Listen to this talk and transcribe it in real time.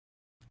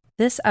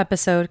This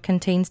episode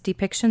contains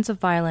depictions of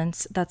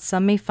violence that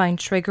some may find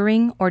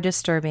triggering or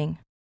disturbing.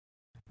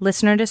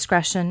 Listener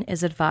discretion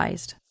is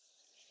advised.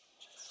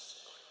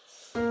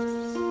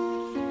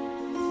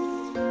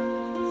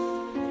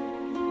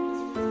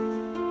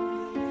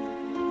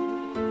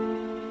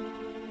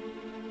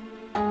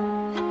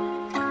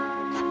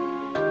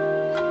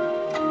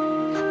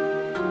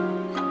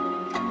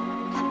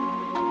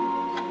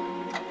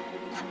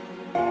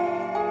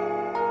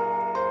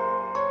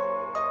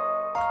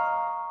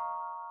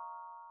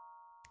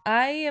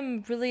 I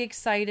am really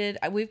excited.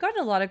 We've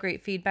gotten a lot of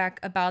great feedback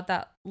about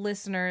that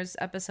listeners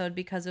episode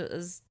because it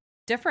was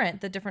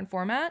different, the different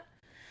format.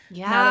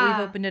 Yeah. Now that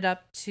we've opened it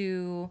up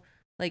to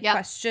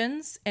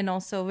questions, and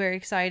also very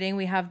exciting.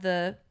 We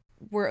haven't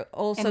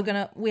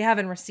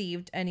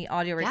received any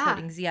audio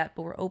recordings yet,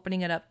 but we're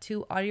opening it up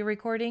to audio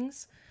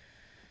recordings.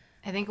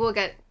 I think we'll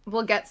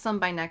get some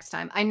by next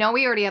time. I know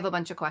we already have a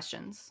bunch of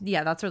questions.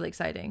 Yeah, that's really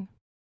exciting.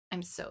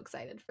 I'm so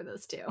excited for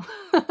those too.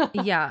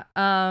 Yeah.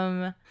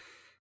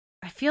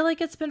 I feel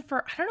like I don't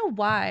know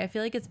why. I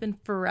feel like it's been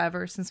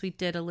forever since we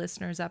did a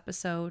listeners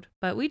episode,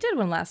 but we did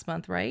one last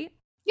month, right?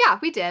 Yeah,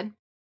 we did.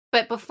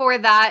 But before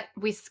that,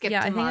 we skipped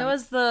I think it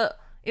was the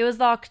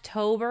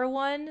October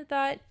one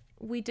that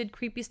we did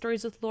Creepy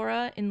Stories with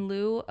Laura in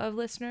lieu of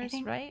listeners,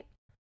 right?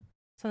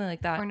 Something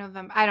like that. Or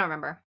November. I don't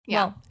remember.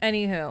 Yeah. Well,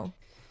 anywho,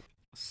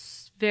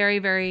 very,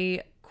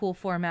 very cool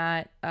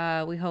format.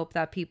 We hope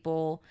that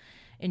people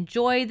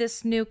enjoy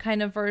this new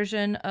kind of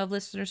version of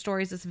listener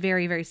stories. It's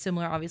very, very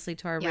similar, obviously,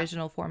 to our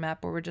original format,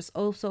 but we're just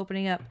also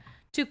opening up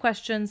 2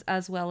 questions,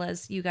 as well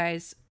as you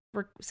guys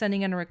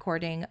sending in a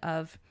recording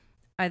of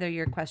either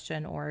your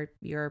question or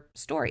your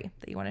story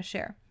that you want to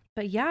share.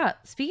 But yeah,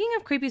 speaking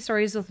of Creepy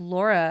Stories with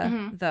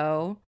Laura,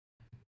 though,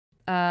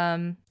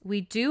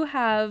 we do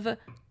have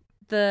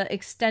the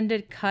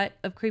extended cut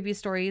of Creepy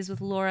Stories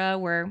with Laura,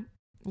 where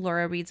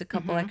Laura reads a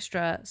couple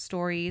extra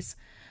stories.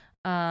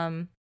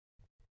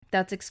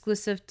 That's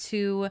exclusive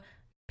to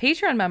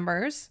Patreon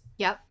members.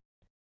 Yep.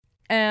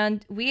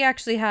 And we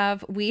actually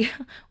have, we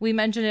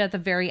mentioned it at the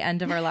very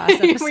end of our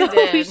last episode. We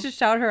did. We should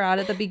shout her out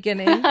at the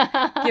beginning.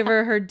 Give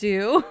her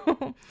due.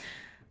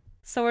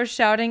 So we're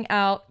shouting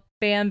out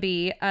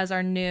Bambi as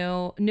our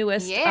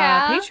newest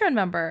Patreon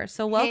member.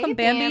 So welcome,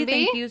 Bambi.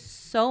 Thank you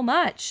so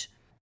much.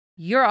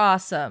 You're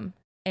awesome.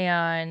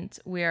 And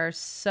we are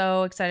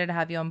so excited to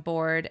have you on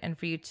board and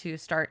for you to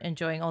start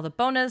enjoying all the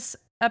bonus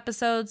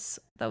episodes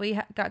that we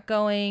got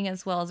going,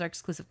 as well as our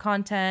exclusive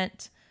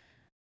content.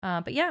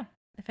 But yeah,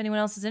 if anyone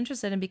else is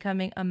interested in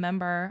becoming a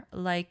member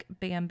like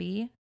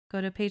Bambi, go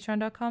to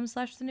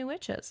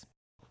patreon.com/thenewwitches.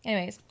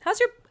 Anyways,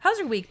 how's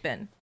your week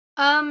been?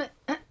 Kind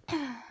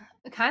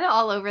of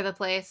all over the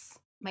place.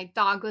 My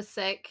dog was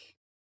sick,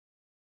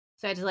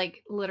 so I had to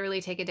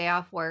literally take a day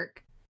off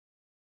work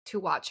to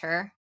watch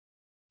her.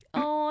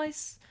 Oh,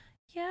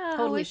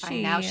 totally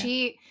fine now.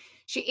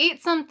 She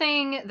ate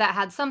something that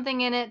had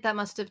something in it that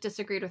must have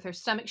disagreed with her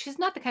stomach. She's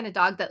not the kind of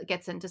dog that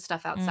gets into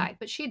stuff outside,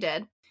 but she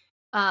did.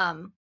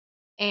 So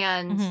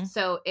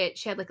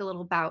she had a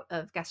little bout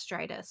of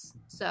gastritis.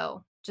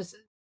 So just,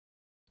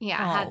 I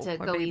had to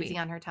go easy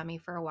on her tummy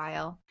for a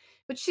while,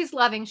 which she's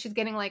loving. She's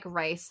getting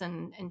rice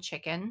and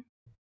chicken,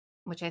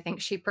 which I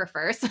think she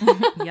prefers.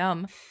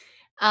 Yum.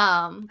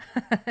 But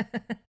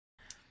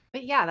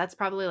yeah, that's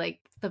probably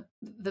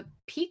the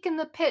peak in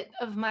the pit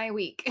of my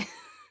week.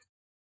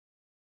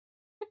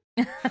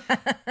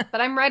 But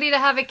I'm ready to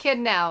have a kid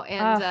now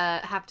and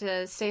have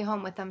to stay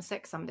home with them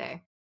sick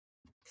someday,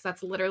 because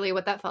that's literally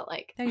what that felt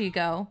like. There you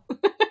go.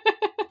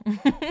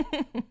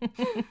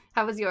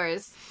 How was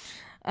yours?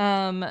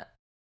 It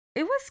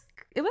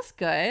was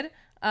good.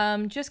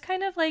 Just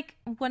kind of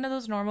one of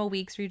those normal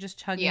weeks where you're just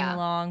chugging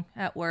along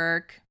at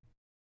work.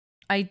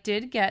 I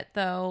did get,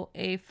 though,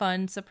 a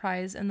fun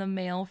surprise in the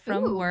mail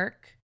from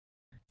work.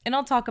 And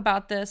I'll talk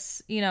about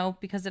this,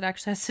 because it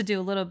actually has to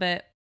do a little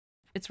bit.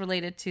 It's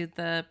related to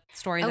the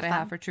story that I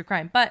have for true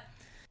crime. But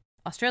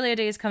Australia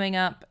Day is coming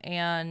up,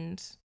 and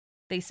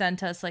they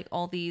sent us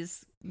all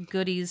these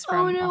goodies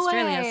from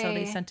Australia. So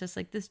they sent us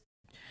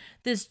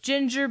this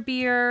ginger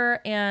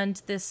beer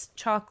and this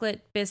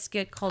chocolate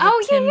biscuit called a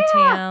Tim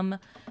Tam.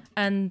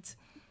 And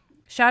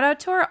shout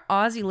out to our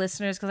Aussie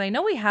listeners, because I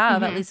know we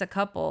have at least a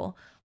couple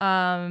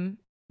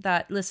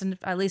that listen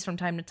at least from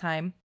time to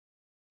time.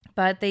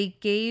 But they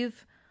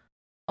gave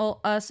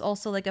us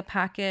also a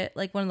packet,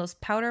 one of those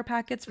powder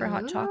packets for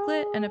hot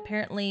chocolate, and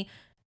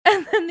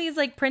then these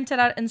printed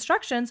out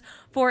instructions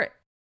for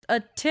a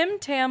Tim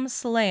Tam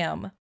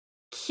Slam.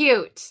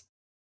 Cute.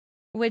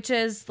 Which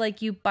is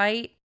you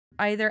bite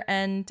either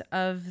end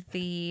of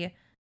the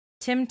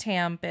Tim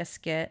Tam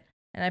biscuit,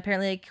 and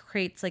apparently it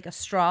creates a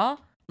straw,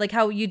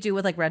 how you do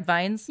with red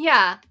vines.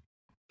 Yeah.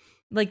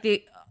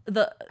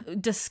 The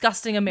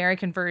disgusting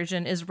American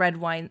version is red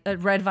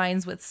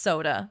vines with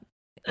soda.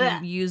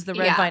 And use the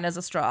red vine as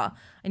a straw.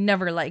 I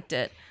never liked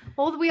it.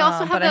 Well, we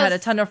also have but I had a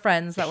ton of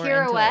friends that were into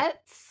it.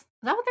 Pirouettes. Is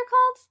that what they're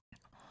called?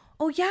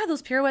 Oh yeah,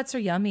 those pirouettes are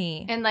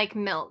yummy. And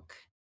milk.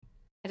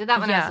 I did that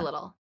when I was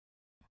little.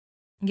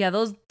 Yeah,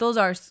 those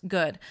are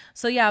good.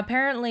 So yeah,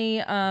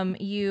 apparently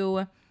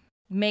you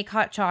make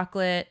hot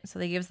chocolate. So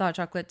they give us the hot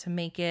chocolate to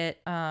make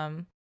it.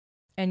 And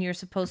you're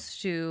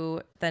supposed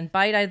to then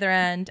bite either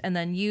end and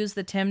then use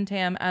the Tim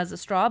Tam as a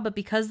straw. But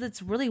because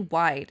it's really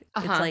wide,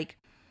 it's like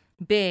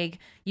big,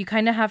 you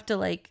kind of have to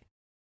like,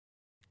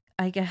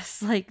 I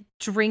guess, like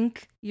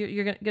drink.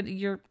 You're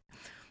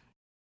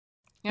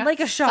like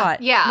a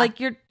shot. Yeah.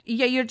 Like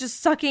you're just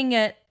sucking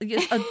it,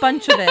 a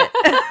bunch of it.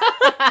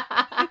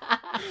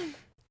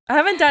 I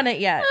haven't done it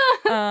yet,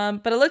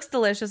 but it looks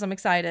delicious. I'm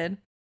excited.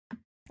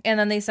 And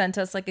then they sent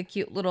us like a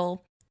cute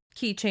little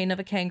keychain of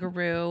a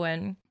kangaroo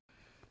and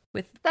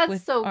with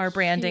so our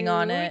branding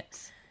on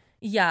it.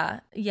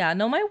 Yeah.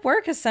 No, my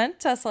work has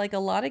sent us like a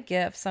lot of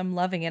gifts. I'm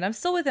loving it. I'm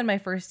still within my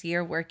first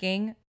year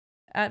working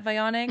at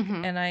Vionic,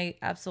 and I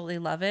absolutely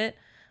love it.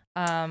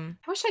 I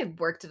wish I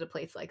worked at a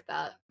place like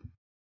that.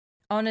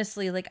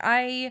 Honestly, like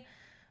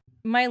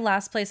my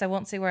last place, I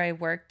won't say where I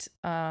worked,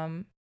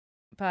 because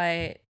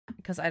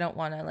I don't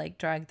want to like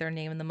drag their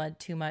name in the mud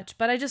too much,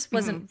 but I just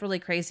wasn't really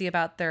crazy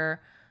about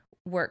their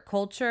work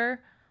culture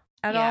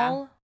at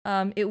all.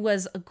 It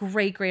was a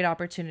great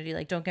opportunity.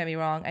 Like, don't get me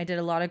wrong. I did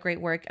a lot of great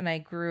work and I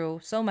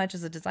grew so much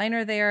as a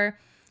designer there.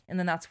 And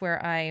then that's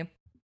where I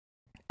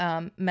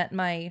met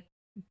my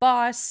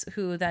boss,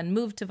 who then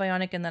moved to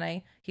Vionic, and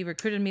then he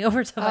recruited me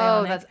over to Vionic.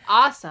 Oh, that's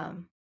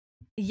awesome.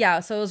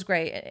 Yeah, so it was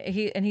great.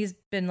 He's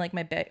been like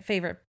my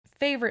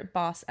favorite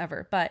boss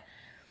ever. But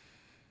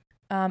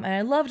and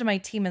I loved my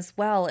team as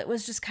well. It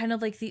was just kind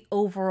of like the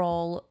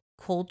overall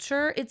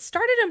culture. It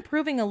started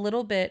improving a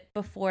little bit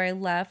before I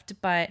left,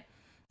 but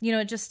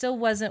it just still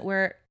wasn't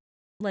where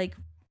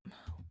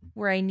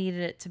I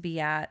needed it to be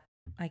at,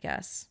 I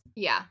guess.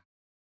 Yeah.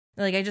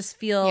 Like, I just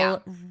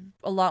feel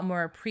a lot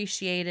more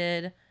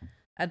appreciated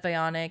at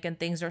Vionic, and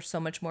things are so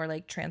much more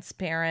like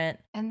transparent.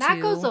 And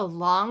that goes a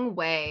long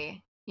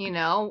way,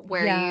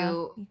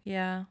 where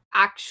you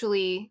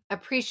actually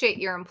appreciate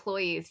your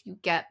employees, you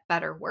get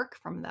better work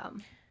from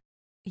them.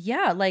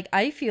 Yeah, like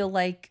I feel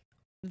like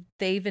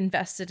they've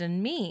invested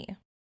in me,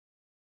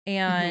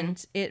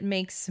 and it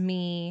makes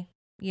me,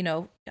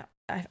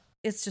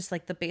 it's just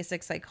like the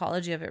basic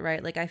psychology of it,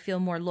 right? Like I feel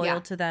more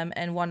loyal to them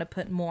and want to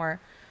put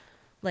more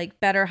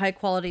like better high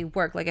quality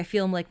work. Like I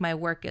feel like my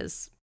work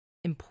is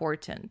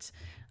important.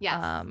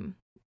 Yes.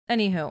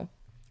 Anywho,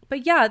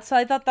 but yeah, so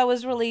I thought that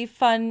was really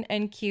fun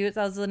and cute.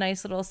 That was a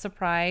nice little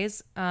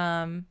surprise.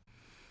 And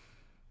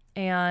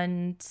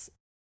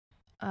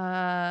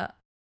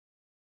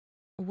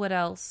what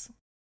else?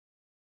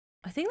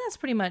 I think that's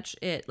pretty much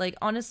it. Like,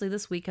 honestly,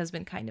 this week has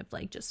been kind of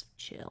like just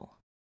chill.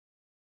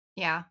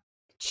 Yeah.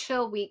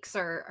 Chill weeks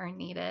are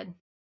needed.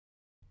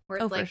 Where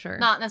it's for sure.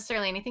 Not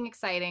necessarily anything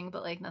exciting,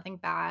 but like nothing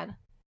bad.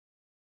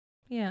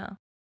 Yeah.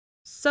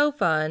 So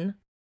fun.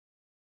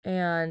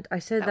 And I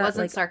said that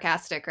wasn't like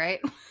sarcastic, right?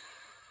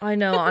 I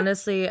know,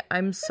 honestly,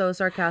 I'm so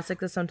sarcastic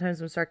that sometimes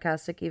I'm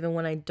sarcastic even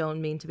when I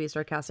don't mean to be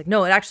sarcastic.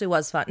 No, it actually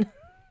was fun.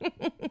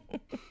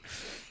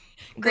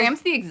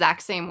 Graham's the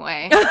exact same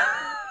way.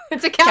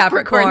 It's a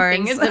Capricorn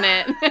thing, isn't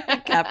it?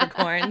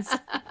 Capricorns.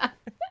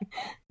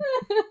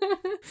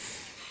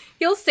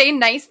 He'll say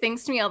nice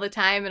things to me all the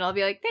time, and I'll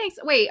be like, thanks.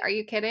 Wait, are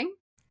you kidding?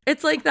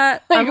 It's like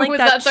that. I'm like was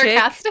that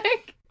sarcastic?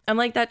 Chick. I'm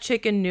like that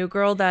chick in New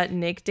Girl that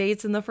Nick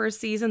dates in the first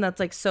season that's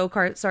like so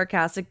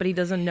sarcastic, but he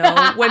doesn't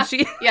know when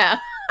she... Yeah.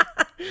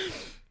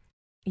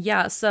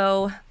 Yeah,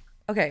 so,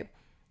 okay.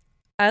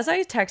 As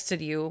I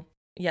texted you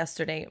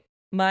yesterday,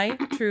 my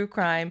true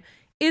crime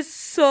is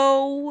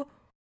so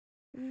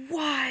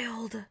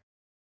wild.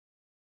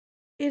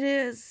 It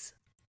is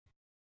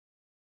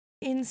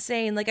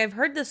insane. Like, I've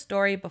heard this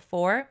story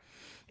before,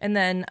 and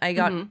then I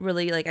got I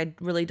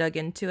really dug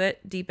into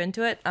it, deep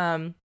into it,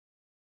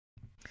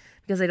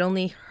 because I'd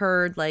only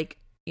heard, like,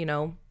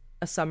 a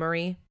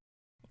summary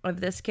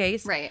of this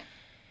case. Right.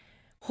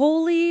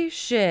 Holy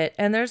shit.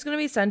 And there's going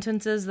to be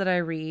sentences that I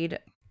read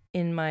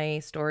in my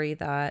story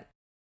that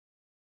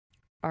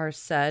are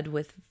said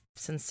with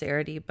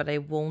sincerity, but I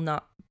will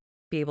not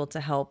be able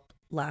to help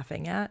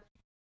laughing at.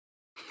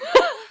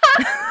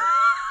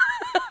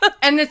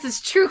 And this is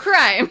true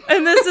crime.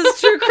 And this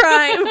is true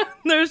crime.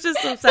 There's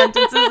just some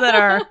sentences that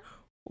are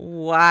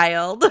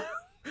wild.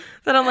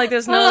 That I'm like,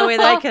 there's no other way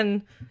that I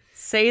can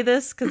say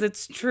this because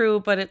it's true,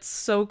 but it's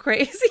so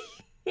crazy.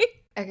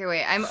 Okay,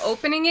 wait. I'm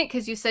opening it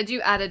because you said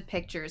you added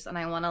pictures, and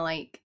I want to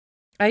like.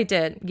 I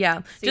did,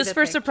 yeah. Just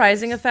for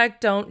surprising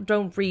effect,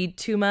 don't read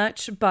too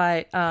much,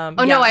 but no,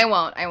 I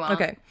won't.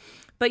 Okay,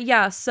 but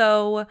yeah.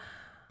 So,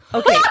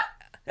 okay.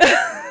 I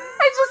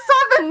just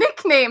saw the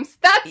nicknames.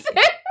 That's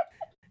it.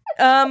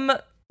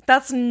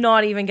 That's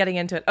not even getting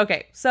into it.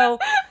 Okay, so. All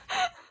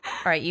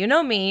right, you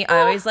know me.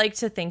 I always like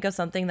to think of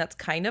something that's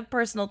kind of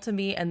personal to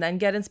me and then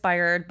get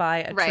inspired by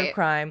a true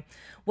crime.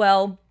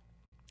 Well,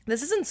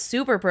 this isn't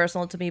super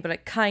personal to me, but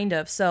it kind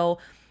of. So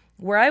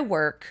where I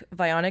work,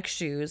 Vionic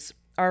Shoes,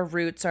 our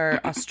roots are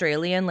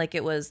Australian. Like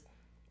it was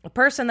a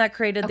person that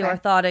created the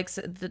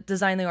orthotics,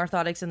 designed the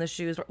orthotics in the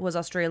shoes was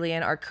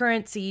Australian. Our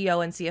current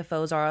CEO and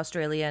CFOs are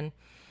Australian.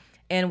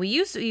 And we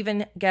used to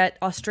even get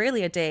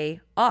Australia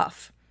Day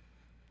off,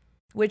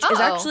 which is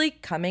actually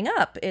coming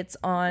up. It's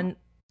on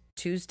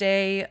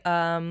Tuesday,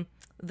 the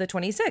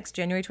 26th,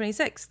 January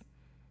 26th.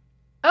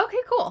 Okay,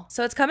 cool.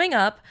 So it's coming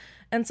up.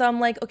 And so I'm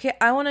like, okay,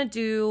 I want to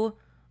do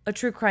a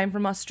true crime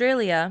from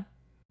Australia.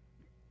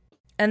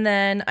 And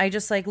then I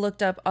just like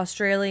looked up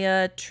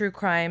Australia, true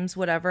crimes,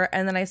 whatever.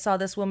 And then I saw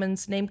this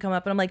woman's name come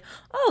up and I'm like,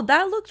 oh,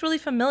 that looks really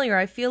familiar.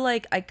 I feel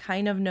like I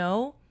kind of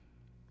know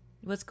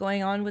what's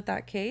going on with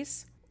that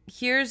case.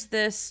 Here's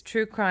this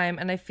true crime.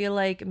 And I feel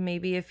like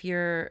maybe if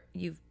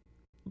you've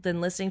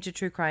been listening to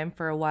true crime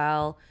for a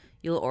while,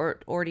 you'll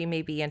already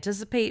maybe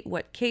anticipate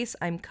what case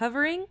I'm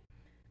covering.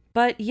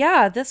 But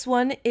yeah, this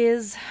one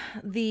is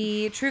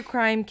the true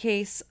crime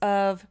case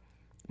of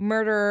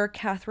murderer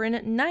Catherine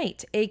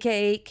Knight,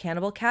 aka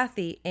Cannibal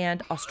Cathy,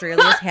 and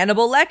Australia's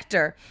Hannibal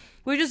Lecter.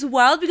 Which is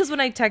wild because when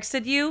I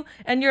texted you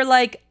and you're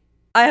like,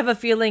 I have a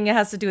feeling it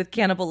has to do with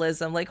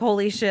cannibalism. Like,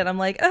 holy shit. I'm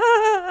like,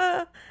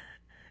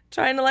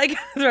 trying to like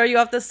throw you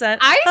off the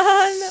scent.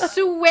 I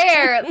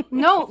swear,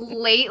 no,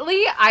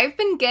 lately I've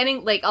been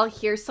getting like, I'll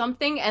hear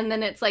something and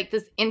then it's like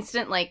this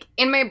instant, like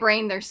in my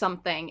brain, there's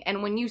something.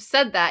 And when you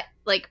said that,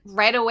 like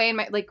right away in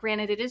my, like,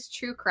 granted, it is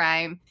true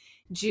crime.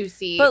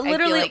 Juicy, but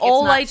literally like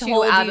all I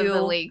told you,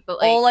 league, but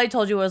all I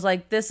told you was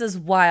like, this is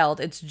wild.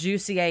 It's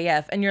juicy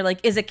AF, and you're like,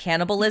 is it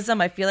cannibalism?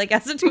 I feel like it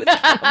has to do with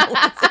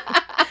cannibalism,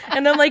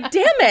 and I'm like,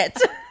 damn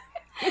it.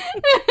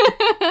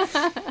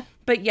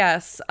 But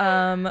yes,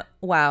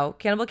 wow,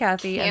 Cannibal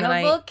Cathy,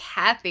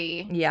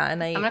 Cathy. Yeah,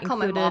 and I'm gonna call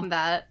my mom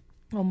that.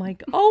 Oh my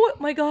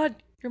god,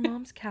 your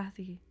mom's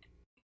Cathy.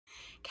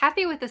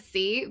 Kathy with a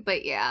C,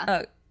 but yeah.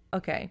 Oh,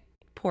 okay.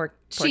 Poor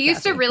she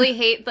used Cathy. to really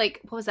hate,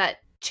 like, what was that?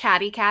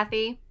 Chatty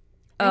Cathy.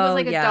 It was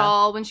like a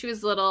doll when she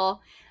was little.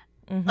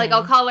 Mm-hmm. Like,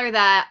 I'll call her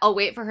that. I'll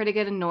wait for her to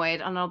get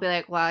annoyed, and I'll be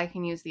like, well, I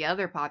can use the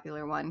other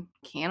popular one,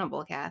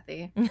 Cannibal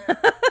Cathy. And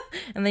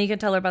then you can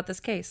tell her about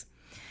this case.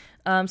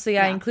 So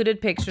yeah, I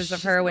included pictures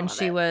of her when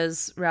she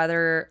was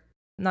rather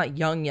not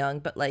young,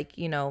 but like,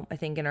 you know, I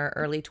think in her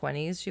early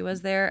 20s she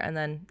was there, and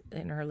then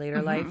in her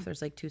later life,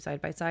 there's like two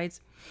side by sides.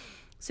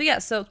 So yeah,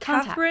 so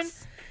Catherine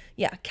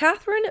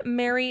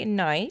Mary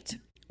Knight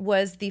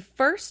was the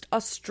first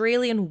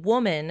Australian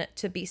woman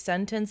to be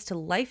sentenced to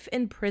life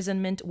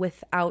imprisonment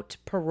without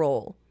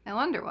parole. I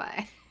wonder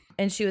why.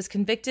 And she was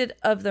convicted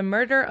of the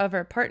murder of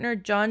her partner,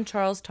 John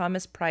Charles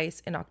Thomas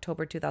Price, in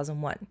October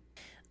 2001.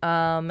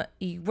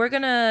 We're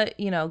gonna,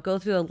 go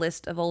through a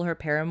list of all her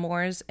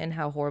paramours and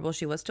how horrible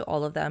she was to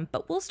all of them,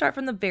 but we'll start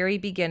from the very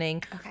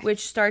beginning,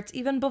 which starts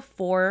even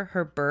before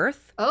her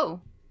birth. Oh.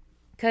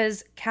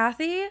 Because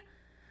Cathy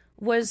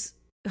was...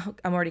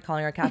 I'm already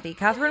calling her Cathy.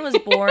 Catherine was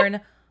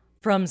born...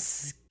 from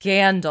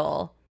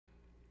scandal.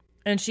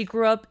 And she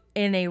grew up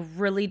in a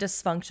really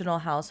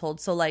dysfunctional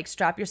household. So, like,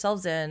 strap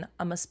yourselves in.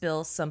 I'm going to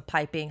spill some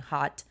piping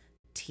hot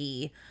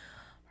tea.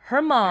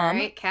 Her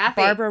mom,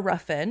 Barbara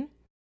Ruffin,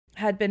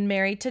 had been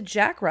married to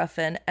Jack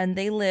Ruffin, and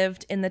they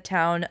lived in the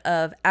town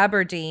of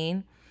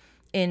Aberdeen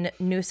in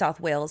New South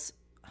Wales,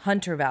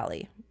 Hunter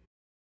Valley.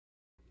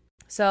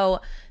 So,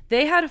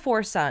 they had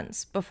 4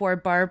 sons before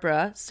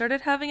Barbara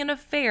started having an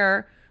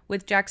affair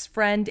with Jack's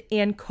friend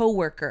and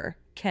co-worker,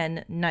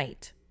 Ken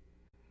Knight.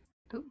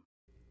 Ooh.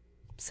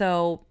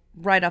 So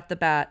right off the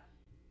bat,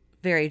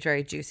 very,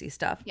 very juicy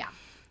stuff. Yeah.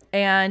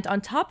 And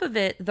on top of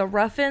it, the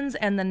Ruffins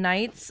and the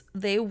Knights,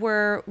 they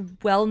were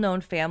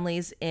well-known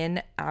families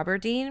in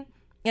Aberdeen.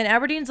 And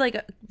Aberdeen's like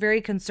a very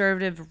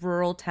conservative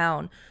rural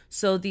town.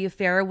 So the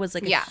affair was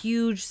like a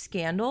huge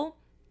scandal.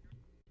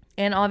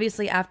 And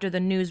obviously after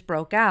the news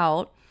broke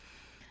out,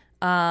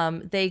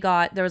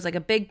 there was like a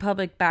big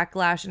public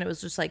backlash, and it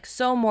was just like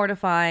so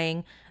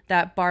mortifying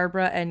that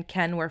Barbara and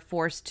Ken were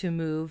forced to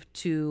move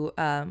to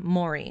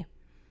Moree.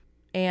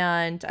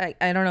 And I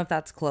don't know if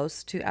that's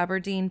close to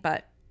Aberdeen,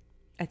 but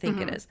I think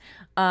it is.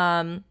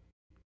 But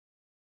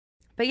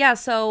yeah,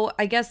 so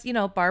I guess,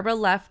 Barbara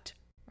left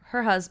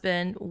her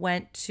husband,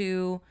 went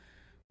to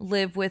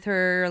live with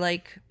her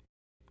like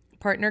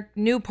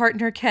new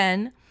partner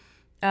Ken.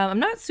 I'm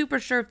not super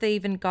sure if they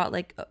even got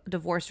like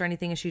divorced or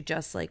anything, and she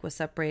just like was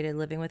separated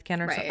living with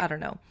Ken or something. I don't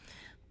know.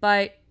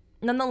 But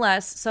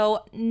nonetheless,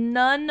 so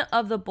none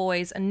of the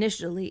boys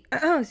initially,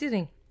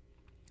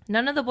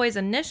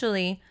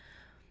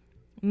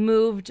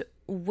 moved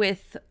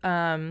with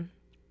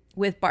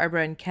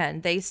Barbara and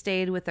Ken. They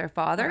stayed with their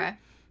father. Okay.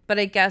 But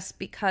I guess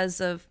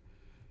because of,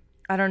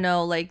 I don't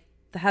know, like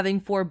having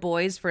 4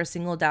 boys for a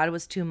single dad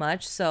was too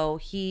much. So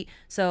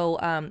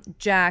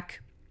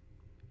Jack,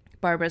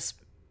 Barbara's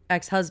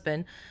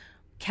ex-husband,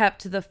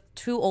 kept the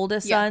 2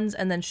 oldest sons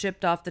and then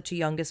shipped off the 2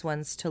 youngest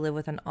ones to live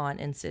with an aunt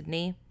in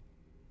Sydney.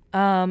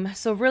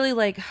 So really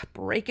like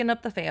breaking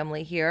up the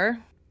family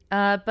here.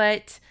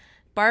 But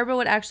Barbara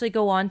would actually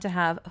go on to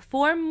have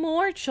 4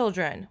 more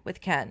children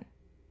with Ken.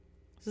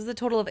 This is a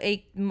total of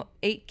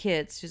 8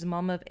 kids. She's a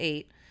mom of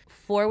 8.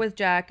 4 with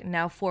Jack,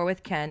 now 4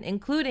 with Ken,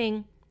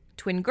 including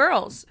twin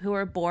girls who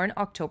were born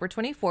October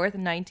 24th,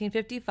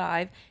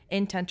 1955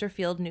 in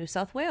Tenterfield, New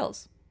South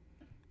Wales.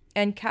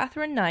 And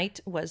Catherine Knight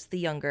was the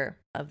younger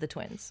of the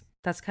twins.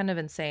 That's kind of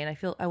insane.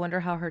 I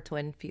wonder how her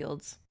twin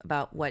feels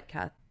about what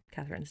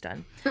Catherine's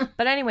done.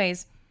 But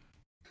anyways,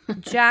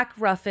 Jack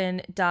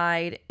Ruffin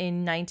died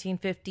in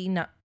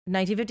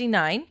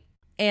 1959.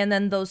 And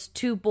then those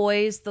two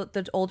boys,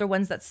 the older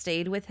ones that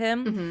stayed with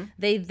him,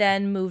 they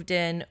then moved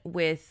in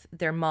with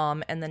their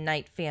mom and the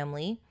Knight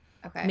family,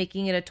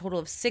 making it a total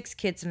of 6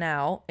 kids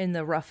now in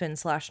the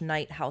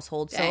Ruffin/Knight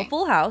household. Dang. So a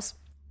full house.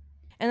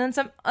 And then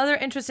some other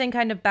interesting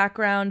kind of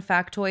background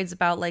factoids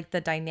about like the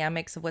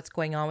dynamics of what's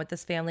going on with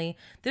this family.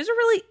 There's a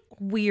really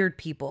weird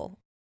people.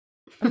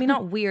 I mean,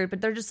 not weird,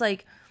 but they're just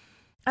like,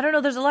 I don't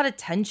know. There's a lot of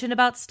tension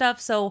about stuff.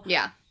 So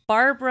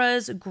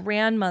Barbara's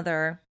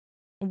grandmother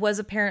was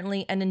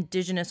apparently an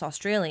indigenous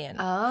Australian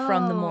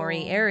from the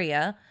Moree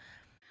area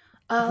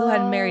who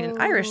had married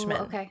an Irishman.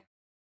 Okay.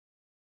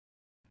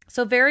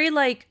 So very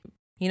like,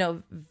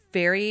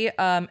 very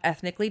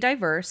ethnically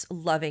diverse,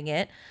 loving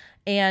it.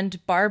 And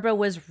Barbara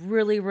was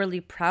really, really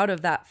proud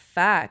of that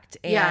fact.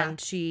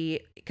 And she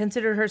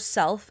considered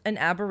herself an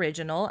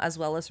Aboriginal as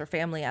well as her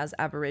family as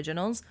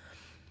Aboriginals.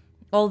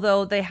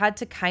 Although they had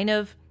to kind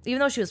of, even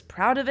though she was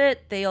proud of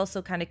it, they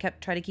also kind of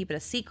try to keep it a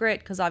secret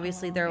because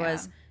obviously there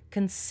was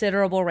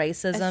considerable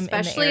racism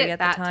especially in the area at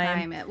that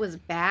time. It was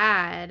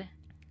bad.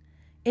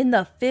 In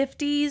the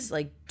 50s,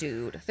 like,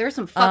 dude. There were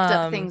some fucked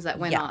up things that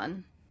went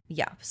on.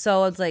 Yeah.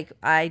 So it's like,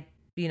 I,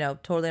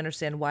 totally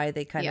understand why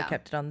they kind of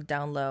kept it on the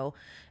down low.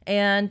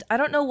 And I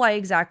don't know why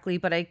exactly,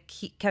 but I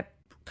kept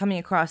coming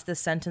across this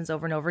sentence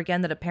over and over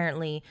again that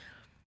apparently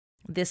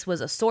this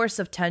was a source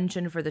of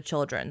tension for the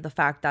children. The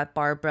fact that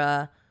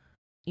Barbara,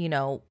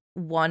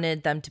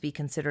 wanted them to be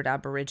considered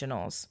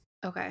Aboriginals.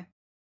 Okay.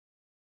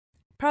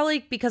 Probably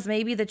because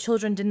maybe the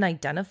children didn't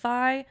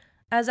identify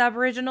as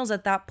Aboriginals.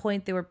 At that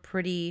point, they were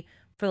pretty,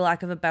 for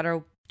lack of a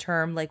better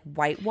term, like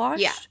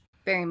whitewashed. Yeah,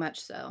 very much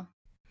so.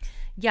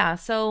 Yeah,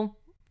 so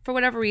for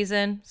whatever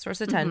reason,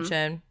 source of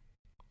tension.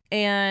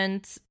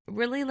 And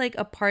really, like,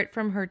 apart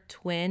from her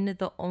twin,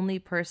 the only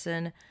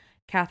person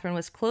Catherine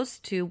was close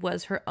to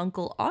was her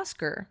uncle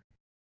Oscar.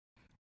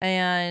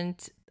 And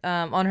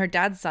on her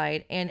dad's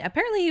side. And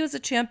apparently he was a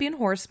champion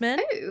horseman.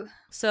 Ooh.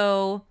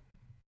 So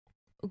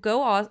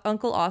go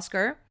Uncle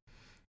Oscar.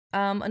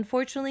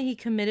 Unfortunately, he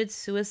committed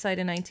suicide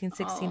in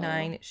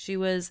 1969. She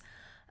was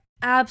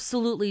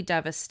absolutely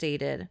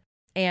devastated.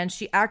 And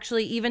she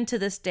actually, even to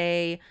this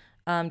day,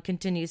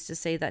 continues to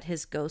say that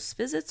his ghost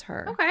visits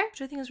her. Okay.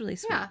 Which I think is really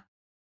sweet. Yeah.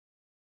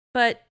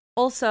 But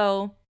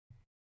also,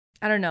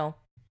 I don't know.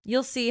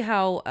 You'll see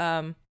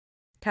how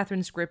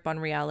Catherine's grip on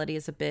reality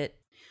is a bit,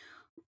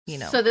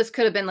 So this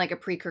could have been like a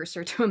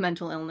precursor to a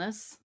mental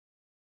illness.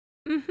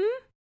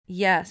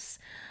 Yes.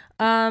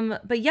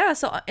 But yeah,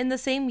 so in the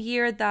same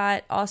year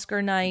that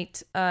Oscar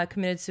Knight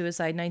committed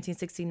suicide,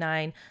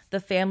 1969, the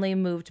family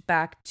moved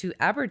back to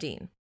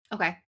Aberdeen.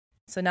 Okay.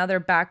 So now they're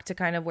back to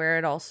kind of where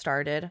it all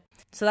started.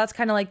 So that's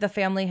kind of like the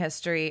family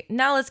history.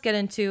 Now let's get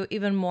into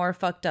even more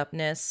fucked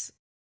upness.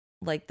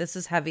 Like, this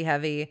is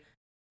heavy.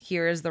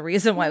 Here is the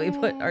reason why we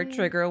put our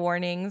trigger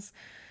warnings.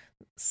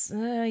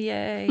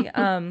 Yay.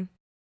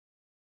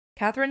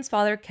 Catherine's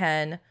father,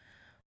 Ken,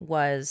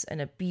 was an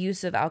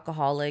abusive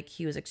alcoholic.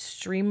 He was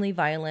extremely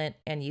violent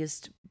and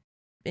used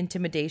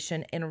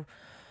intimidation and,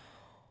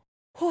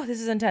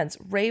 this is intense,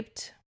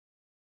 raped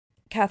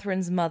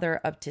Catherine's mother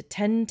up to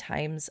 10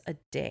 times a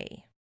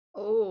day.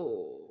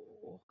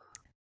 Oh.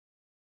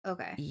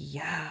 Okay.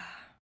 Yeah.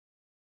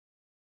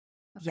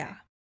 Okay.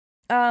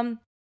 Yeah.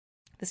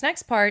 This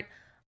next part,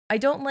 I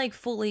don't like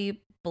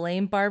fully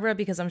blame Barbara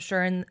because I'm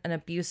sure in an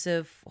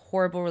abusive,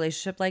 horrible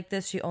relationship like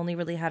this, she only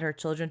really had her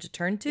children to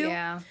turn to.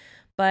 Yeah.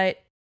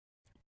 But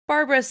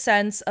Barbara's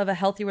sense of a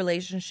healthy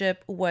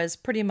relationship was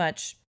pretty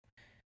much,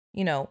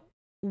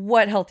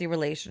 what healthy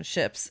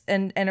relationships,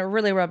 and it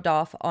really rubbed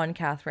off on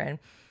Catherine.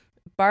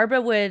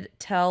 Barbara would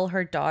tell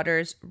her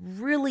daughters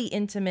really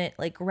intimate,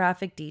 like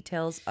graphic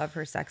details of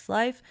her sex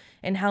life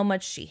and how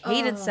much she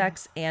hated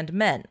sex and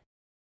men.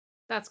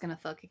 That's gonna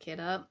fuck a kid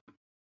up.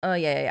 Oh,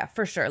 yeah,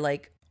 for sure.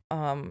 Like,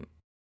 I'm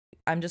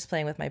just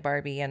playing with my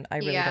Barbie and I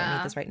really don't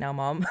need this right now,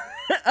 Mom.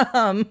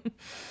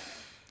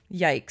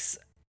 Yikes.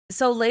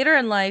 So later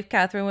in life,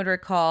 Catherine would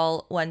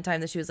recall one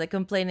time that she was like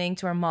complaining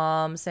to her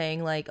mom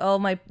saying like,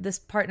 oh, this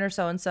partner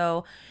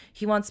so-and-so,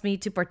 he wants me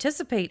to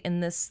participate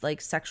in this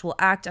like sexual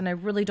act and I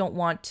really don't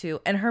want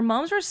to. And her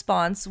mom's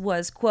response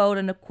was, quote,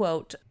 and a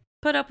quote,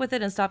 put up with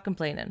it and stop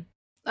complaining.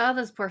 Oh,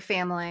 this poor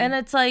family. And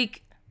it's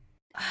like,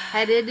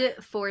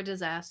 headed for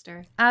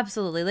disaster.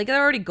 Absolutely. Like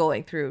they're already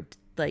going through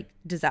like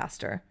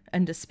disaster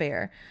and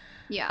despair.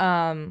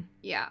 Yeah.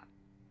 Yeah.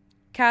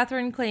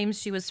 Catherine claims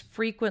she was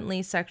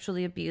frequently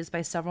sexually abused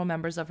by several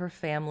members of her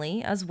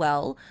family as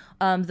well,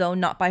 though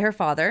not by her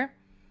father.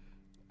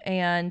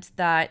 And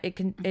that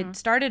it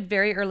started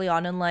very early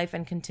on in life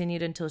and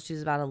continued until she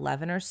was about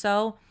 11 or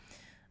so.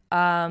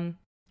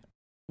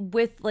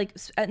 With like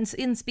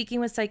in speaking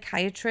with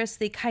psychiatrists,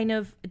 they kind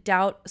of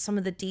doubt some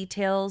of the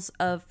details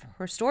of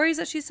her stories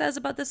that she says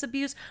about this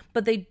abuse,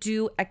 but they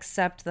do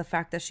accept the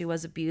fact that she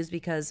was abused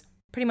because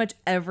pretty much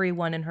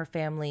everyone in her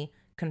family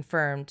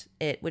confirmed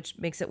it, which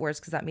makes it worse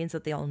because that means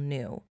that they all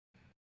knew.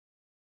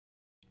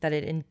 that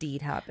it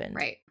indeed happened.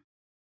 Right.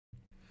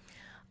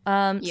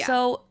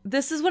 So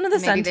this is one of the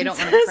maybe sentences. They don't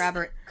want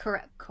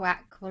to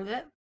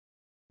corroborate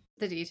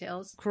the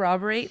details.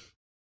 Corroborate?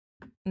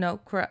 No,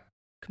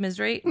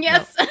 commiserate?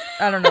 Yes. No,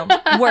 I don't know.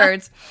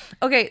 Words.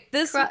 Okay,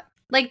 this...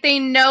 like they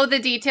know the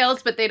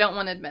details, but they don't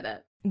want to admit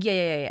it.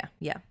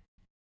 Yeah.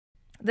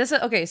 This...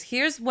 Okay, so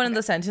here's one of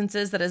the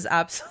sentences that is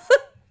absolutely...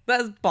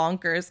 That's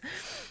bonkers.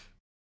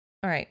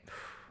 All right.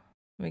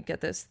 Let me get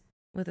this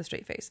with a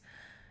straight face.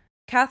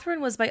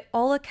 Catherine was by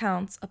all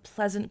accounts a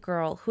pleasant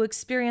girl who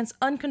experienced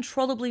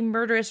uncontrollably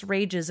murderous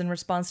rages in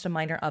response to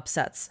minor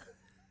upsets.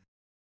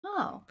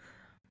 Oh.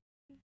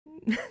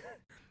 Okay.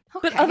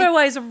 But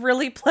otherwise a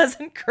really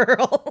pleasant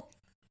girl.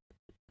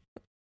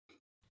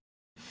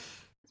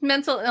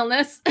 Mental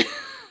illness.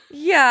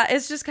 Yeah,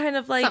 it's just kind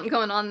of like... something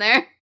going on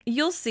there.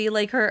 You'll see,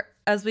 like, her,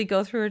 as we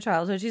go through her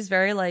childhood, she's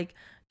very, like,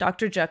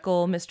 Dr.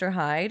 Jekyll, Mr.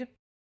 Hyde.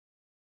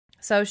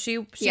 So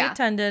she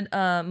attended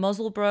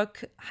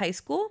Muswellbrook High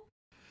School,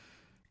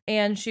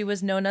 and she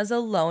was known as a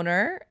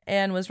loner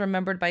and was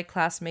remembered by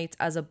classmates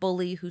as a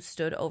bully who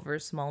stood over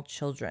small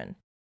children.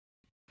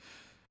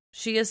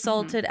 She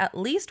assaulted at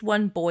least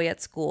one boy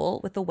at school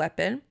with a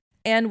weapon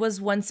and was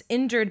once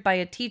injured by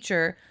a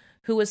teacher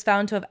who was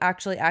found to have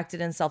actually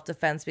acted in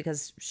self-defense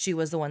because she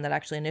was the one that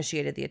actually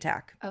initiated the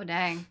attack. Oh,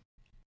 dang.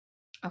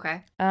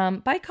 Okay.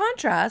 By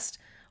contrast,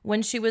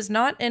 when she was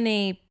not in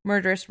a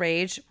murderous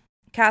rage,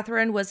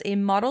 Catherine was a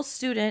model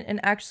student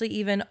and actually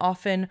even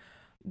often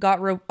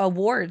got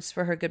awards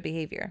for her good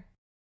behavior.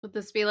 Would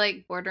this be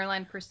like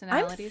borderline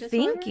personality disorder?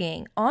 I'm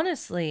thinking,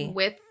 honestly.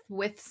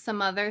 With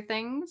some other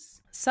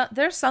things? So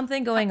there's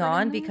something going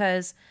on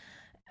because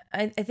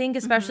I think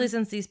especially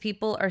since these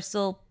people are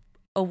still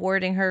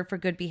awarding her for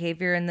good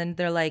behavior and then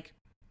they're like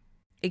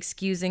not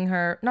excusing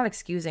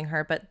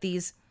her, but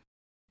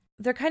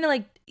they're kind of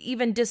like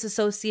even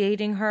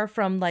disassociating her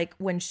from like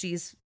when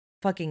she's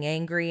fucking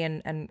angry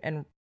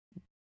and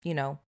you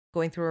know,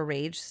 going through a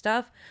rage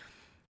stuff.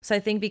 So I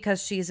think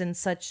because she's in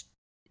such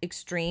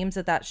extremes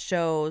that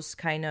shows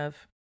kind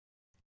of,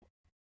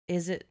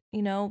 is it,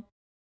 you know,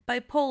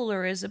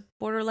 bipolar, is it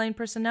borderline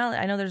personality?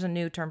 I know there's a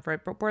new term for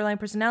it, but borderline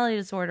personality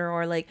disorder,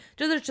 or like,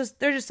 there's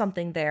just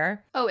something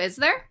there. Oh, is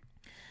there?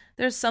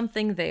 There's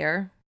something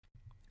there.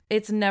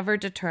 It's never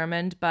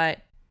determined,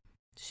 but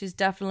she's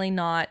definitely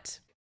not.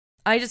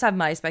 I just have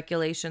my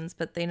speculations,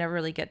 but they never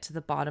really get to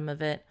the bottom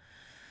of it.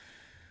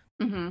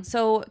 Mm-hmm.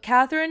 So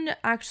Catherine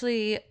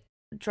actually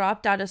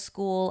dropped out of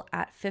school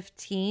at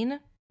 15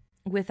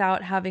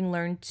 without having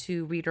learned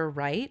to read or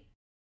write,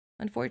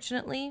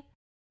 unfortunately.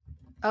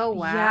 Oh,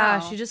 wow. Yeah,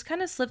 she just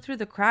kind of slipped through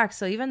the cracks.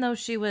 So even though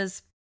she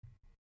was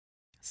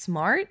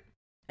smart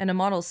and a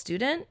model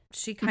student,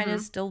 she kind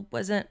of still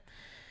wasn't,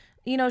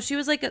 you know, she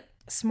was like a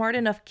smart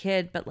enough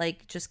kid, but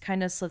like just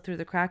kind of slipped through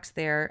the cracks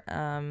there.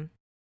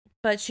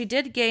 But she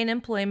did gain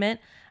employment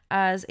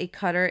as a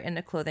cutter in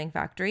a clothing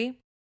factory.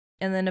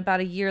 And then about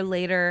a year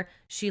later,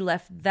 she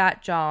left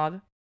that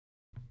job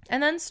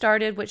and then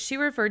started what she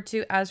referred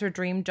to as her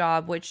dream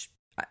job, which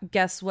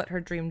guess what her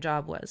dream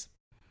job was?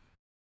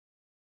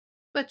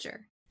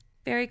 Butcher.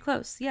 Very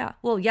close. Yeah.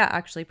 Well, yeah,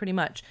 actually, pretty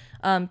much.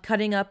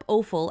 Cutting up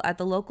offal at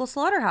the local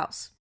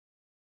slaughterhouse.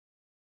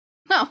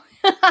 Oh,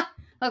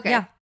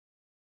 okay.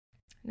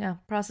 Yeah.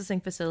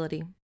 Processing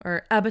facility,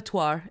 or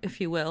abattoir,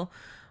 if you will.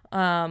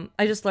 I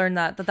just learned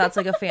that's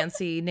like a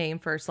fancy name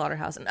for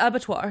slaughterhouse, an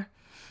abattoir.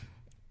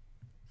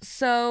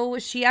 So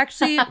she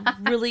actually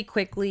really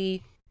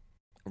quickly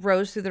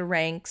rose through the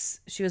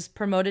ranks. She was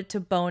promoted to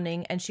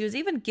boning, and she was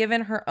even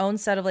given her own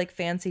set of like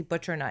fancy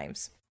butcher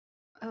knives.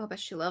 Oh, but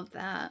she loved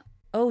that.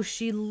 Oh,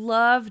 she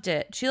loved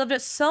it. She loved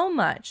it so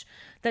much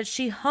that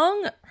she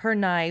hung her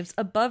knives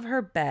above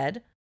her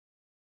bed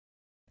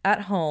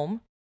at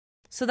home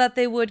so that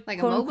they would, like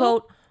quote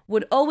unquote,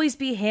 would always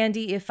be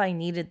handy if I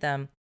needed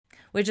them,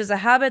 which is a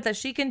habit that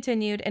she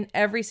continued in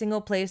every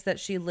single place that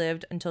she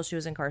lived until she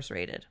was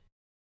incarcerated.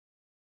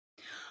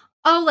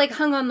 Oh, like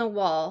hung on the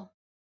wall.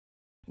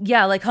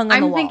 Yeah, like hung on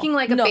the wall. I'm thinking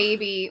like a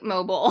baby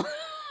mobile.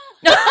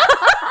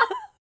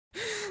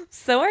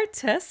 So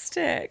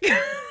artistic.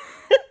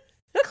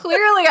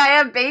 Clearly I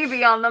have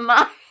baby on the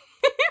mind.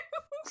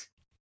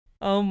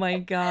 Oh my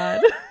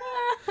god.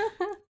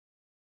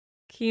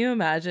 Can you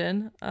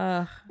imagine?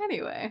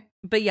 Anyway.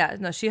 But yeah,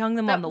 no, she hung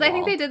them on the wall. I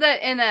think they did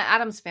that in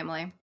Addams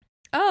Family.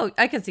 Oh,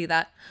 I can see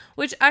that.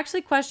 Which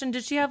actually questioned,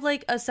 did she have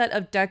like a set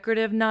of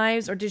decorative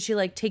knives, or did she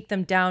like take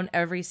them down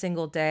every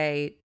single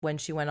day when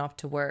she went off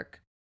to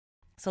work?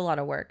 It's a lot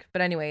of work.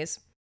 But anyways,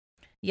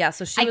 yeah,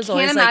 so she was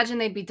always like... I can't imagine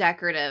they'd be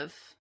decorative.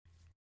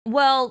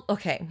 Well,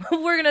 okay.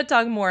 We're going to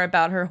talk more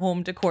about her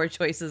home decor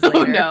choices later.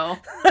 Oh, no.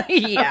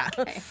 Yeah.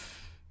 Okay.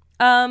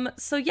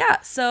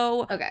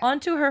 So okay. On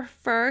to her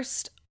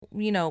first,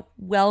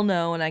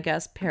 well-known, I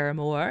guess,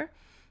 paramour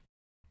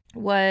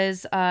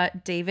was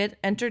David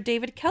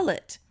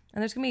Kellett.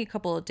 And there's going to be a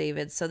couple of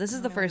Davids. So this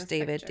is the first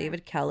David, picture.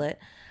 David Kellett.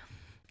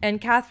 And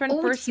Catherine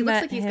first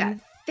met him. He looks like he's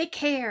got thick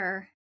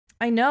hair.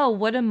 I know.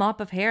 What a mop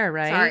of hair,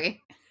 right?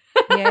 Sorry.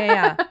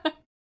 Yeah.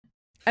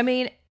 I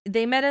mean,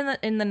 they met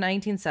in the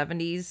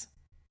 1970s.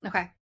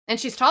 Okay. And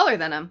she's taller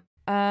than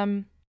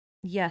him.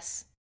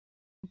 Yes.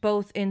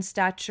 Both in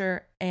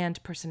stature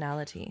and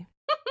personality.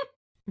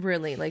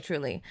 Really, like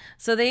truly.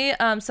 So they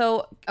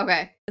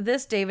okay.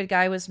 This David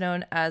guy was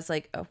known as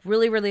like a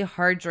really, really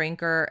hard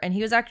drinker, and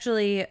he was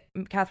actually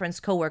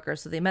Catherine's coworker.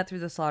 So they met through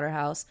the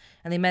slaughterhouse,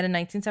 and they met in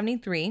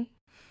 1973.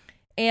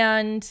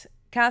 And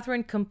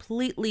Catherine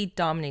completely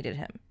dominated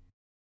him.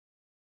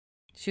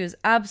 She was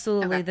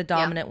absolutely the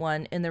dominant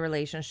one in the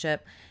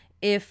relationship.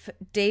 If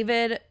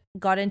David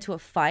got into a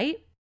fight,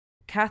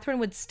 Catherine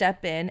would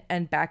step in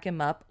and back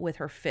him up with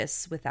her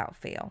fists without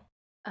fail.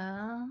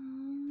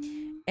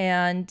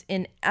 And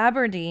in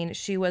Aberdeen,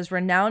 she was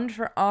renowned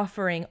for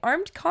offering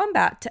armed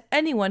combat to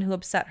anyone who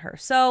upset her.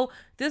 So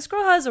this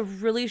girl has a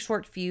really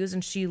short fuse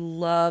and she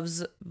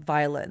loves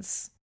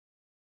violence.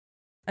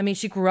 I mean,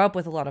 she grew up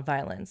with a lot of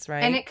violence,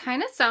 right? And it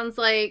kind of sounds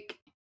like,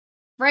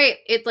 right,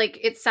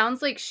 it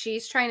sounds like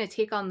she's trying to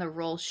take on the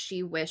role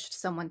she wished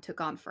someone took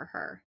on for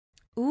her.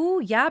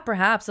 Ooh, yeah,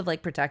 perhaps, of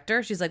like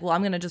protector. She's like, well,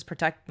 I'm going to just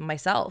protect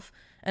myself.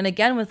 And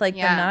again, with like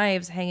the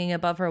knives hanging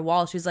above her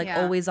wall, she's like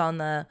always on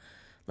the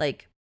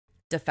like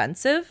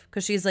defensive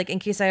because she's like, in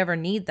case I ever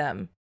need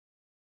them.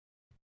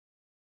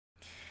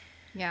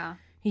 Yeah.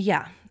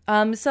 Yeah.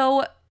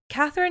 So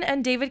Catherine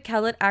and David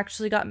Kellett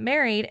actually got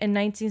married in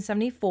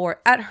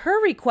 1974 at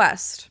her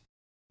request,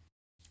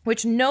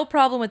 which no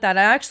problem with that.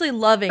 I'm actually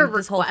loving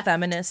this whole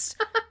feminist.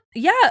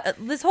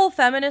 This whole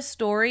feminist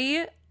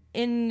story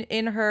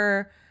in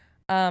her.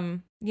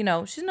 You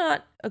know, she's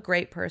not a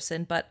great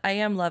person, but I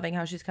am loving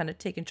how she's kind of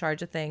taken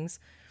charge of things.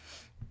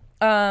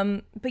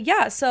 But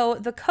yeah, so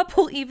the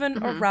couple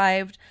even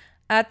arrived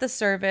at the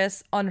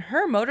service on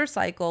her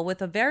motorcycle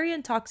with a very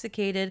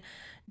intoxicated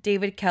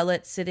David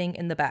Kellett sitting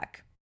in the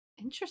back.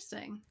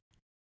 Interesting.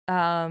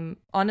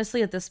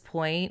 Honestly, at this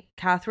point,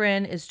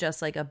 Catherine is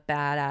just like a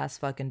badass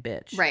fucking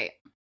bitch. Right.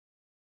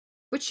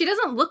 Which she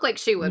doesn't look like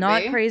she would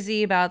Not be.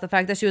 crazy about the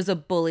fact that she was a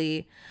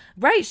bully.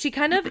 Right. She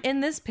kind of, in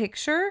this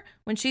picture,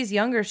 when she's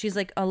younger, she's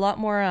like a lot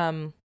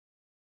more,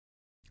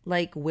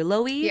 like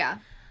willowy. Yeah.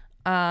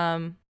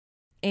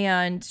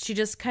 And she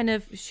just kind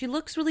of, she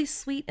looks really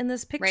sweet in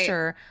this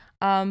picture.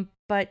 Right.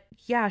 But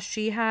yeah,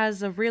 she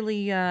has a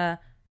really,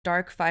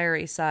 dark,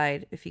 fiery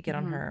side if you get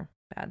on her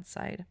bad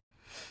side.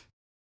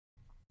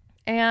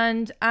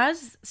 And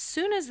as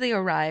soon as they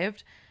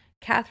arrived,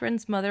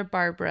 Catherine's mother,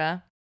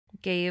 Barbara,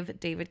 gave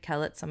David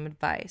Kellett some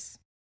advice.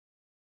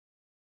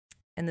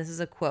 And this is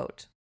a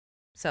quote.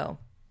 So,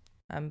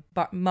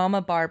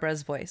 Mama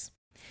Barbara's voice.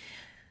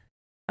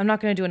 I'm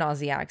not going to do an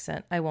Aussie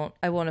accent. I won't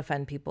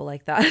offend people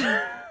like that.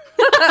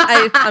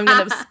 I'm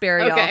going to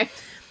spare y'all.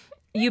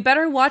 You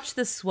better watch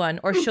this one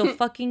or she'll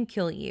fucking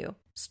kill you.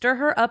 Stir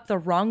her up the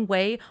wrong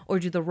way or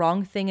do the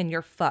wrong thing and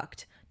you're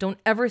fucked. Don't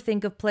ever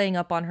think of playing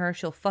up on her.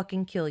 She'll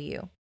fucking kill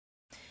you.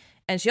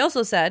 And she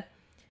also said,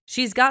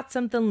 she's got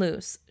something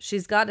loose.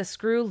 She's got a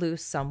screw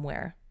loose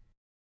somewhere.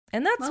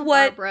 And that's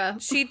what Barbara.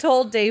 She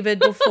told David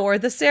before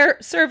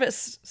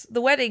the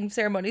wedding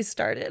ceremony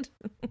started.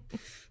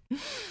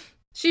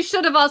 She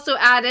should have also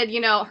added, you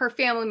know, her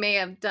family may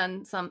have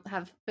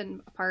have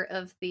been a part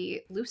of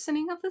the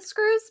loosening of the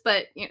screws,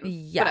 but you know,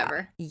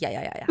 whatever.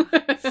 Yeah.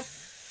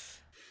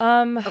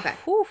 Okay.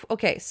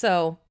 Okay,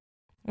 so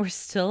we're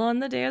still on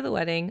the day of the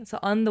wedding. So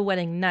on the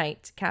wedding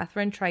night,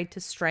 Catherine tried to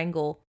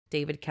strangle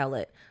David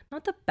Kellett.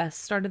 Not the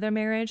best start of their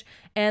marriage.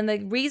 And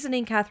the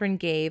reasoning Catherine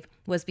gave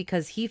was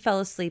because he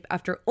fell asleep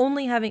after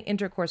only having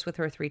intercourse with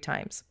her 3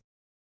 times.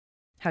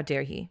 How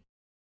dare he?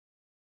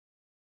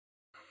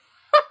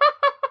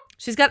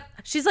 She's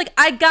like,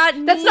 I got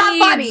needs. That's not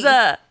funny.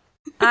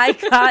 I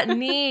got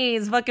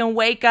needs. Fucking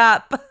wake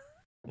up.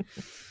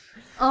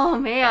 Oh,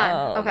 man.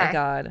 Oh, my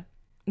God.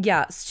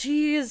 Yeah,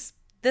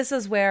 this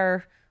is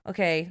where,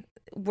 okay,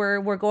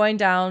 we're going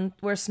down.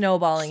 We're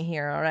snowballing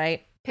here, all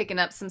right? Picking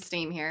up some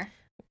steam here.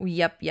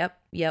 Yep.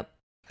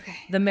 Okay,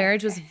 the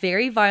marriage was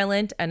very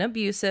violent and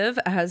abusive,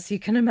 as you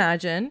can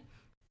imagine.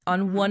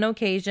 On one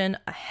occasion,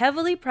 a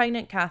heavily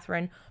pregnant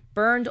Catherine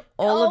burned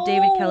all of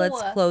David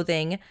Kellett's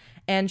clothing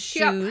and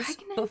shoes. She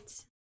got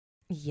pregnant?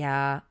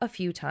 Yeah, a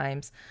few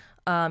times.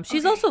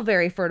 She's also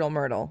very fertile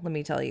Myrtle, let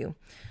me tell you.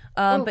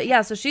 But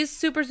yeah, so she's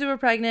super, super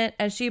pregnant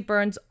and she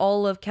burns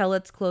all of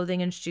Kellett's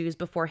clothing and shoes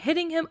before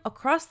hitting him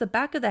across the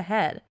back of the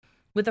head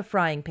with a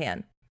frying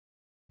pan.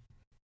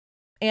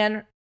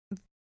 And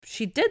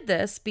she did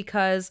this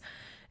because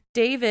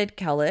David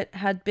Kellett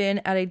had been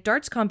at a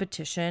darts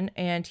competition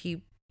and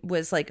he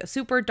was like a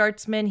super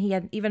dartsman. He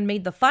had even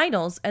made the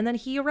finals and then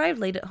he arrived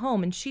late at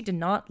home and she did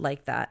not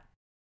like that.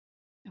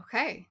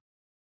 Okay.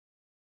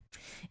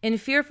 In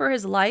fear for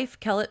his life,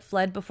 Kellett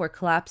fled before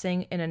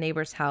collapsing in a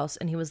neighbor's house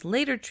and he was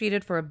later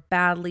treated for a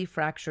badly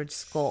fractured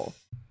skull.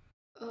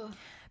 Ugh.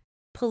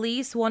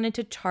 Police wanted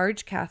to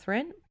charge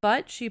Catherine,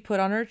 but she put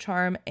on her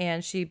charm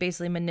and she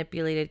basically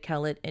manipulated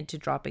Kellett into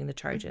dropping the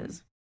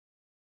charges.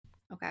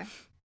 Okay.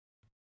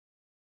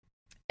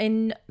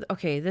 And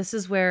okay, this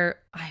is where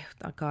I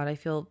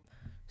feel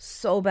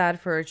so bad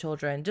for her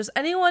children. Just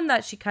anyone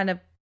that she kind of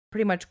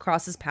pretty much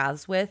crosses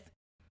paths with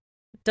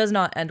does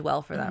not end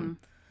well for them.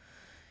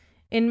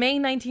 In May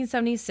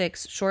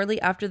 1976, shortly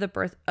after the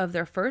birth of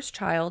their first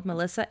child,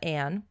 Melissa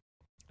Ann,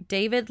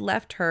 David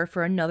left her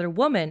for another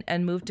woman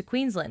and moved to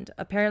Queensland,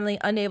 apparently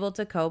unable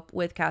to cope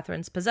with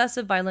Catherine's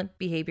possessive, violent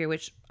behavior,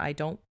 which I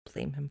don't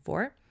blame him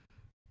for.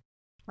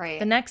 Right.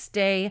 The next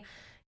day,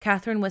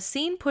 Catherine was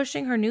seen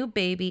pushing her new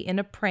baby in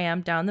a pram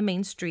down the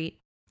main street,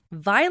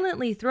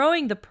 violently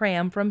throwing the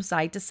pram from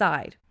side to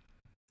side.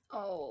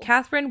 Oh.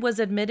 Catherine was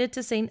admitted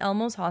to St.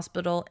 Elmo's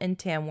Hospital in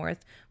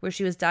Tamworth, where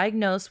she was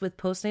diagnosed with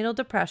postnatal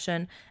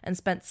depression and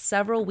spent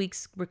several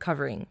weeks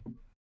recovering.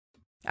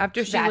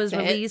 After she was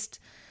released...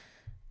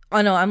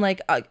 Oh, no, I'm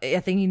like, I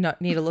think you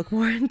need to look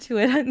more into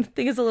it. I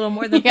think it's a little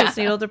more than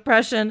postnatal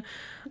depression.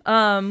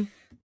 Right.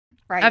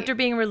 After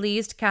being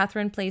released,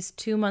 Catherine placed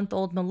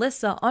 2-month-old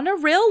Melissa on a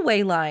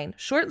railway line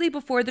shortly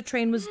before the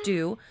train was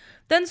due,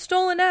 then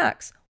stole an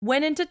axe,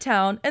 went into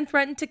town, and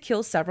threatened to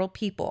kill several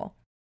people.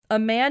 A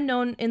man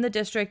known in the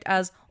district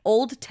as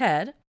Old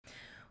Ted,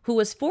 who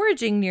was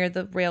foraging near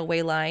the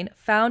railway line,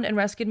 found and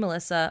rescued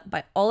Melissa,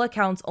 by all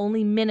accounts,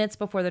 only minutes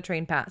before the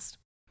train passed.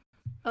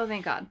 Oh,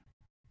 thank God.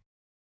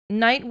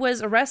 Knight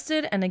was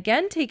arrested and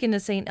again taken to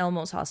St.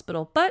 Elmo's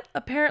Hospital, but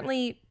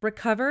apparently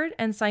recovered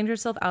and signed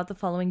herself out the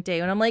following day.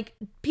 And I'm like,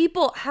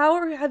 people,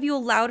 how have you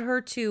allowed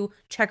her to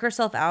check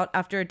herself out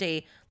after a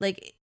day?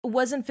 Like,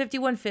 wasn't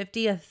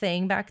 5150 a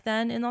thing back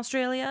then in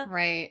Australia?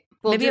 Right.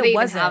 Well, maybe they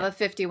wasn't. Even have a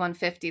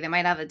 5150? They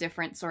might have a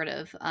different sort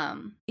of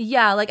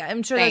yeah, like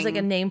I'm sure there's like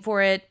a name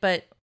for it,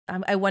 but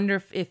I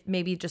wonder if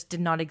maybe it just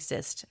did not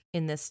exist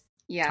in this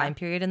time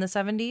period in the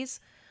 70s.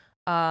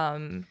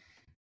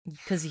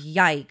 Because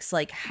yikes,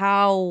 like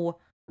how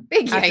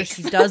big yikes. After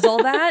she does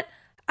all that,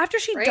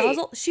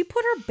 she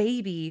put her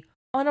baby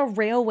on a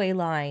railway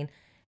line.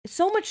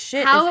 So much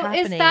shit is happening. How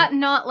is that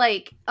not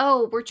like,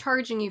 oh, we're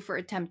charging you for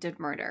attempted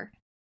murder?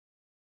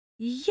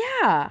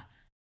 Yeah.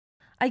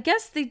 I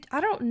guess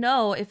I don't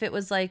know if it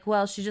was like,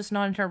 well, she's just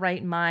not in her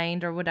right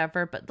mind or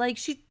whatever, but like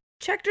she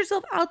checked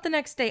herself out the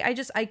next day.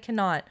 I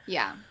cannot.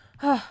 Yeah.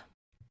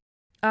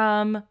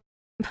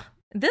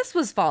 This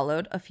was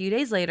followed a few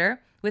days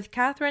later with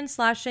Catherine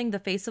slashing the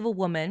face of a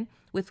woman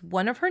with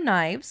one of her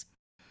knives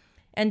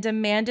and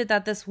demanded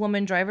that this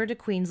woman drive her to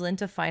Queensland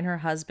to find her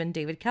husband,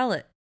 David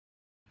Kellett.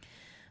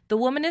 The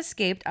woman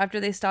escaped after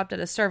they stopped at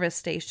a service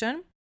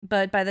station,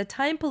 but by the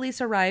time police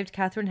arrived,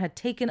 Catherine had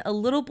taken a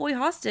little boy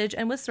hostage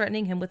and was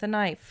threatening him with a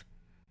knife.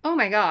 Oh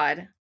my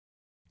God.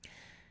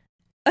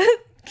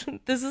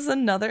 This is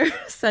another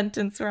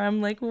sentence where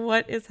I'm like,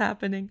 what is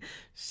happening?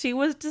 She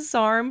was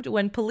disarmed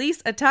when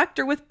police attacked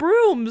her with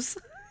brooms.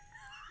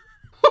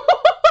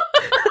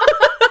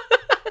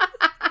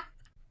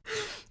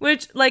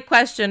 Which, like,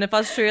 question, if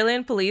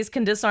Australian police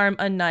can disarm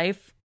a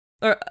knife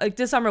or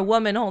disarm a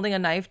woman holding a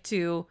knife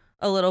to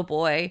a little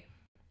boy,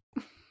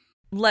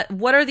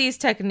 what are these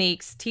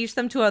techniques? Teach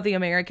them to the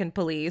American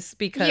police,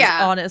 because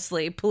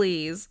honestly,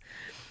 please.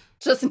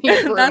 Just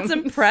need brooms. That's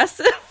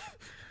impressive.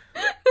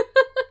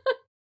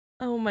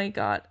 Oh my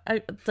God.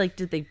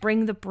 Did they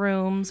bring the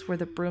brooms? Were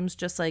the brooms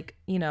just like,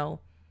 you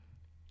know,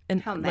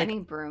 and how many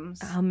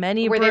brooms? How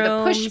many were brooms?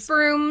 Were they the push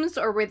brooms,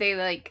 or were they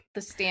like the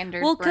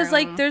standard? Well, because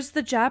like there's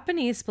the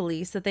Japanese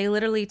police that they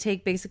literally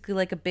take basically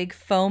like a big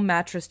foam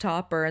mattress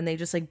topper and they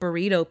just like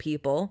burrito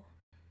people.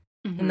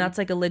 Mm-hmm. And that's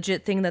like a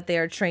legit thing that they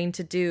are trained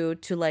to do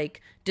to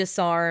like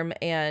disarm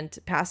and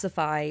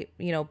pacify,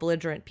 you know,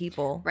 belligerent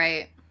people.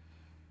 Right.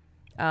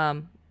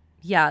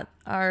 Yeah,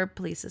 our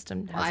police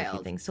system has a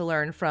few things to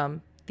learn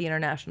from the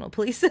international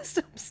police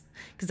systems,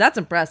 because that's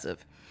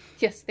impressive.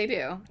 Yes, they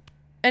do.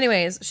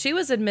 Anyways, she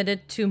was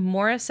admitted to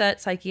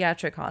Morisset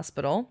Psychiatric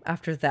Hospital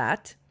after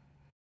that.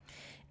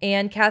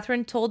 And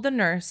Catherine told the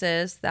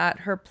nurses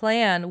that her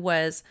plan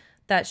was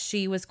that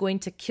she was going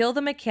to kill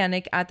the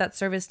mechanic at that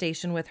service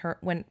station with her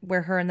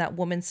where her and that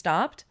woman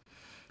stopped,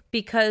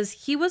 because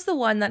he was the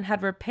one that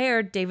had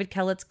repaired David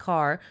Kellett's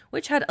car,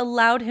 which had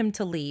allowed him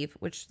to leave,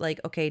 which, like,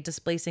 okay,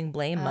 displacing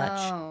blame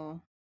much.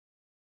 Oh,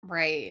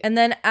 right. And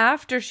then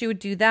after she would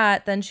do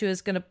that, then she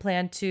was going to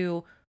plan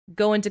to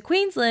go into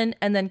Queensland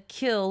and then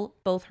kill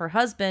both her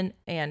husband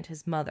and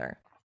his mother.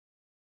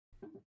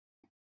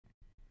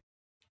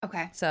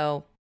 Okay.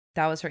 So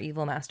that was her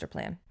evil master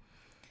plan.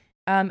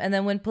 And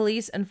then when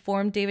police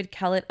informed David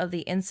Kellett of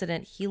the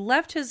incident, he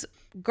left his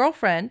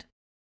girlfriend.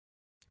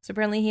 So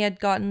apparently he had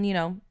gotten, you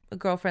know, a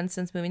girlfriend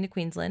since moving to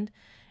Queensland.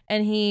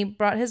 And he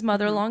brought his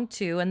mother along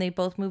too. And they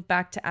both moved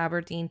back to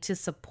Aberdeen to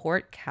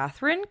support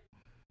Catherine.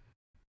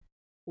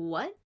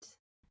 What?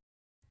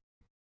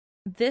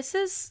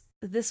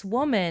 This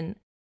woman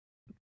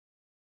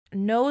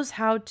knows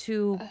how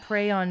to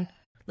prey on,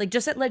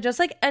 just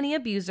like any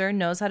abuser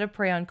knows how to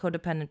prey on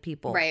codependent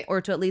people, right? Or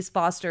to at least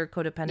foster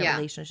codependent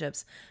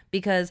relationships.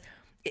 Because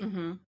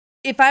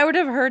if I would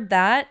have heard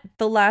that,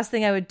 the last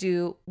thing I would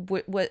do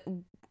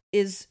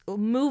is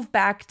move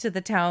back to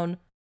the town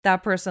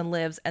that person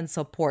lives and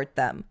support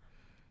them.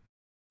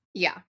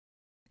 Yeah.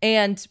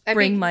 And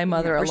bring my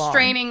mother along.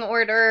 Restraining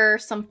order,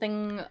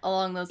 something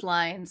along those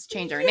lines.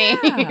 Change our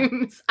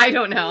names. I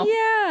don't know.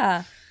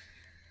 Yeah.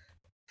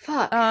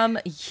 Fuck.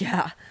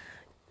 Yeah.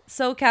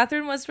 So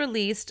Catherine was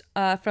released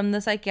from the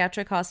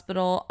psychiatric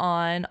hospital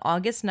on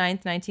August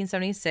 9th,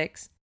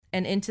 1976,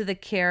 and into the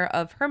care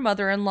of her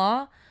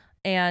mother-in-law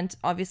and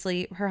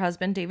obviously her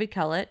husband, David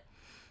Kellett.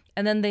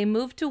 And then they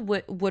moved to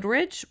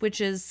Woodridge,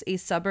 which is a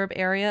suburb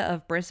area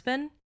of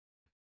Brisbane.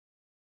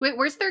 Wait,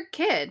 where's their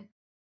kid?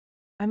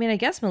 I mean, I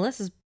guess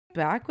Melissa's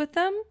back with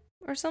them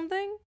or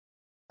something.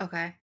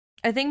 Okay.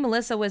 I think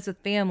Melissa was with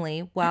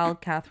family while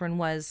Catherine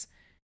was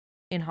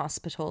in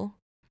hospital.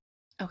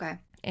 Okay.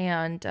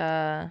 And,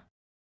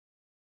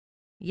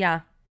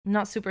 yeah, I'm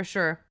not super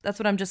sure. That's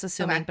what I'm just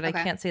assuming, but I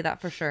can't say that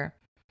for sure.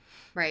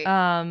 Right.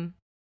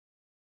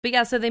 But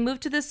yeah, so they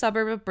moved to this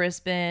suburb of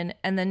Brisbane,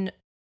 and then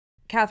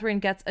Catherine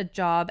gets a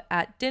job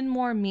at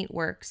Dinmore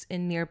Meatworks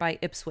in nearby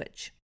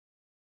Ipswich.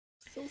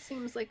 Still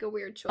seems like a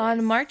weird choice.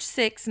 On March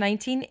 6,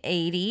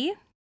 1980,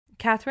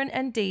 Catherine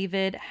and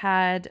David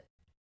had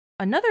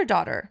another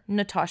daughter,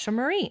 Natasha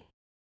Marie.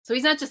 So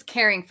he's not just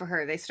caring for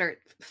her, they start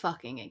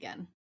fucking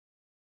again.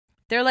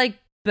 They're like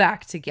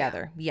back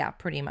together. Yeah,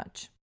 pretty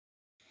much.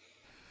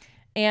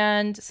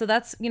 And so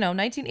that's,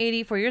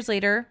 1980, 4 years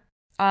later.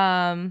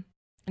 In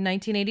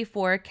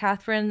 1984,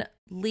 Catherine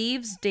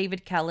leaves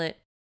David Kellett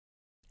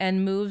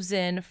and moves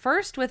in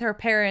first with her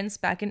parents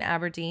back in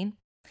Aberdeen,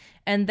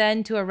 and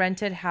then to a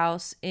rented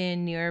house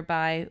in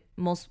nearby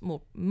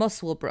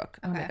Muswellbrook.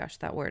 Oh my gosh,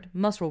 that word.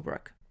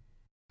 Muswellbrook.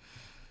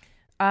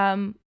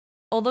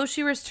 Although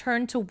she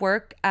returned to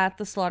work at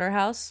the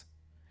slaughterhouse,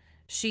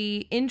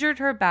 she injured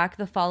her back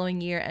the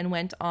following year and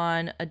went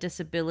on a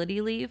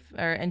disability leave,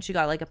 and she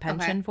got like a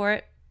pension for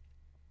it.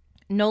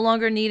 No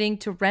longer needing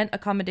to rent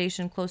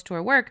accommodation close to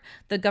her work,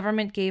 the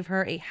government gave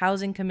her a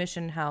housing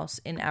commission house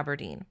in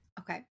Aberdeen.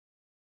 Okay.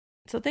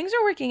 So things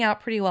are working out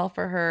pretty well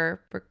for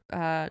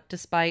her,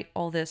 despite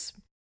all this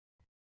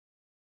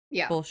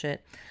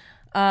bullshit.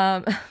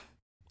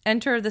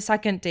 Enter the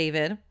second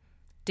David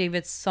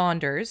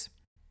Saunders.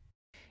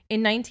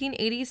 In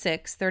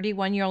 1986,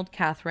 31-year-old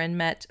Catherine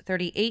met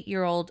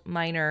 38-year-old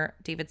minor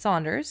David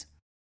Saunders.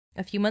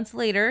 A few months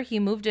later, he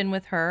moved in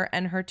with her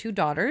and her two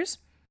daughters,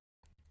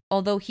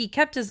 although he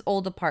kept his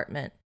old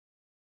apartment.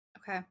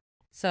 Okay.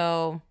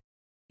 So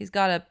he's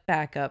got a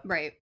backup.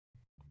 Right.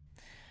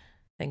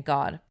 Thank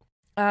God.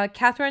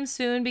 Catherine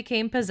soon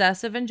became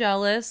possessive and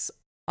jealous.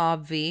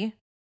 Obvi.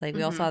 Like,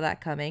 we all saw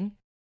that coming.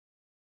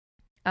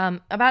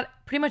 About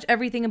pretty much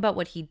everything about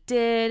what he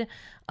did,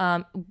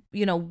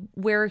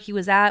 where he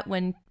was at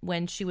when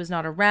she was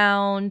not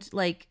around.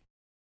 Like,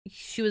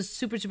 she was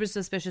super, super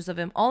suspicious of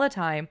him all the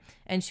time,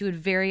 and she would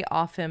very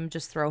often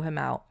just throw him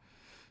out.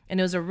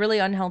 And it was a really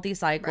unhealthy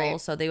cycle. Right.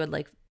 So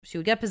she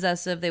would get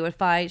possessive, they would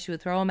fight, she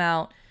would throw him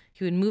out,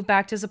 he would move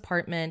back to his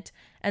apartment,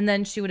 and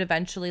then she would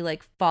eventually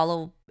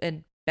follow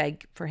and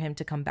beg for him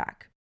to come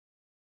back.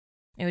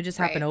 It would just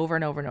happen over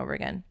and over and over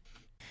again.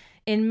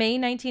 In May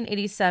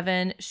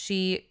 1987,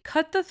 she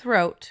cut the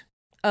throat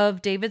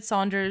of David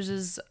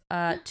Saunders'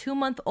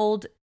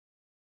 2-month-old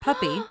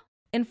puppy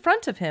in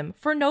front of him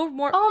for no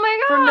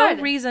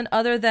reason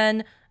other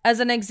than as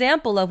an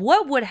example of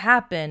what would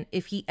happen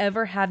if he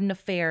ever had an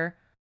affair,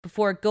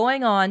 before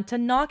going on to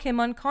knock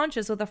him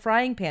unconscious with a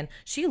frying pan.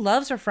 She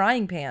loves her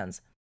frying pans.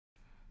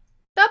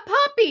 The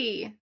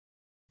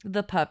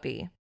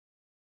puppy.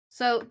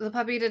 So the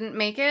puppy didn't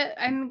make it,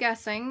 I'm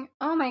guessing.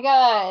 Oh my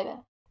God.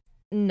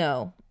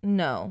 No.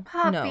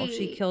 Puppy. No,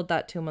 she killed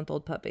that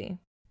 2-month-old puppy.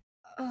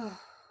 Oh,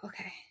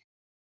 okay.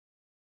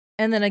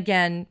 And then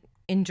again,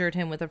 injured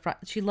him with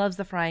she loves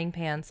the frying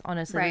pans,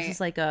 honestly. Right. This is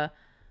like a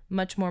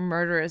much more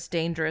murderous,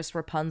 dangerous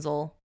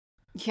Rapunzel.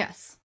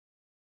 Yes.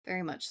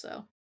 Very much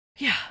so.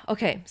 Yeah.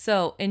 Okay.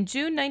 So in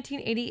June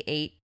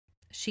 1988,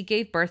 she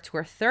gave birth to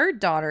her third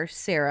daughter,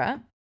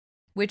 Sarah,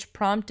 which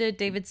prompted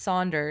David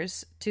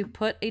Saunders to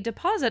put a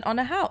deposit on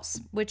a house,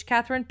 which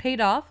Catherine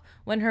paid off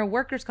when her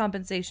workers'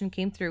 compensation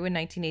came through in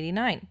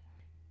 1989.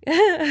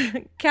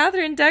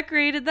 Catherine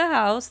decorated the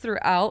house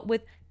throughout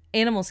with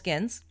animal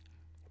skins,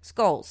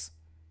 skulls,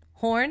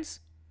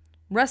 horns,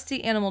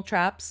 rusty animal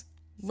traps,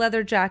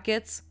 leather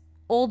jackets,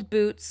 old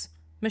boots,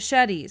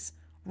 machetes,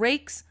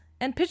 rakes,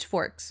 and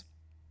pitchforks.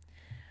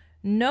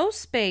 No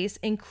space,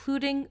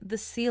 including the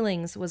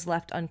ceilings, was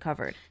left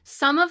uncovered.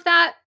 Some of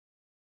that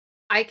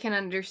I can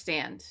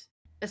understand,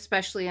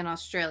 especially in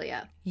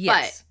Australia.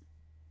 Yes.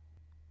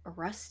 But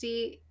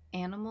rusty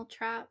animal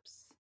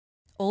traps?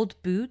 Old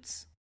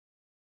boots?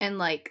 And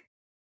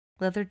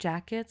leather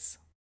jackets?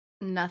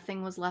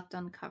 Nothing was left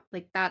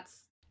uncovered.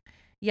 That's...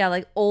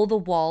 Yeah, all the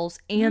walls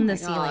and the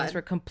ceilings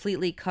were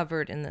completely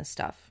covered in this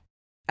stuff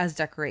as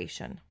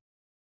decoration.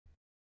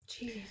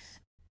 Jeez.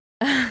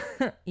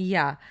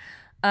 Yeah.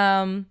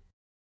 After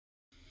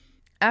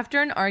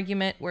an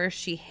argument where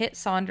she hit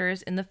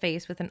Saunders in the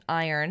face with an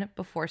iron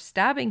before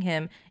stabbing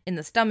him in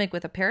the stomach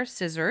with a pair of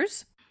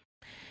scissors,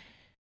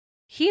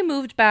 he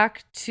moved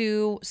back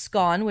to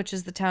Scone, which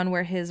is the town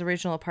where his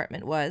original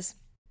apartment was.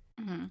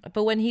 Mm-hmm.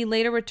 But when he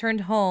later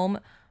returned home,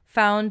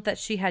 found that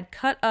she had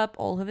cut up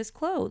all of his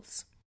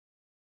clothes.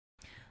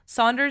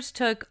 Saunders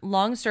took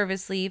long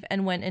service leave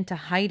and went into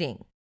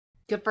hiding.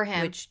 Good for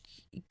him.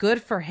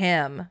 Good for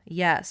him,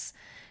 yes.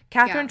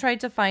 Catherine tried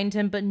to find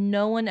him, but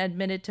no one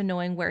admitted to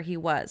knowing where he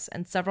was.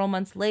 And several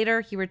months later,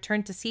 he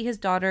returned to see his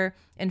daughter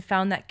and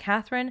found that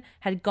Catherine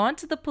had gone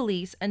to the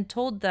police and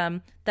told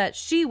them that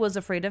she was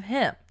afraid of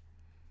him.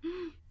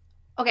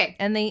 Okay,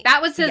 and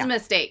that was his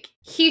mistake.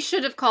 He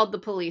should have called the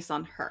police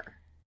on her.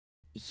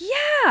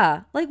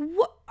 Yeah, like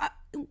what?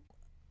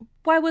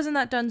 Why wasn't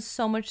that done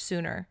so much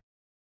sooner?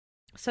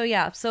 So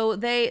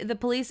the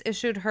police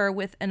issued her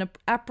with an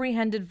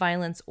apprehended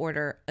violence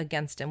order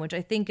against him, which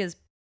I think is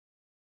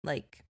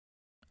like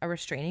a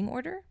restraining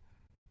order.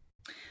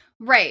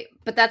 Right,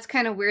 but that's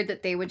kind of weird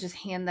that they would just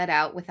hand that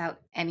out without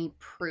any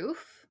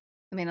proof.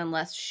 I mean,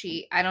 unless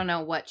I don't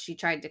know what she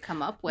tried to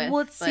come up with.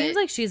 Well, it seems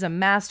like she's a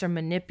master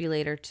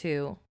manipulator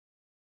too.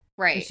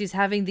 Right. And she's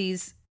having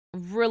these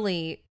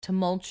really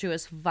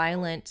tumultuous,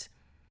 violent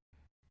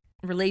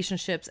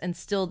relationships, and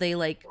still they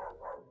like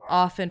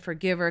often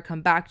forgive her,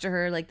 come back to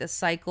her, like the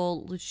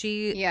cycle.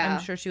 I'm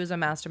sure she was a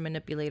master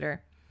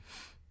manipulator.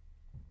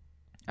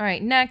 All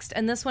right, next,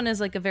 and this one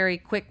is like a very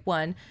quick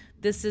one.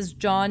 This is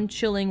John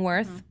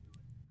Chillingworth,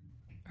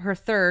 her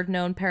third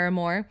known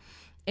paramour.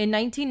 In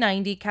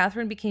 1990,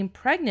 Catherine became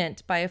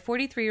pregnant by a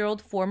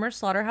 43-year-old former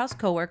slaughterhouse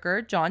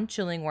coworker, John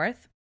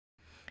Chillingworth,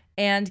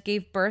 and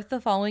gave birth the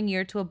following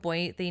year to a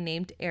boy they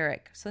named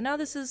Eric. So now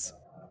this is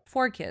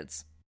 4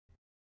 kids.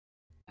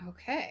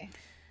 Okay.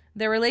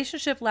 Their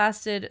relationship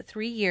lasted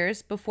 3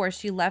 years before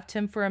she left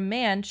him for a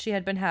man she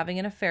had been having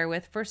an affair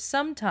with for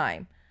some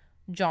time,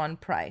 John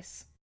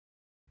Price.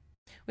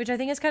 Which I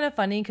think is kind of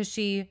funny because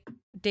she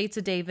dates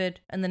a David,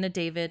 and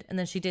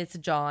then she dates a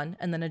John,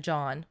 and then a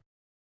John.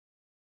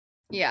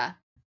 Yeah.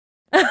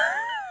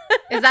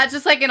 Is that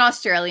just like an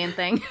Australian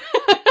thing?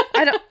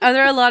 Are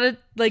there a lot of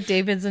like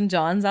Davids and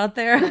Johns out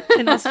there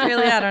in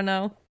Australia? I don't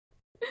know.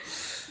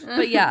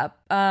 But yeah,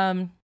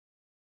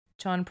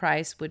 John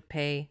Price would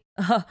pay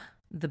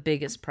the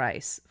biggest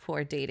price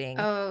for dating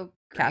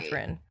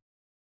Catherine.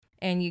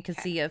 And you can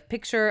see a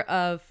picture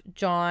of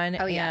John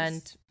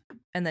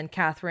and then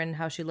Catherine,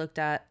 how she looked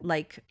at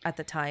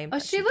the time. Oh,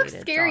 she looks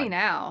scary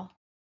now.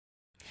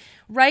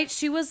 Right?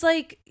 She was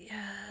like...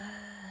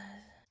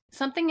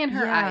 something in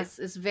her eyes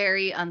is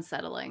very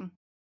unsettling.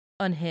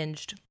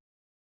 Unhinged.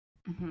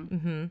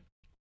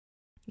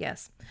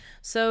 Yes.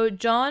 So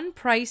John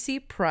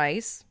Pricey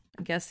Price,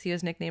 I guess he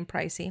was nicknamed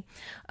Pricey,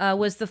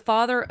 was the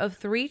father of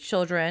 3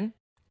 children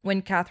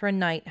when Catherine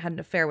Knight had an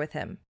affair with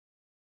him.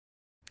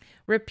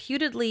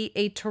 Reputedly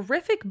a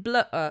terrific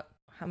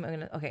I'm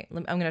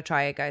gonna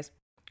try it, guys.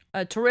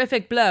 A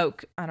terrific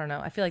bloke. I don't know.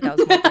 I feel like that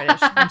was more British.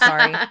 I'm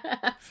sorry.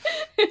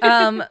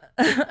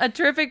 A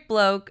terrific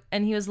bloke,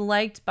 and he was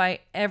liked by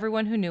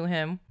everyone who knew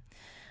him.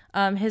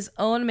 His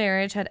own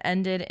marriage had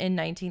ended in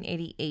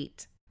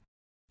 1988.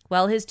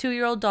 While his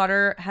 2-year-old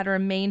daughter had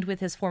remained with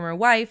his former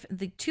wife,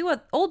 the 2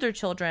 older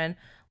children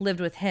lived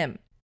with him.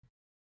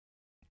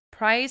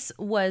 Price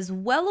was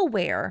well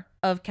aware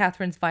of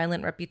Catherine's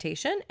violent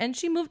reputation, and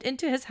she moved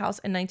into his house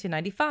in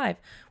 1995,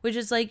 which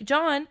is like,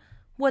 John,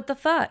 what the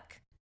fuck?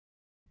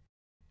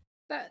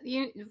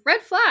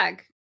 Red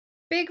flag.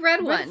 Big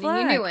red one.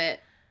 Flag. You knew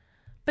it.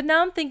 But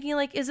now I'm thinking,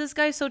 like, is this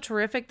guy so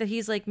terrific that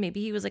he's like,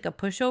 maybe he was like a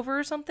pushover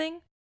or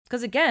something?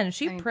 Because again,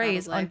 she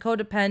preys on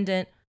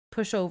codependent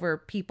pushover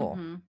people.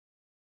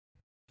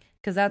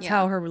 Because that's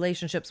how her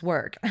relationships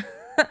work.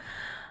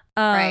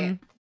 Right.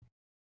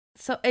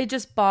 So it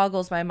just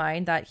boggles my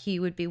mind that he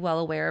would be well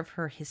aware of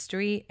her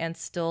history and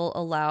still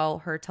allow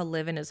her to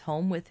live in his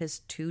home with his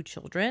 2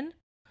 children.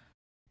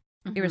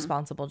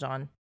 Irresponsible,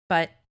 John.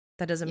 But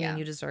that doesn't mean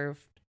you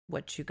deserve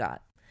what you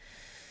got.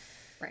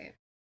 Right.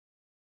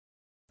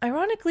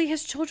 Ironically,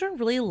 his children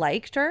really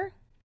liked her.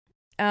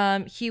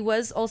 He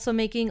was also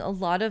making a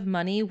lot of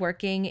money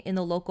working in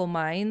the local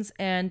mines.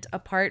 And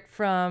apart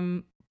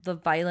from the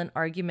violent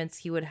arguments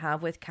he would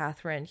have with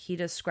Catherine, he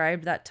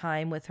described that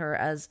time with her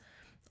as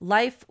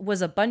life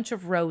was a bunch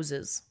of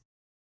roses.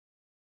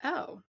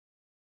 Oh,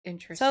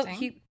 interesting. So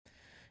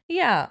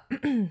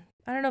I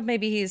don't know if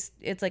maybe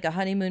it's like a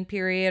honeymoon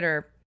period,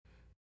 or,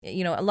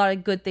 you know, a lot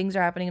of good things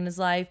are happening in his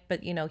life,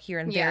 but, you know, here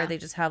and there, they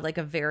just have like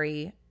a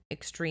very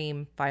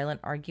extreme violent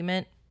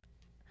argument.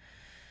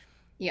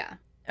 Yeah.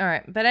 All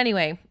right. But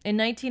anyway, in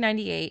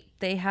 1998,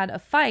 they had a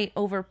fight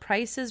over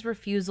Price's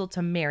refusal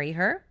to marry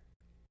her.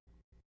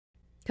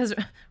 Because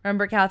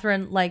remember,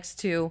 Catherine likes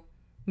to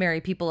marry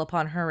people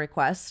upon her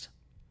request.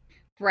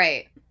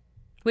 Right.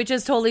 Which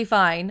is totally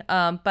fine.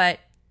 But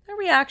the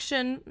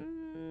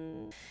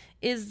reaction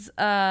is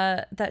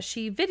that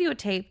she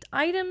videotaped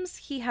items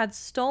he had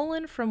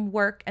stolen from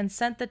work and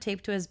sent the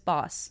tape to his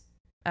boss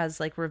as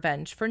like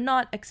revenge for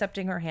not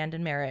accepting her hand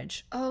in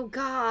marriage. Oh,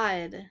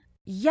 God.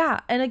 Yeah.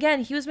 And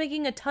again, he was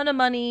making a ton of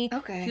money.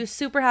 Okay. He was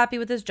super happy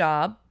with his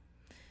job.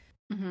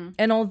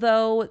 And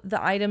although the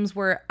items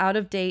were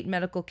out-of-date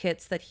medical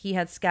kits that he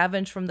had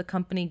scavenged from the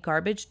company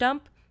garbage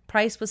dump,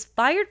 Price was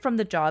fired from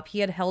the job he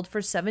had held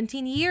for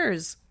 17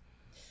 years.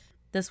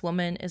 This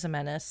woman is a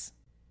menace.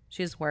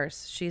 She's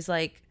worse. She's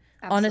like,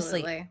 absolutely.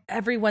 Honestly,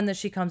 everyone that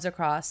she comes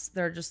across,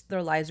 their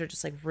lives are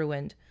just like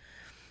ruined.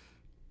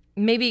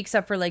 Maybe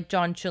except for like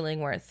John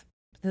Chillingworth.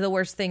 the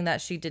worst thing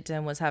that she did to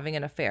him was having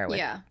an affair with,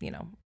 yeah.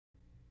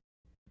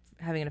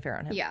 Having an affair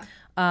on him. Yeah.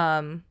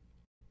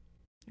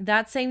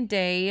 That same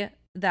day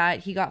that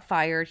he got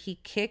fired, he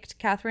kicked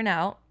Catherine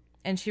out,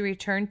 and she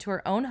returned to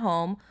her own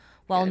home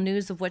while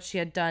news of what she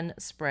had done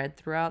spread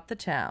throughout the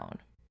town.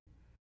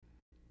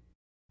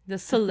 The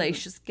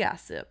salacious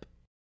gossip.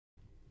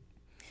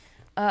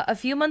 A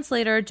few months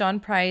later, John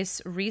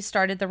Price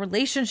restarted the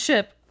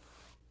relationship.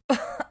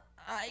 Oh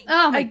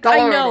my God.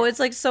 I know, it's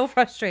like so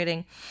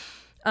frustrating.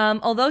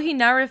 Although he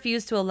now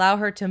refused to allow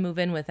her to move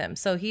in with him.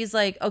 So he's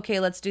like, okay,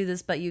 let's do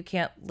this, but you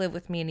can't live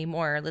with me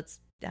anymore. Let's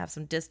have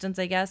some distance,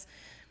 I guess.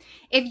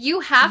 If you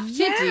have to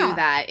do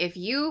that, if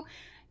you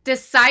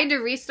decide to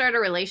restart a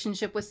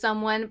relationship with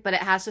someone, but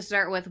it has to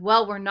start with,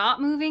 well, we're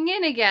not moving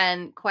in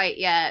again quite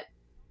yet.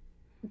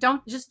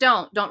 Don't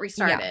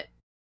restart it.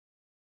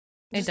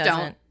 Just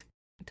it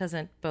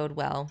doesn't bode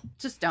well.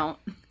 Just don't.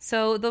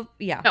 So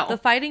the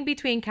fighting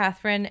between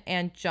Catherine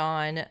and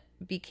John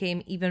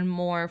became even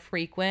more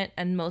frequent,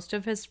 and most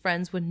of his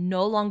friends would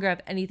no longer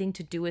have anything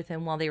to do with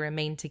him while they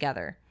remained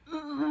together.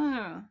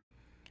 Okay.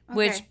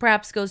 Which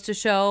perhaps goes to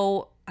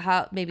show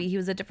how maybe he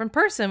was a different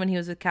person when he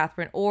was with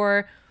Catherine,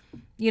 or,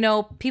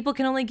 people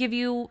can only give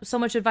you so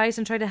much advice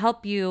and try to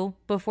help you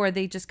before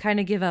they just kind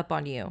of give up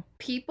on you.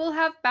 People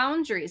have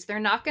boundaries. They're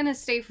not going to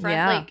stay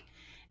friends.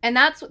 And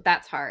that's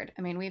hard.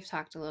 I mean, we've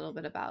talked a little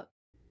bit about,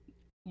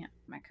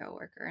 my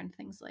coworker and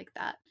things like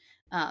that.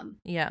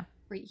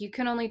 Where you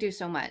can only do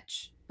so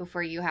much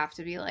before you have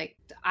to be like,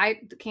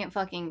 I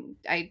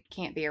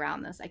can't be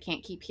around this. I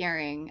can't keep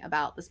hearing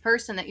about this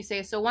person that you say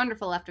is so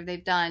wonderful after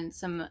they've done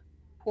some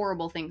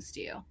horrible things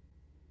to you.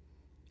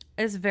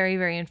 It's very,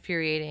 very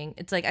infuriating.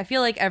 It's like, I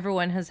feel like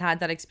everyone has had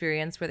that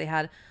experience where they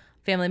had a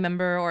family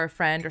member or a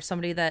friend or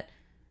somebody that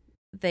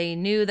they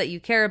knew that you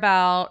care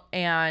about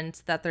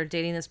and that they're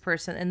dating this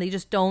person, and they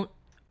just don't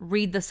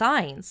read the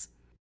signs.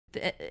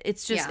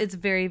 It's just, it's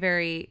very,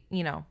 very,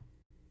 and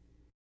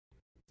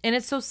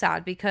it's so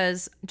sad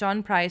because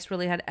John Price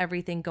really had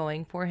everything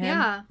going for him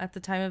at the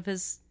time of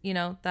his,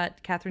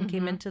 that Catherine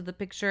came into the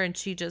picture, and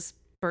she just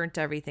burnt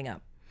everything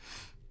up.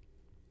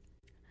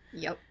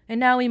 Yep. And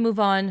now we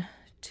move on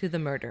to the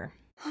murder.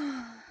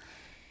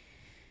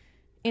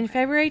 In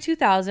February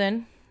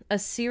 2000, a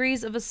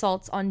series of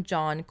assaults on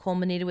John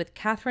culminated with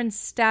Catherine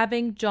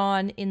stabbing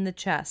John in the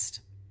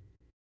chest.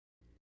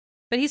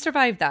 But he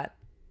survived that.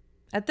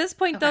 At this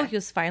point, though, he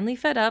was finally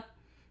fed up.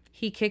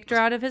 He kicked her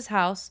out of his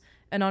house,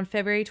 and on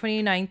February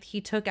 29th,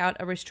 he took out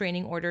a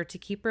restraining order to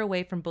keep her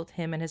away from both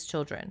him and his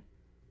children.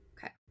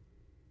 Okay.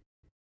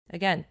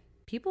 Again,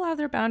 people have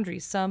their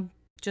boundaries. Some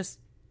just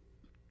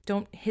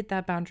don't hit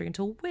that boundary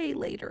until way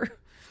later.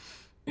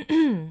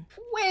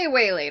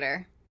 way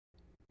later.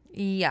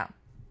 Yeah.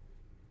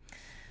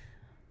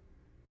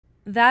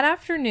 That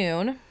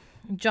afternoon,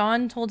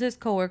 John told his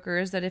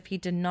coworkers that if he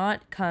did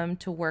not come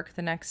to work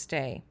the next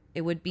day,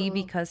 it would be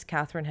because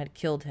Catherine had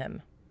killed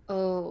him.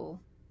 Oh.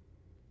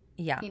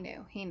 Yeah.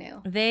 He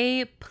knew.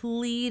 They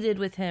pleaded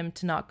with him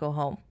to not go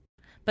home.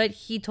 But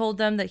he told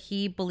them that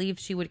he believed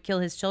she would kill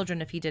his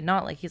children if he did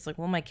not. Like, he's like,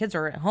 well, my kids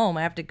are at home.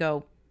 I have to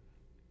go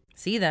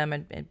see them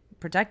and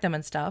protect them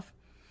and stuff.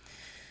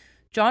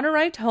 John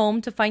arrived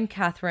home to find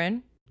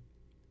Catherine,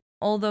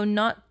 although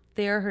not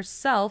there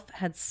herself,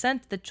 had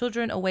sent the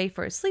children away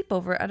for a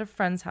sleepover at a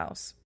friend's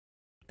house.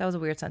 That was a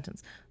weird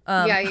sentence.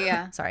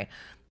 Yeah. Sorry.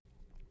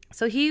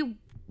 So he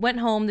went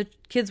home. The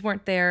kids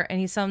weren't there, and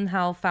he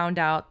somehow found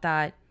out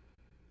that,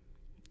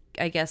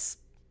 I guess,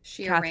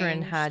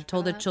 Catherine had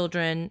told the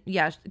children.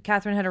 Yeah,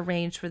 Catherine had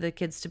arranged for the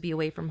kids to be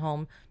away from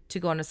home to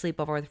go on a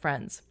sleepover with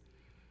friends.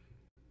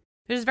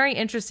 It was very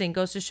interesting.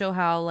 Goes to show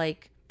how,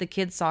 like, the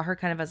kids saw her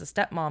kind of as a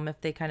stepmom if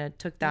they kind of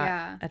took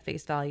that at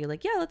face value.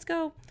 Like, yeah, let's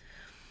go.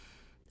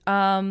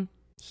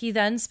 He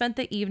then spent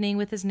the evening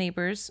with his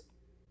neighbors,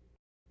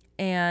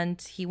 and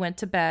he went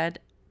to bed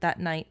that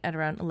night at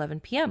around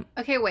 11 p.m.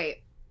 Okay,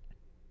 wait.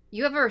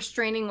 You have a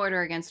restraining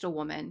order against a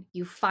woman.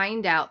 You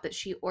find out that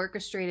she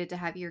orchestrated to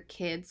have your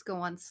kids go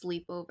on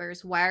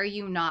sleepovers. Why are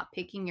you not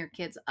picking your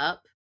kids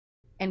up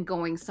and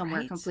going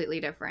somewhere completely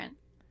different?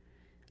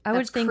 I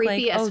would think,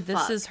 like, oh,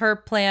 this is her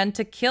plan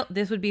to kill.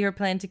 This would be her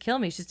plan to kill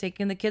me. She's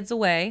taking the kids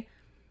away.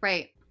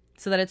 Right.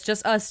 So that it's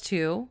just us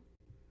two.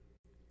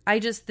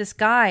 This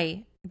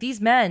guy,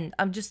 these men,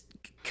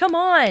 come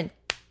on.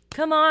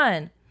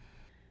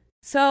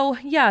 So,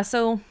 yeah,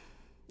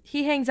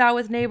 he hangs out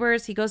with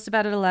neighbors. He goes to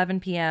bed at 11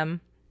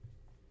 p.m.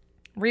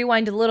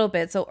 Rewind a little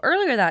bit. So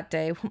earlier that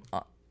day,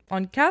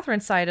 on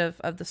Catherine's side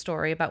of the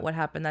story about what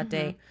happened that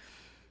day,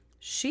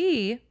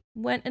 she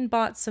went and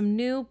bought some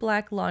new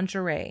black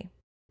lingerie.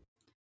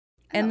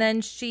 And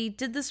then she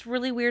did this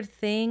really weird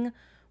thing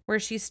where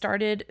she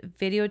started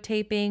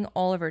videotaping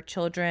all of her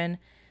children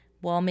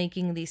while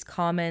making these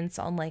comments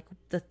on, like,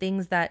 the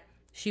things that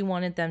she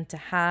wanted them to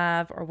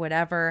have or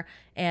whatever.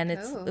 And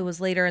it was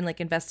later in, like,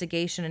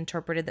 investigation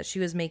interpreted that she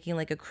was making,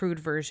 like, a crude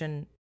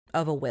version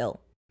of a will.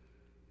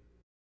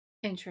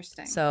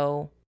 Interesting.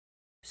 So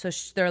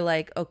they're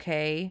like,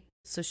 okay,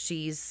 so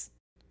she's,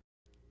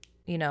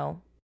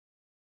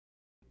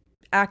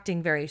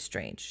 acting very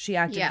strange. She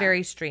acted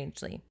very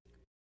strangely.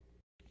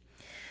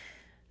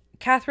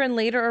 Catherine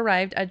later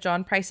arrived at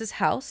John Price's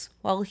house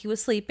while he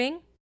was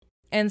sleeping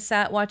and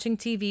sat watching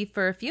TV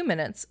for a few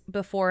minutes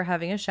before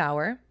having a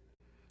shower.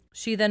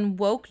 She then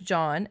woke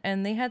John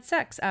and they had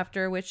sex,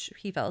 after which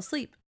he fell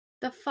asleep.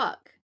 The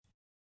fuck?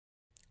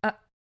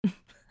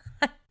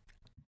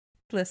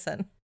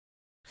 Listen,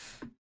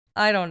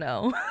 I don't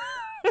know.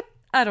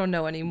 I don't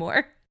know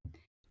anymore.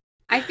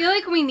 I feel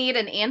like we need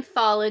an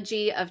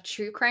anthology of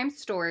true crime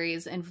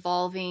stories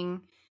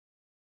involving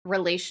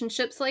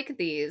relationships like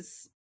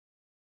these.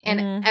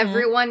 And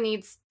everyone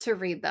needs to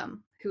read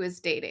them who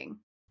is dating.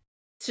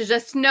 To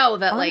just know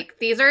that, like,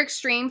 these are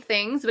extreme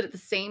things, but at the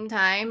same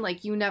time,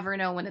 like, you never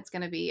know when it's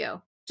going to be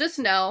you. Just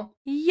know.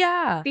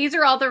 Yeah. These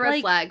are all the red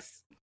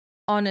flags.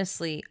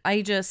 Honestly,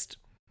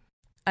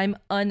 I'm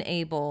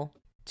unable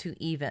to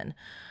even.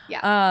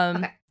 Yeah.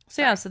 Okay.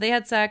 So yeah, so they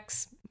had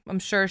sex. I'm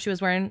sure she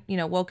was wearing,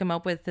 woke him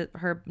up with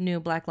her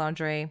new black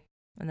lingerie,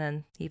 and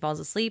then he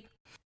falls asleep.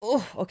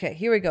 Oh, okay,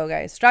 here we go,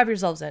 guys. Strap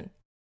yourselves in.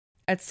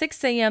 At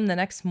 6 a.m. the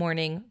next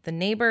morning, the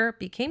neighbor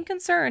became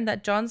concerned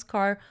that John's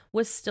car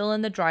was still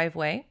in the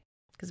driveway,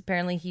 because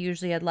apparently he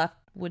usually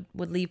would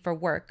leave for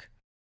work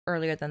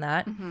earlier than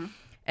that. Mm-hmm.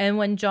 And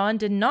when John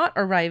did not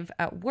arrive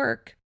at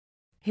work,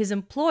 his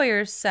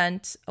employer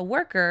sent a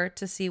worker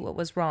to see what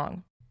was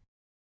wrong.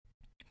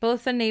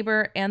 Both the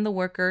neighbor and the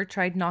worker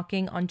tried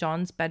knocking on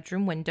John's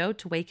bedroom window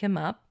to wake him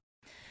up,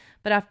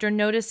 but after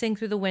noticing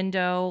through the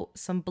window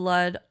some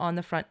blood on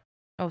the front...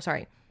 Oh,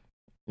 sorry.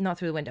 Not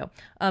through the window.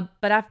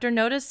 But after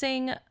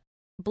noticing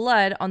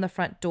blood on the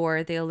front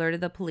door, they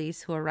alerted the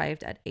police, who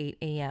arrived at 8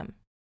 a.m.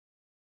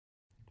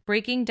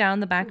 Breaking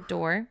down the back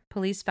door,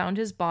 police found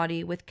his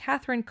body with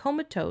Catherine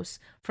comatose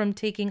from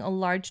taking a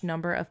large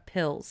number of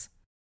pills,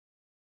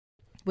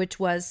 which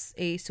was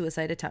a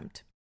suicide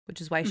attempt,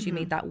 which is why she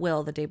made that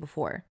will the day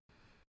before.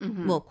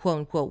 Mm-hmm. Well, quote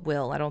unquote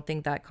will. I don't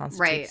think that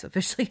constitutes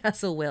officially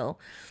as a will.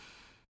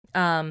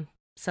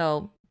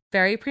 So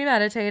very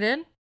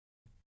premeditated.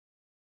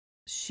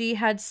 She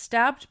had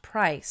stabbed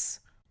Price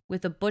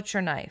with a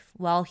butcher knife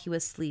while he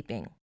was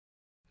sleeping.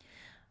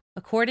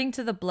 According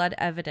to the blood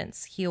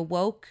evidence, he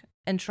awoke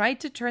and tried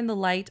to turn the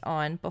light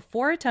on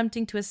before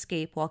attempting to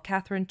escape while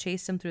Catherine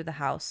chased him through the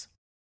house.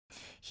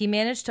 He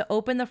managed to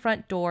open the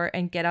front door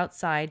and get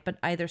outside, but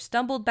either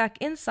stumbled back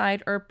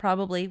inside or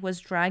probably was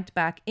dragged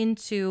back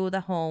into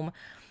the home,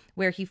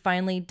 where he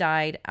finally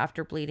died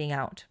after bleeding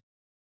out.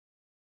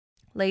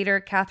 Later,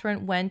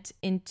 Catherine went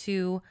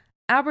into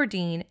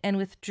Aberdeen and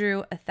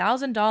withdrew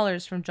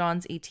 $1,000 from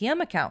John's ATM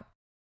account.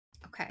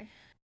 Okay.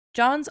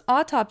 John's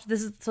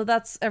autopsy,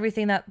 that's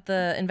everything that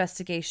the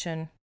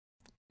investigation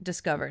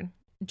discovered.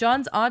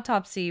 John's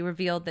autopsy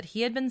revealed that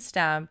he had been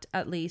stabbed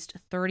at least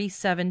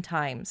 37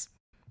 times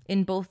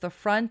in both the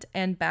front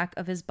and back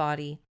of his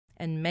body,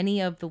 and many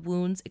of the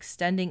wounds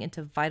extending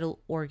into vital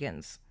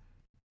organs.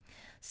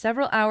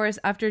 Several hours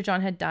after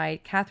John had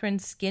died, Catherine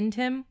skinned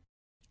him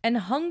and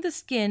hung the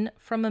skin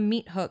from a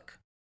meat hook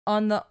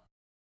on the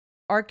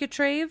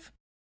architrave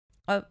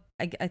of,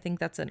 I think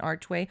that's an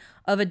archway,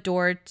 of a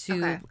door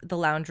to the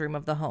lounge room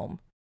of the home.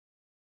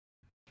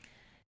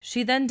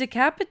 She then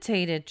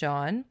decapitated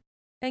John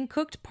and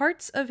cooked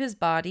parts of his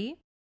body,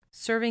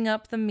 serving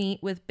up the meat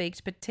with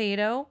baked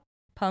potato,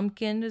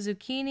 pumpkin,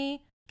 zucchini,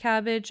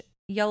 cabbage,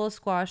 yellow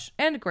squash,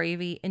 and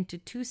gravy into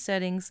 2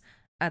 settings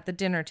at the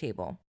dinner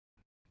table,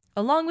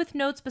 along with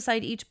notes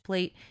beside each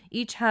plate,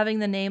 each having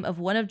the name of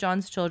one of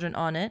John's children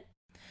on it.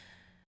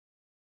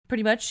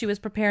 Pretty much, she was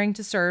preparing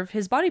to serve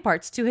his body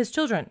parts to his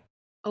children.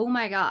 Oh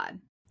my God.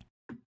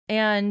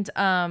 And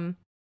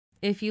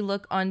if you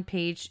look on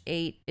page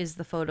 8 is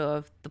the photo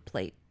of the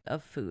plate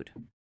of food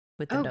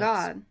with the notes. Oh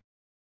God.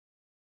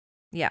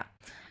 Yeah.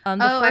 The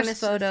first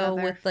photo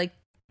with like...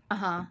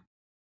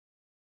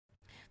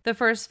 The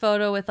first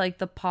photo with like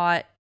the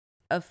pot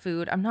of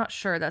food. I'm not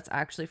sure that's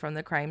actually from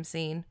the crime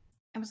scene.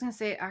 I was going to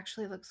say it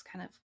actually looks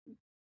kind of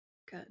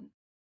good.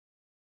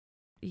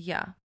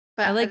 Yeah.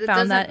 But I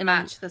found that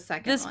match the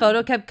second this one.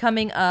 Photo kept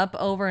coming up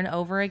over and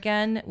over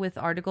again with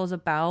articles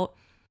about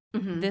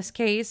this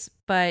case,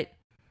 but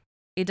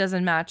it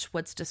doesn't match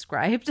what's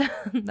described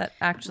that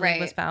actually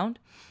was found.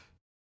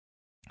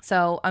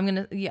 So I'm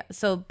going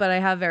to, but I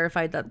have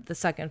verified that the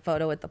second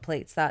photo with the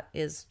plates, that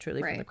is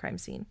truly from the crime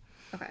scene.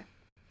 Okay.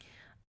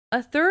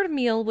 A third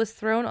meal was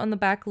thrown on the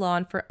back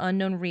lawn for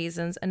unknown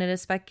reasons, and it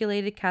is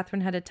speculated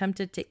Catherine had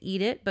attempted to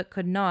eat it but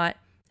could not,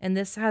 and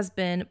this has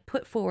been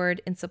put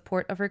forward in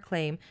support of her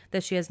claim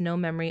that she has no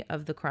memory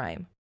of the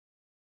crime.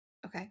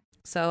 Okay.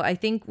 So I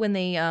think when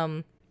they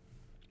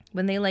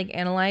like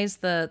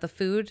analyzed the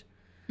food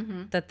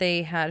that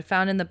they had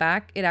found in the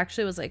back, it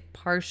actually was like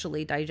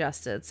partially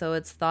digested. So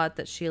it's thought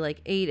that she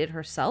like ate it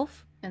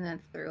herself and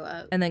then threw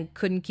up, and then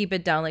couldn't keep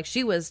it down. Like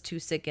she was too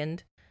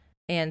sickened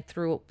and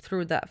threw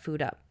that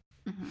food up,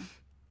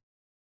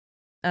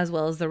 as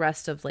well as the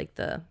rest of like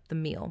the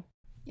meal.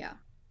 Yeah.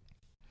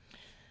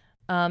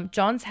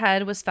 John's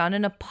head was found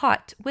in a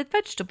pot with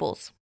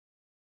vegetables.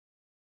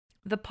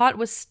 The pot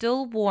was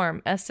still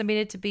warm,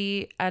 estimated to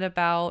be at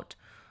about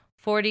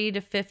 40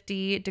 to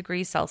 50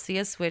 degrees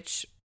Celsius,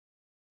 which,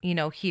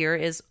 here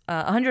is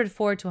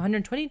 104 to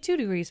 122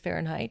 degrees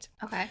Fahrenheit.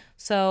 Okay.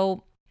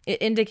 So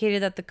it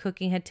indicated that the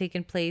cooking had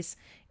taken place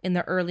in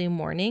the early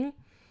morning.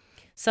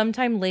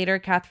 Sometime later,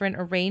 Catherine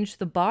arranged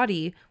the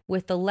body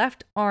with the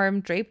left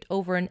arm draped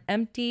over an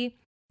empty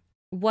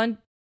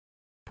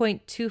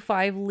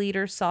 1.25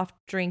 liter soft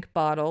drink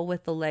bottle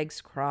with the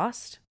legs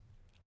crossed.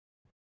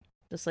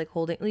 Just like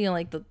holding,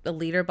 like the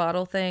liter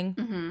bottle thing.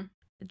 Mm-hmm.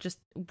 Just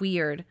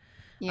weird.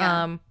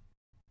 Yeah.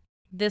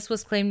 This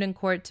was claimed in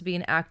court to be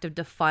an act of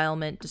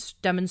defilement,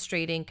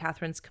 demonstrating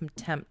Catherine's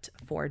contempt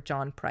for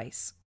John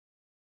Price.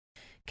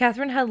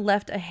 Catherine had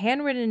left a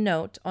handwritten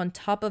note on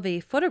top of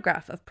a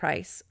photograph of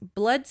Price,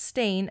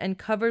 blood-stained and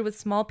covered with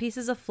small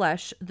pieces of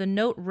flesh. The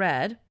note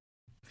read,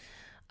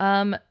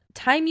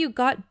 time you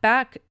got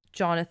back,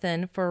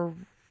 Jonathan, for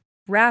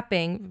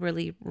raping,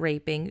 really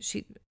raping.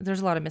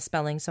 There's a lot of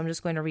misspelling, so I'm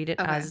just going to read it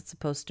as it's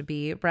supposed to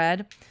be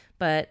read,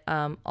 but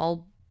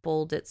I'll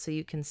bold it so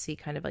you can see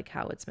kind of like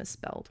how it's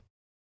misspelled.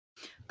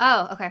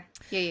 Oh, okay.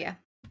 Yeah.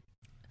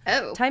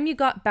 Oh. Time you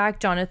got back,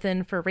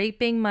 Jonathan, for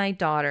raping my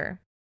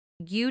daughter.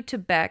 You to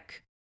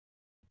Beck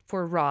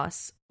for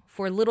Ross,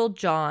 for Little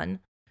John.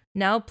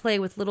 Now play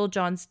with Little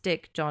John's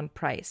dick, John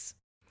Price.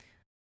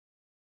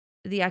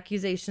 The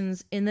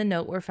accusations in the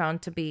note were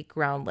found to be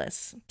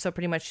groundless. So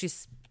pretty much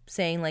she's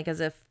saying like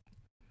as if,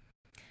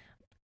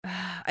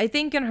 I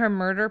think in her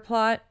murder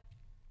plot,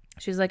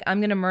 she's like, I'm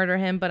going to murder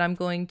him, but I'm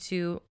going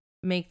to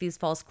make these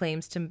false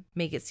claims to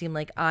make it seem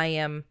like I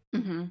am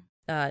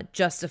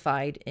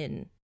justified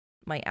in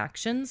my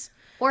actions.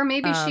 Or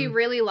maybe she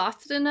really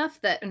lost it enough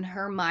that in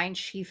her mind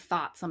she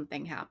thought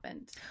something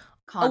happened.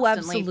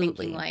 Constantly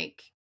thinking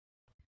like,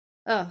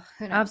 oh,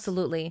 who knows?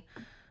 Absolutely.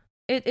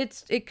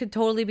 It could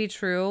totally be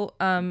true.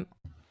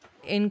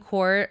 In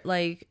court,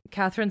 like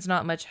Catherine's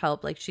not much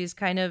help. Like she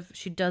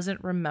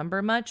doesn't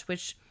remember much,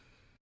 which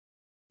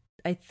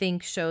I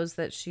think shows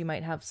that she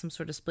might have some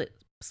sort of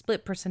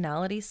split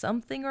personality,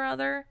 something or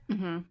other.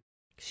 Mm-hmm.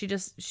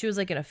 She was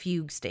like in a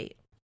fugue state.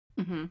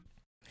 Mm-hmm.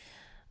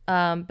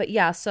 But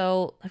yeah,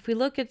 so if we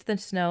look at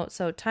this note,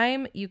 so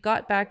time you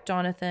got back,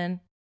 Jonathan,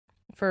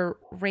 for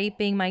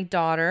raping my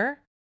daughter.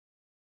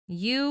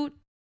 You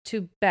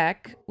to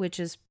Beck, which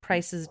is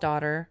Price's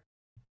daughter,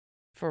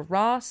 for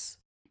Ross,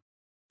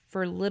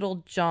 for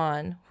Little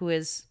John, who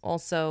is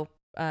also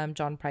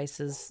John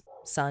Price's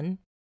son.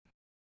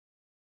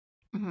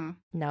 Mm-hmm.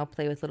 Now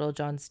play with Little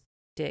John's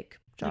dick,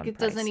 John Like it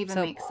Price. doesn't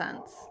even make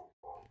sense.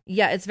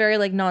 Yeah, it's very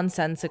like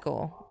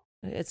nonsensical.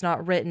 It's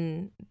not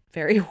written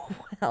very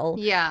well.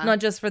 Yeah. Not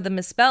just for the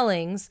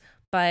misspellings,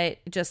 but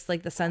just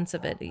like the sense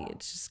of it.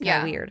 It's just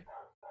kind of weird.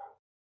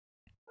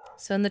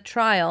 So in the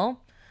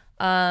trial,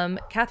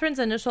 Catherine's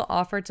initial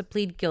offer to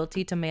plead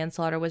guilty to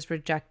manslaughter was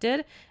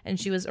rejected, and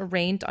she was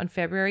arraigned on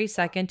February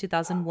 2nd,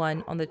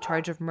 2001 on the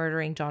charge of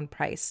murdering John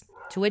Price,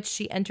 to which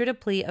she entered a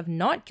plea of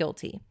not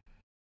guilty.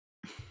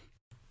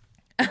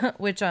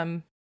 Which,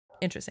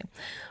 interesting.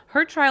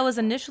 Her trial was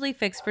initially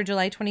fixed for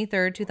July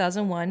 23rd,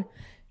 2001,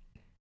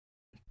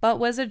 but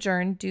was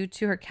adjourned due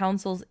to her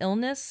counsel's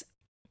illness,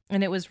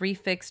 and it was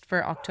refixed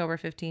for October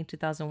 15th,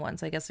 2001.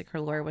 So I guess like her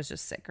lawyer was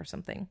just sick or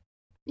something.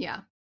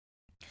 Yeah.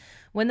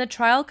 When the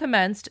trial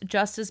commenced,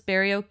 Justice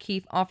Barry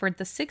O'Keefe offered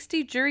the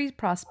 60 jury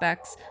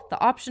prospects the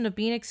option of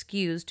being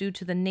excused due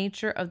to the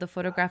nature of the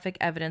photographic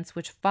evidence,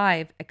 which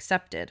 5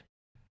 accepted.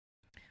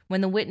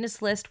 When the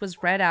witness list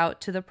was read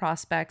out to the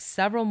prospects,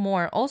 several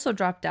more also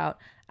dropped out,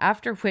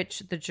 after which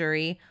the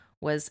jury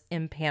was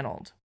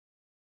impaneled.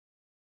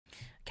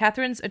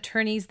 Catherine's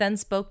attorneys then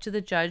spoke to the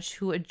judge,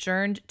 who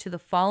adjourned to the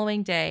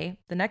following day.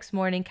 The next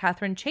morning,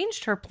 Catherine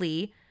changed her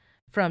plea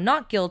from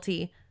not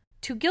guilty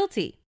to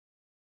guilty,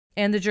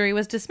 and the jury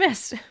was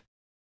dismissed.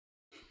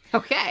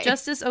 Okay.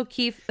 Justice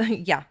O'Keefe,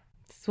 yeah,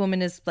 this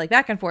woman is like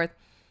back and forth.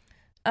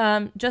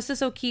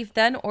 Justice O'Keefe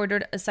then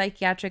ordered a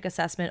psychiatric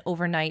assessment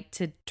overnight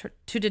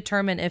to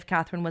determine if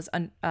Catherine was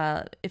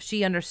if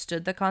she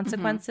understood the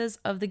consequences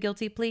of the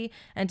guilty plea,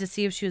 and to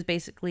see if she was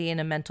basically in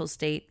a mental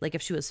state, like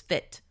if she was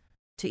fit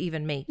to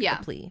even make a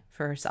plea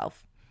for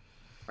herself.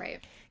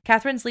 Right.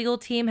 Catherine's legal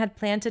team had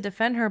planned to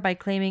defend her by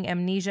claiming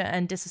amnesia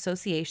and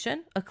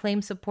disassociation, a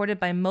claim supported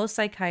by most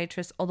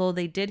psychiatrists, although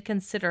they did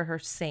consider her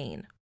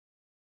sane.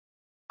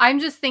 I'm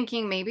just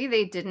thinking maybe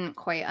they didn't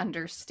quite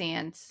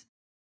understand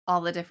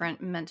all the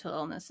different mental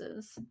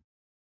illnesses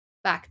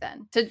back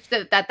then.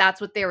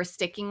 That's what they were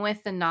sticking with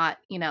and not,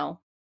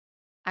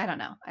 I don't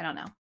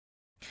know.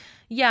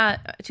 Yeah,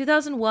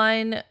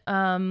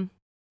 2001,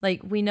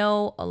 like we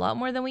know a lot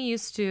more than we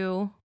used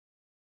to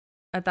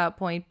at that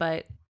point,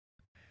 but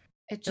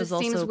it just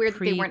seems weird that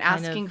they weren't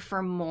asking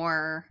for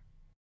more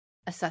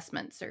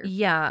assessments or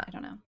I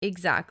don't know.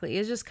 Exactly.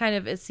 It's just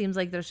it seems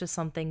like there's just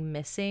something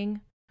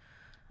missing.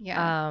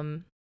 Yeah.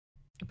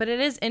 But it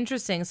is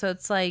interesting. So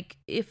it's like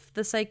if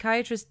the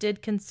psychiatrist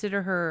did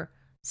consider her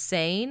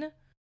sane,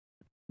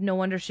 no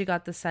wonder she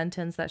got the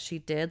sentence that she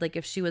did. Like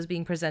if she was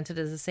being presented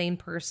as a sane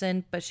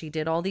person, but she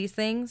did all these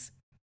things,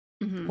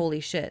 holy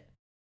shit.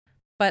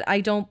 but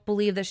I don't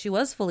believe that she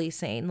was fully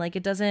sane. Like,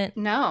 it doesn't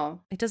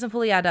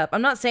fully add up.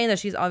 I'm not saying that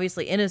she's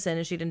obviously innocent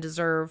and she didn't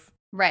deserve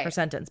her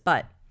sentence,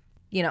 but,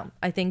 you know,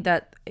 I think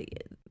that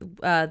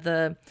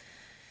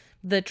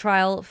the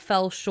trial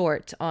fell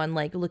short on,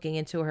 like, looking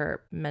into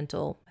her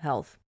mental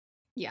health.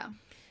 Yeah.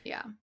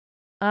 Yeah.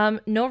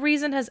 No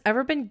reason has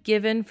ever been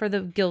given for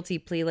the guilty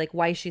plea, like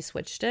why she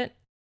switched it.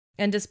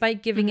 And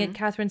despite giving it,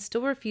 Catherine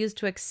still refused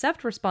to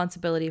accept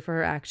responsibility for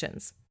her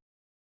actions.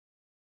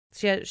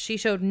 She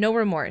showed no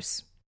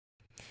remorse.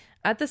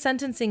 At the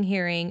sentencing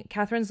hearing,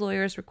 Catherine's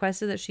lawyers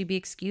requested that she be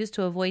excused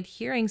to avoid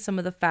hearing some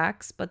of the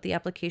facts, but the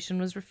application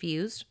was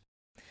refused.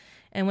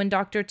 And when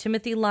Dr.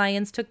 Timothy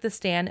Lyons took the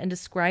stand and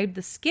described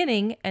the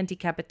skinning and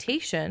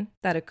decapitation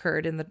that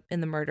occurred in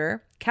the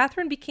murder,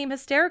 Catherine became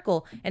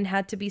hysterical and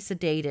had to be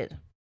sedated.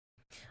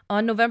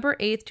 On November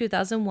 8th,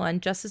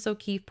 2001, Justice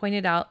O'Keefe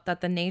pointed out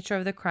that the nature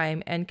of the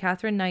crime and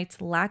Catherine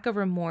Knight's lack of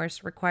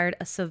remorse required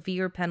a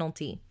severe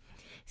penalty.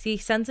 He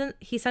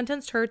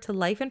sentenced her to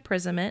life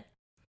imprisonment,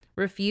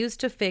 refused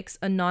to fix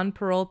a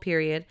non-parole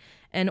period,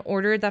 and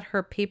ordered that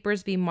her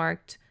papers be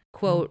marked,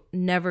 quote,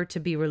 never to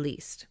be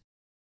released.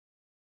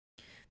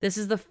 This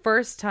is the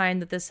first time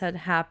that this had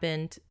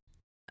happened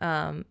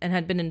and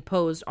had been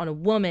imposed on a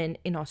woman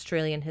in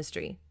Australian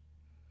history.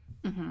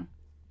 Mm-hmm.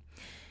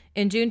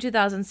 In June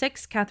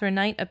 2006, Catherine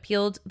Knight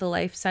appealed the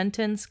life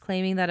sentence,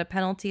 claiming that a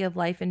penalty of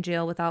life in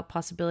jail without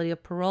possibility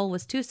of parole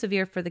was too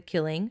severe for the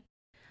killing.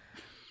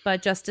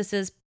 But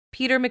Justices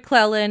Peter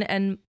McClellan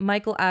and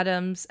Michael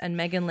Adams and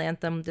Megan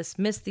Lantham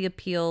dismissed the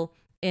appeal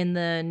in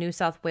the New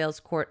South Wales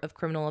Court of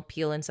Criminal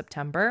Appeal in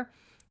September,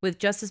 with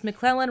Justice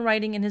McClellan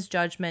writing in his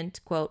judgment,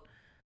 quote,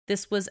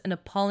 "This was an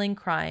appalling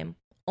crime,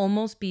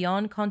 almost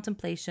beyond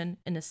contemplation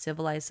in a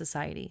civilized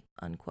society,"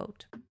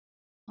 unquote.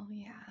 Oh,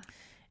 yeah.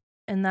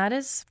 And that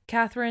is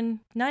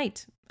Catherine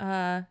Knight,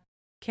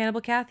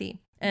 Cannibal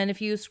Kathy. And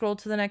if you scroll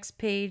to the next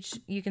page,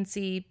 you can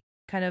see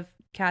kind of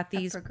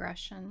Kathy's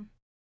progression,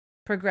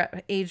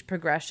 age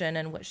progression,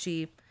 and what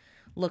she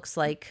looks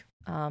like.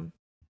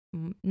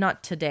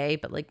 Not today,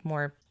 but like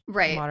more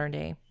modern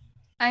day.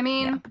 I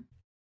mean,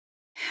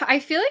 I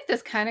feel like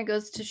this kind of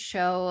goes to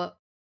show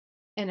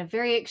in a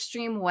very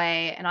extreme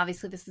way, and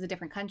obviously this is a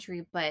different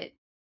country, but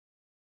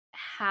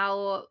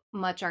how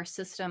much our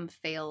system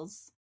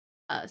fails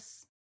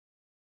us.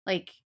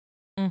 Like,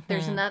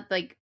 there's not,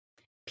 like,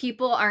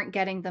 people aren't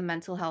getting the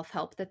mental health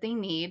help that they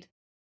need,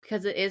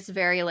 because it is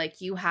very,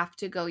 like, you have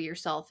to go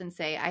yourself and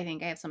say, I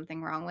think I have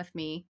something wrong with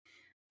me,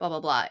 blah,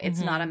 blah, blah. It's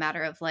not a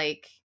matter of,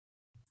 like,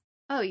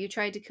 oh, you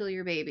tried to kill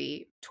your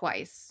baby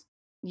twice.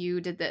 You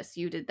did this,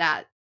 you did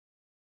that.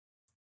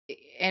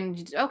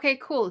 And, okay,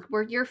 cool,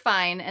 you're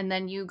fine. And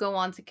then you go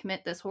on to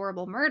commit this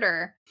horrible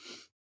murder.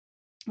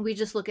 We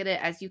just look at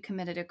it as you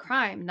committed a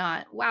crime,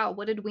 not, wow,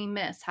 what did we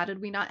miss? How did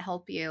we not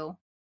help you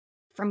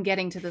from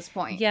getting to this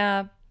point?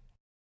 Yeah.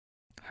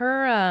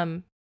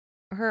 Her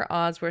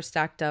odds were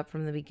stacked up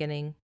from the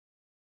beginning.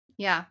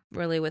 Yeah.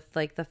 Really, with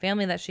like the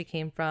family that she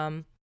came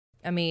from.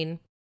 I mean,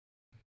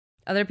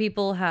 other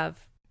people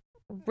have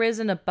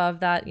risen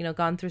above that, you know,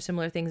 gone through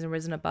similar things and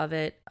risen above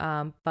it.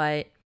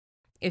 But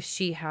if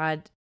she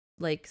had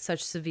like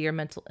such severe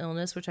mental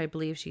illness, which I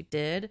believe she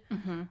did,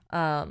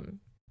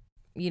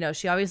 you know,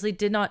 she obviously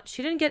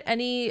didn't get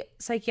any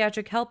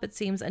psychiatric help, it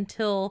seems,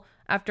 until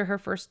after her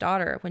first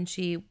daughter, when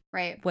she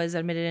was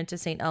admitted into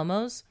St.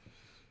 Elmo's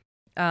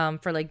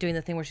for like doing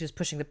the thing where she was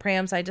pushing the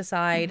pram side to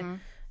side.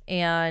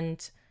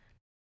 And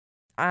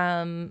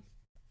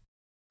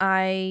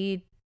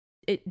I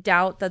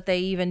doubt that they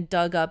even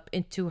dug up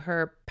into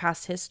her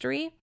past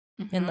history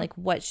and like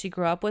what she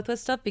grew up with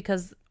stuff,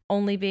 because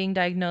only being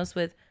diagnosed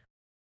with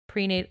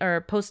prenatal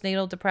or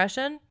postnatal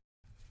depression,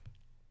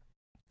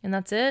 and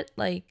that's it.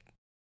 Like,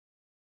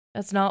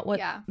 that's not what.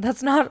 Yeah.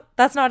 That's not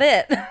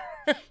it.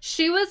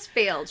 She was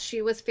failed.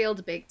 She was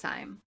failed big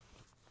time.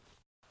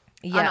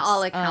 Yes, on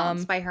all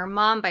accounts, by her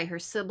mom, by her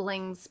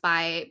siblings,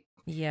 by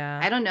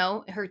I don't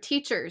know, her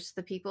teachers,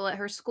 the people at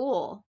her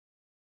school.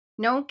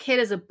 No kid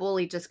is a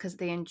bully just because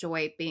they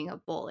enjoy being a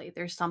bully.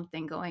 There's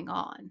something going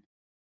on.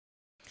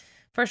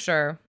 For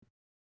sure.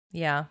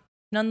 Yeah.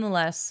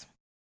 Nonetheless,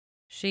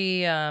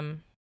 she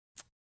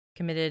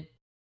committed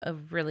a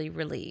really,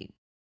 really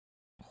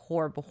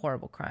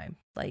horrible crime.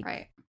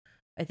 Like,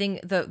 I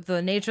think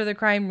the nature of the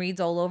crime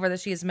reads all over that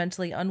she is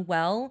mentally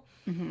unwell.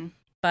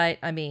 But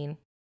I mean,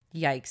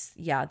 yikes.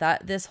 Yeah,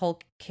 this whole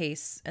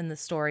case and the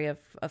story of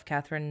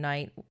Catherine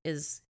Knight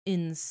is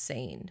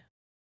insane,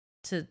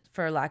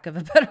 for lack of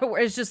a better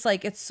word. It's just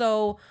like, it's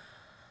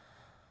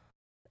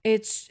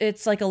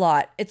like a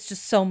lot. It's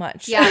just so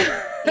much.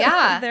 Yeah.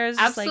 Yeah. There's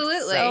just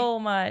absolutely like so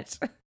much.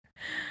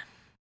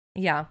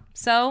 Yeah.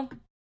 So,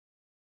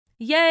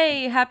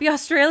 yay, happy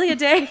Australia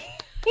Day.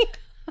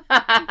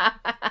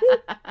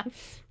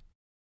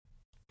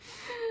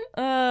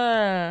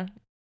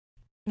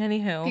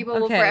 Anywho, people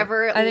will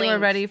forever I think we're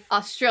ready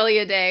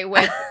Australia Day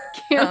with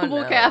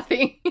Cannibal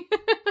Kathy.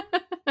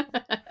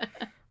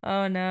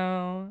 Oh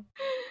no.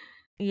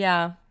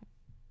 Yeah.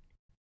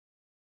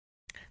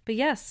 But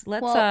yes,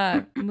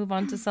 let's move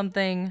on to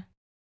something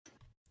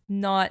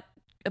not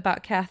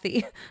about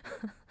Kathy.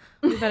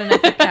 We've had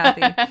enough of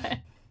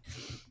Kathy.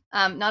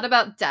 Not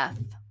about death.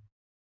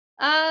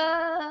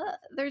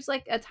 There's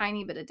like a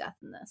tiny bit of death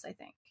in this, I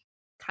think.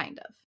 Kind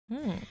of.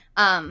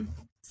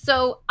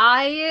 So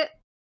I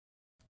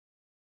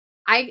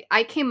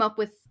came up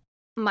with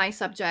my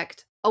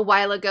subject a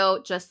while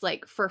ago, just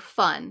like for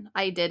fun.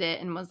 I did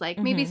it and was like,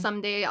 maybe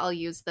someday I'll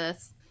use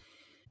this.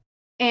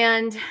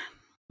 And,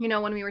 you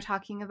know, when we were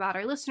talking about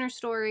our listener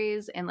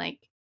stories and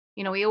like,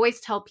 you know, we always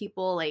tell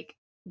people like,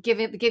 go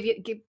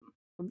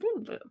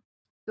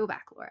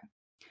back, Laura.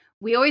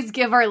 We always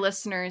give our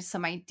listeners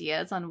some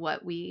ideas on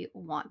what we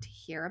want to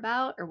hear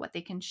about or what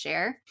they can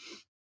share.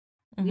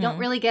 We don't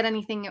really get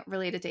anything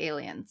related to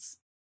aliens.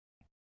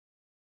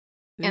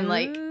 And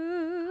like,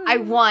 I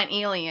want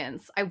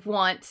aliens. I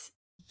want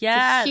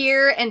to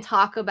hear and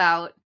talk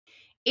about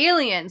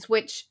aliens,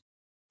 which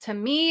to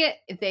me,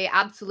 they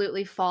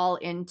absolutely fall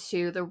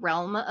into the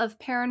realm of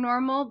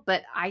paranormal,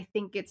 but I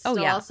think it's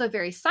still also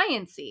very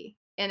science-y.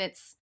 And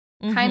it's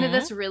kind of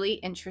this really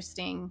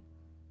interesting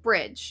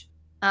bridge.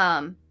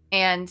 And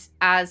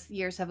as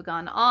years have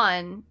gone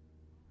on,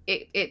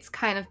 it's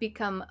kind of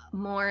become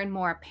more and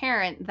more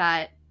apparent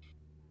that,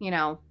 you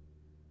know,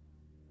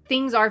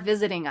 things are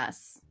visiting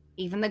us.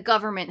 Even the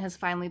government has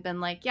finally been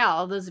like, yeah,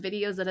 all those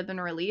videos that have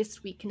been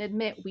released, we can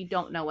admit we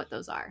don't know what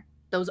those are.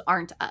 Those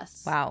aren't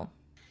us. Wow.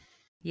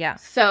 Yeah.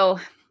 So,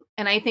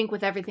 and I think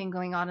with everything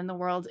going on in the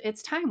world,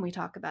 it's time we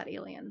talk about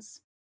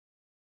aliens.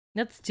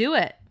 Let's do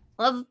it.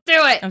 Let's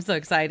do it. I'm so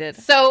excited.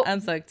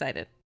 I'm so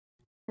excited.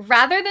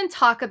 Rather than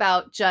talk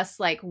about just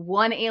like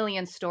one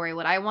alien story,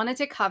 what I wanted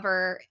to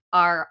cover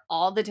are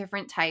all the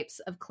different types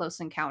of close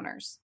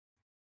encounters.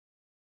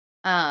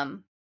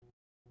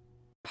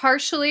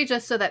 Partially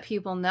just so that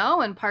people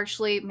know, and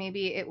partially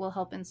maybe it will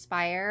help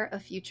inspire a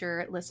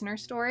future listener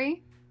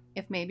story.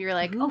 If maybe you're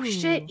like, oh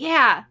shit,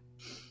 yeah.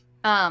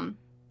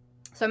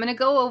 So I'm going to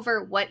go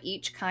over what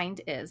each kind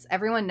is.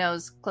 Everyone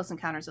knows Close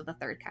Encounters of the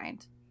Third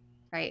Kind,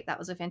 right? That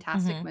was a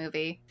fantastic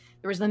movie.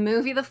 There was the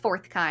movie The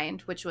Fourth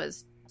Kind, which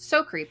was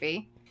so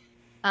creepy.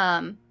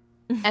 And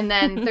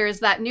then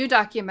there's that new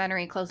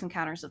documentary, Close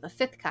Encounters of the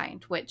Fifth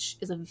Kind, which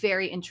is a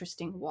very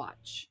interesting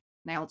watch.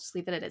 And I'll just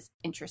leave it as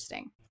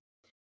interesting.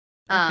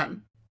 Okay.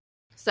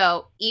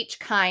 So each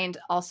kind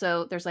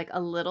also, there's like a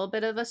little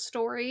bit of a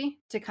story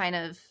to kind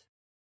of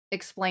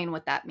explain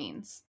what that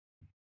means.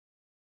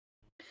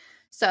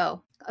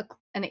 So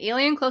an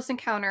alien close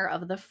encounter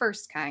of the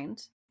first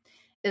kind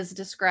is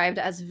described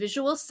as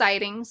visual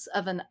sightings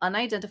of an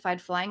unidentified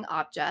flying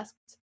object.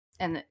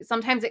 And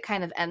sometimes it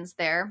kind of ends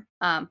there,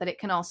 but it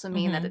can also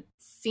mean that it's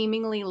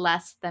seemingly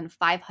less than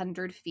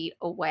 500 feet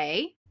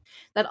away.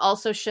 That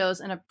also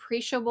shows an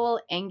appreciable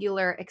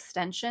angular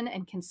extension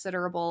and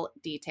considerable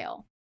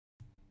detail.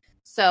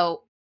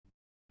 So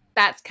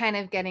that's kind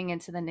of getting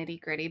into the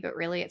nitty gritty, but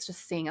really it's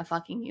just seeing a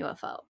fucking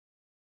UFO.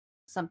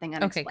 Something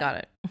unexplained. Okay, got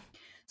it.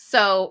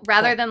 So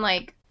rather than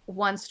like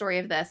one story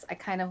of this, I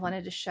kind of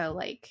wanted to show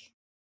like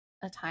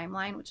a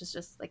timeline, which is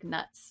just like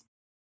nuts.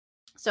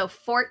 So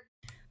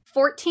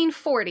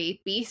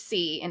 1440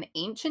 BC in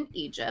ancient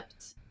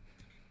Egypt,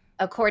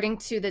 according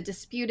to the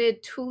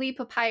disputed Thule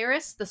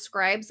papyrus, the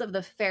scribes of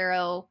the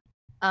pharaoh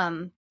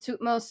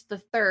Thutmose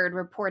III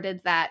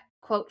reported that,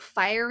 quote,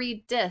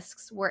 fiery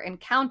discs were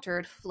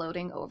encountered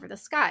floating over the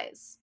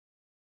skies.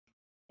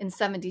 In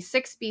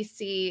 76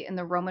 BC in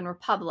the Roman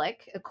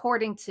Republic,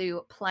 according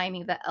to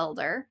Pliny the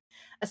Elder,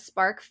 a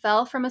spark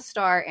fell from a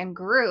star and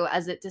grew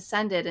as it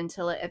descended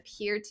until it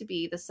appeared to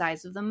be the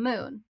size of the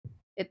moon.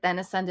 It then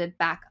ascended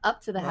back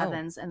up to the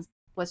heavens and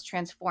was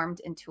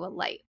transformed into a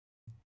light.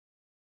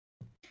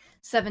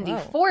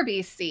 74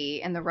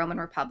 BC in the Roman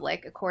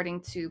Republic,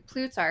 according to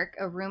Plutarch,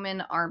 a Roman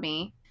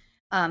army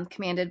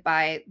commanded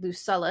by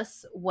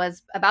Lucullus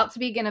was about to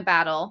begin a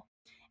battle,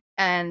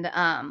 and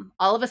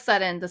all of a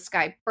sudden the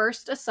sky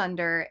burst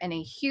asunder and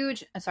a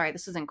huge,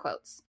 this is in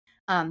quotes,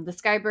 the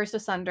sky burst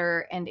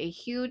asunder and a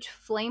huge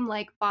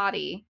flame-like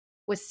body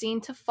was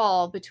seen to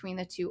fall between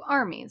the two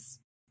armies.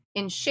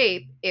 In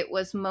shape, it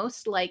was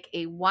most like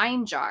a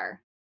wine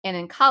jar, and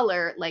in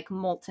color like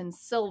molten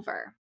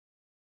silver.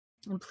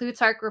 And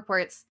Plutarch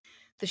reports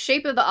the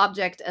shape of the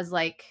object as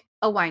like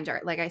a wine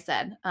jar, like I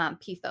said,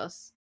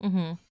 pithos.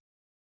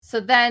 So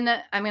then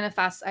I'm going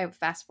to I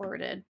fast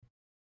forwarded,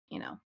 you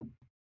know,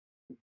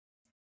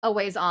 a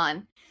ways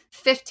on.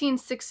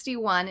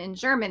 1561 in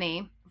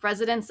Germany,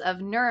 residents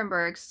of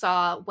Nuremberg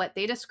saw what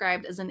they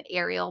described as an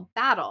aerial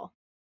battle,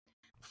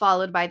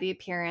 followed by the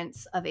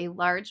appearance of a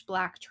large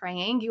black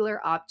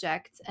triangular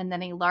object and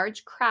then a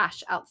large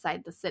crash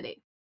outside the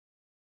city.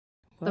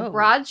 The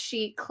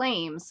broadsheet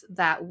claims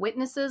that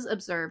witnesses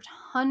observed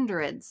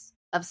hundreds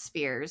of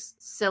spears,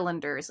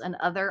 cylinders, and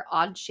other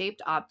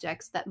odd-shaped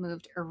objects that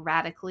moved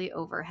erratically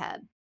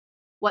overhead.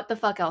 What the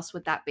fuck else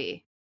would that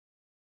be?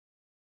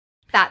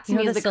 That to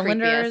me is the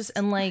cylinders creepiest.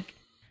 And like,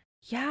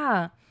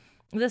 yeah,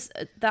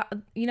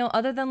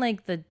 other than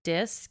like the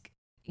disc,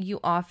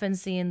 you often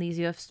see in these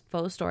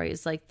UFO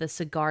stories like the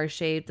cigar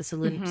shape, the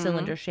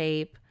cylinder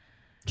shape,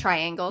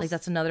 triangles. Like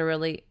that's another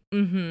really.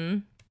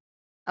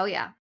 Oh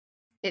yeah.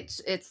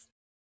 it's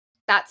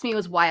that to me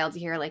was wild to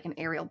hear, like, an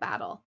aerial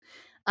battle.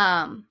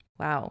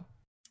 Wow.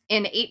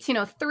 In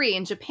 1803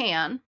 in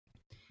Japan,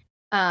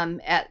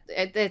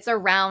 it's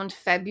around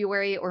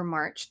February or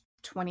March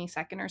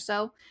 22nd or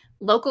so,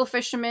 local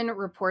fishermen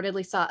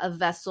reportedly saw a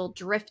vessel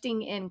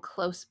drifting in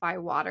close by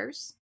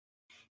waters.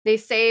 They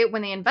say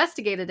when they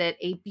investigated it,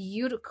 a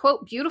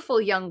quote,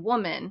 beautiful young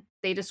woman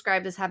they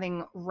described as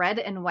having red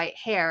and white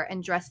hair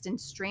and dressed in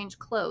strange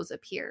clothes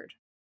appeared.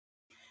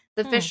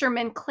 The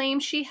fishermen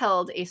claimed she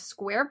held a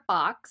square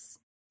box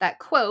that,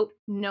 quote,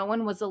 no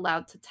one was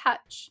allowed to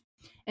touch,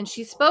 and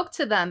she spoke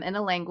to them in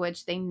a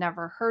language they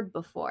never heard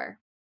before.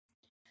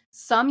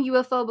 Some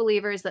UFO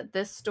believers that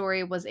this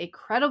story was a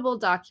credible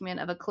document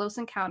of a close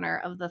encounter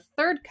of the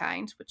third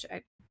kind, which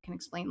I can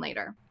explain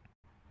later.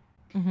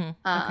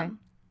 Okay.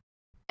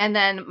 And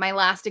then my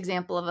last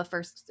example of a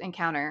first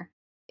encounter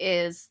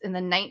is in the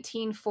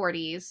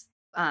 1940s.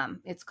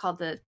 It's called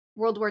the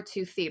World War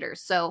II theater.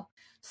 So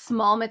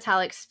small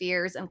metallic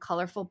spheres and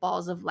colorful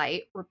balls of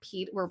light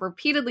were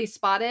repeatedly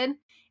spotted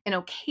and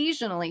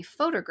occasionally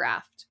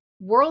photographed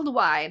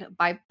worldwide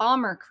by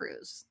bomber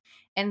crews.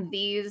 And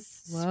these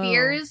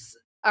spheres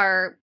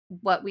are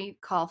what we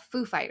call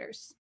Foo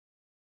Fighters,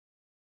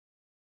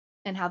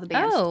 and how the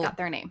band got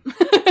their name.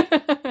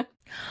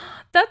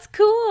 That's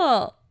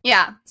cool.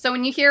 Yeah. So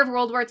when you hear of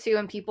World War II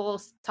and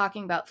people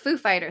talking about Foo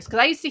Fighters, because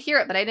I used to hear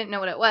it, but I didn't know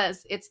what it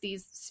was. It's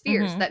these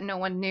spheres that no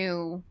one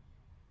knew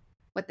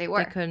what they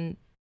were. They couldn't.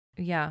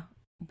 Yeah.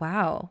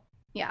 Wow.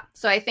 Yeah.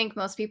 So I think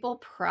most people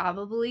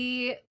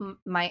probably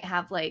might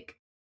have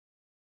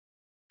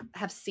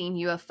seen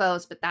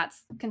UFOs, but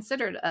that's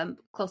considered a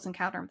close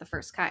encounter of the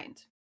first kind.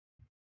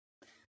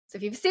 So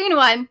if you've seen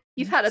one,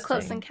 you've had a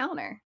close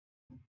encounter.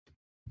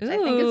 Ooh. I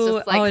think it's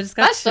just I just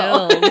got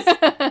chills.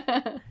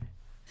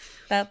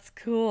 That's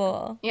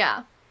cool.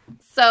 Yeah.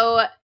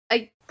 So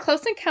a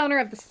close encounter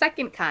of the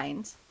second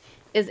kind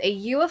is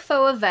a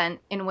UFO event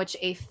in which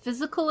a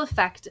physical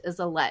effect is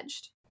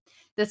alleged.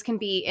 This can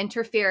be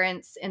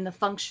interference in the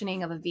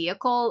functioning of a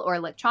vehicle or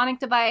electronic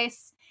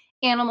device,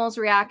 animals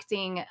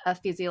reacting, a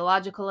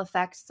physiological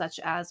effect such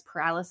as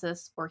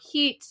paralysis or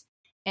heat,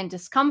 and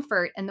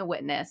discomfort in the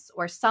witness,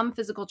 or some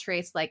physical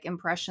trace like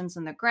impressions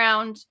in the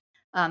ground,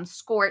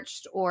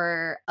 scorched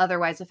or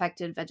otherwise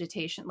affected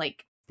vegetation,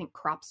 like I think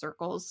crop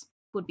circles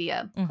would be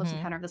a close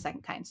encounter of the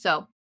second kind.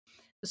 So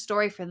the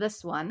story for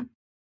this one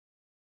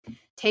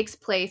takes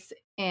place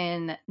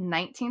in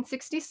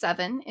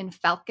 1967 in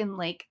Falcon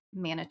Lake,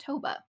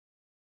 Manitoba.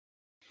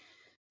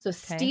 So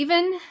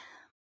Stephen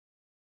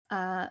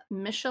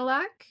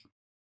Michalak.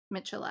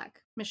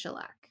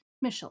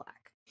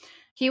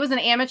 He was an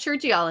amateur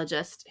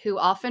geologist who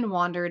often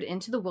wandered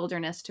into the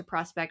wilderness to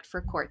prospect for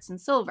quartz and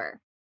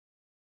silver.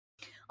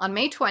 On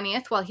May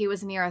 20th, while he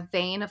was near a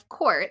vein of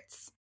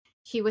quartz,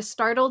 he was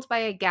startled by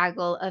a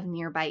gaggle of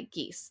nearby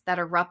geese that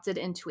erupted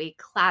into a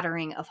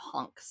clattering of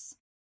honks,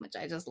 which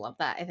I just love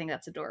that. I think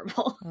that's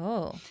adorable.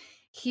 Oh.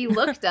 He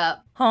looked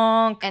up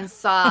honk and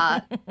saw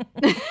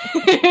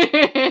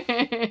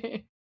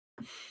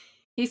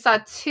he saw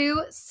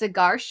two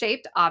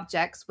cigar-shaped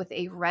objects with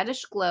a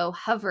reddish glow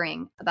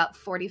hovering about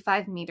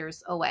 45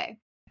 meters away.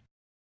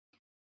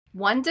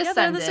 One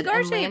descended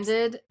and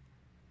landed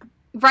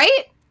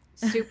right?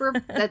 Super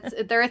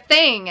they're a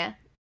thing.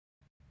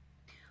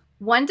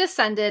 One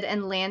descended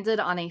and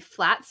landed on a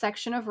flat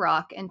section of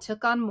rock and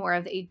took on more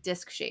of a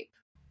disc shape.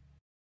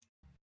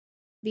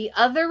 The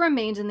other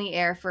remained in the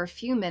air for a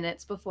few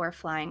minutes before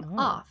flying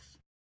off.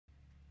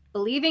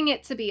 Believing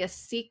it to be a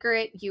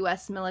secret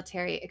U.S.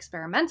 military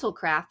experimental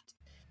craft,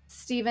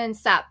 Stephen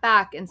sat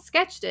back and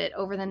sketched it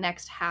over the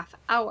next half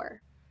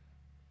hour.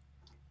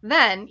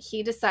 Then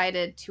he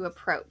decided to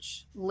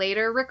approach,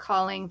 later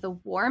recalling the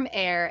warm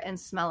air and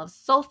smell of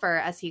sulfur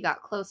as he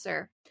got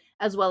closer,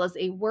 as well as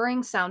a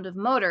whirring sound of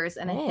motors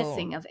and a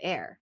hissing of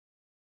air.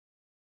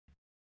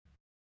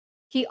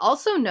 He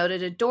also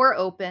noted a door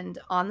opened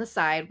on the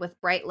side with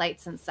bright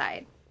lights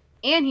inside,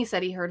 and he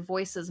said he heard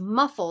voices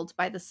muffled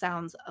by the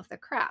sounds of the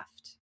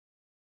craft.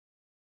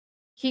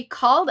 He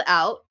called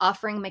out,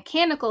 offering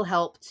mechanical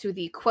help to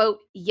the, quote,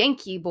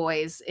 Yankee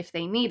boys if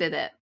they needed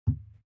it.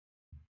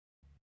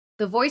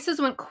 The voices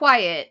went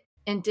quiet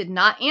and did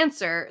not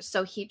answer,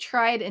 so he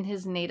tried in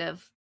his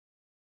native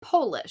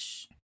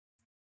Polish.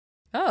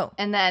 Oh.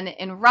 And then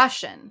in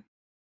Russian,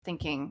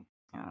 thinking,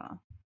 I don't know.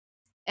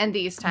 And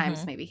these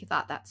times, maybe he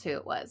thought that's who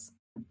it was.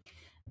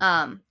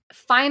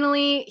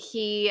 Finally,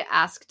 he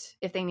asked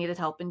if they needed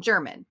help in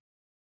German,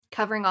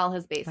 covering all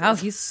his bases. Wow,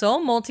 he's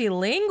so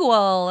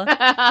multilingual.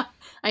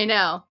 I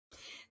know.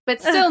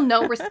 But still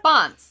no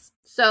response.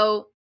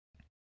 So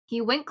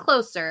he went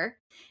closer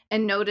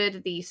and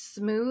noted the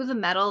smooth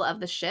metal of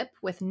the ship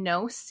with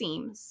no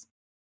seams.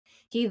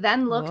 He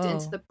then looked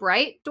into the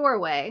bright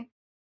doorway,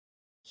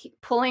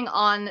 pulling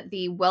on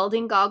the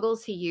welding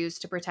goggles he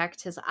used to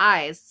protect his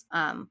eyes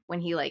when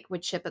he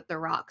would chip at the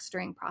rocks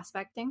during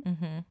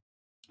prospecting.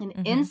 And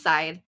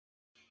inside,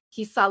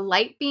 he saw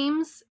light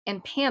beams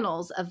and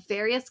panels of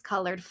various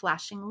colored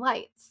flashing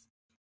lights.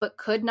 but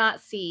could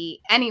not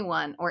see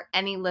anyone or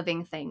any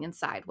living thing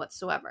inside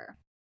whatsoever.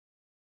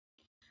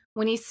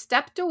 When he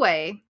stepped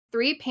away,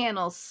 3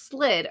 panels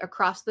slid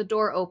across the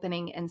door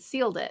opening and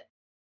sealed it.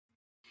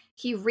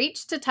 He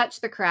reached to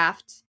touch the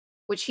craft,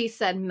 which he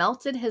said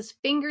melted his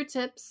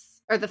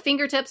fingertips, or the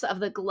fingertips of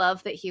the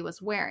glove that he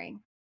was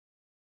wearing.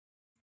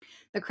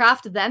 The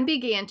craft then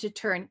began to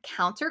turn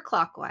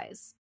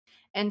counterclockwise,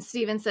 and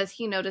Stephen says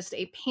he noticed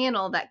a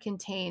panel that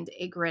contained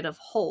a grid of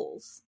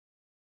holes.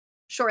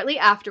 Shortly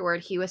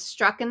afterward, he was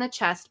struck in the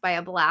chest by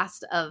a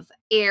blast of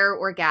air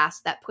or gas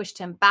that pushed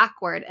him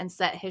backward and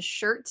set his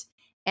shirt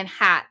and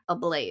hat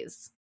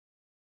ablaze.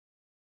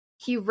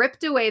 He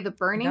ripped away the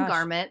burning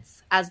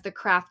garments as the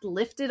craft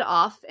lifted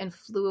off and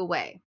flew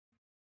away.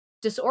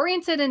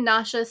 Disoriented and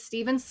nauseous,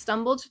 Stephen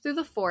stumbled through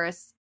the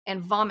forest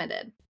and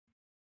vomited.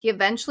 He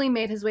eventually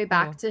made his way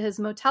back to his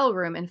motel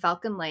room in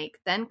Falcon Lake,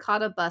 then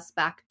caught a bus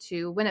back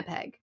to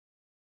Winnipeg.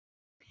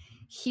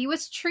 He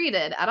was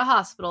treated at a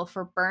hospital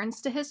for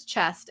burns to his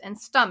chest and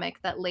stomach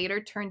that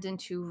later turned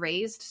into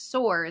raised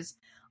sores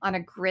on a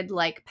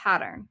grid-like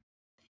pattern.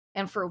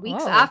 And for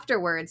weeks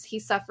afterwards, he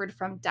suffered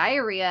from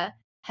diarrhea,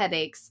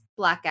 headaches,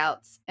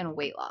 blackouts, and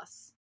weight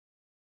loss.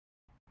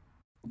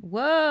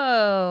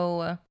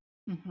 Whoa.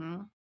 Mm-hmm.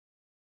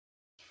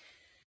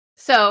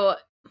 So,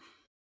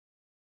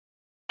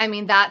 I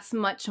mean, that's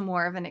much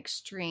more of an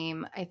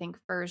extreme, I think,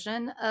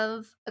 version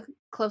of a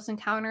close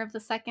encounter of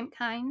the second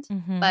kind.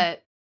 Mm-hmm.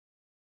 But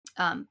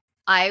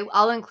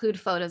I'll include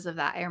photos of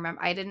that. I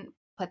remember I didn't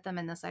put them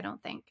in this, I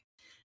don't think.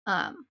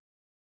 But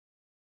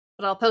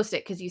I'll post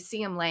it because you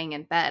see him laying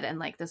in bed and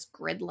like this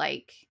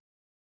grid-like.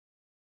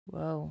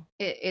 Whoa.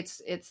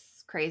 It's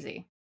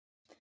crazy.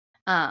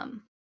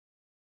 And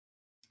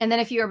then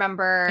if you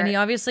remember, and he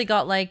obviously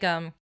got like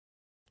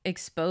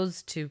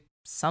exposed to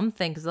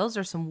something, because those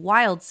are some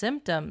wild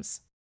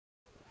symptoms.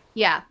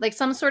 Yeah, like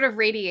some sort of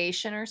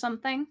radiation or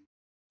something.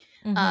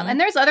 Mm-hmm. And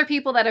there's other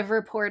people that have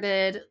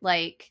reported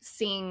like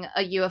seeing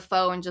a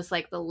UFO and just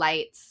like the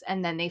lights,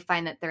 and then they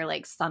find that they're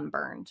like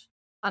sunburned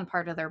on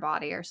part of their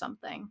body or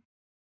something.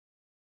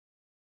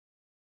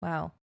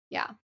 Wow.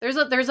 Yeah, there's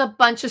a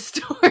bunch of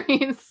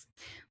stories,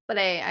 but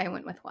I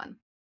went with one.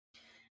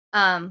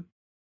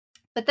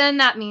 But then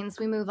that means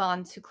we move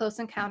on to Close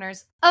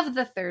Encounters of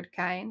the Third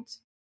Kind,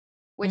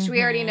 which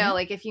we already know.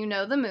 Like, if you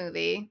know the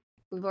movie,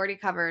 we've already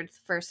covered the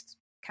first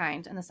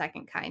kind and the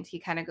second kind. He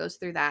kind of goes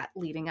through that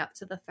leading up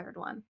to the third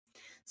one.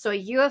 So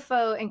a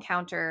UFO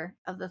encounter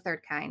of the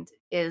third kind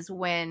is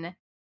when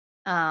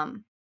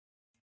an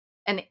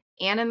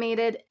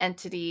animated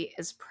entity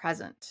is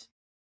present.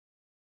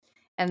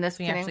 And this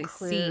can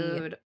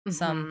include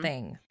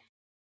something.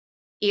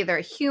 Either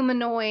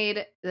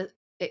humanoid,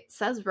 it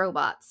says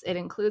robots. It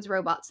includes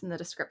robots in the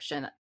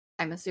description.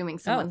 I'm assuming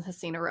someone has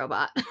seen a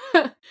robot.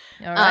 All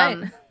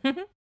right.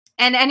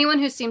 And anyone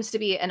who seems to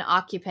be an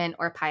occupant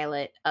or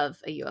pilot of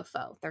a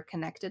UFO. They're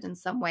connected in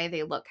some way.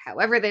 They look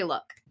however they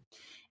look.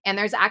 And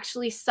there's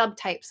actually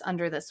subtypes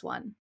under this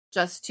one,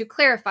 just to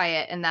clarify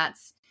it. And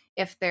that's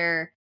if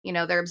they're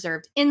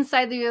observed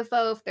inside the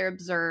UFO, if they're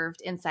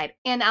observed inside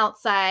and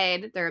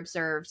outside, they're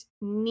observed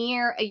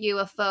near a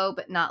UFO,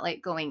 but not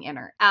like going in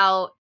or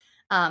out.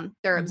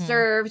 They're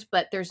observed,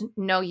 but there's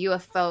no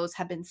UFOs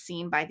have been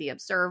seen by the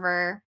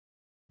observer,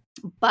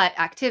 but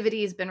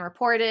activity has been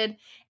reported.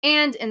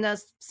 And in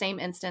the same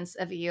instance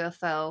of a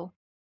UFO,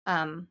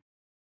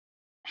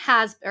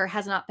 has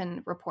not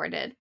been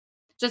reported.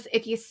 Just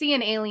if you see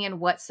an alien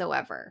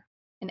whatsoever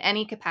in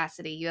any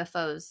capacity,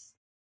 UFOs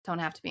don't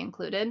have to be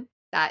included.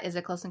 That is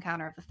a close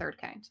encounter of the third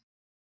kind.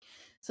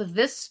 So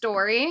this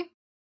story,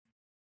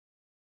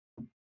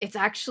 it's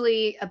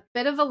actually a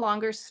bit of a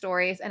longer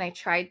story, and I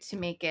tried to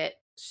make it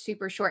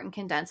super short and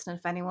condensed. And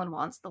if anyone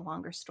wants the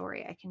longer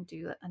story, I can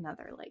do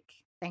another like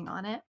thing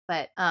on it.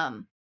 But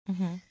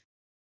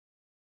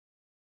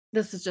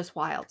this is just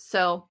wild.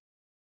 So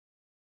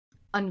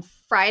on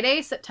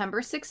Friday,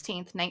 September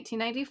 16th,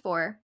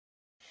 1994,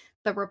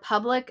 the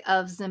Republic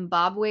of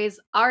Zimbabwe's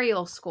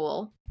Ariel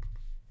School,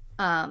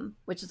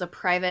 which is a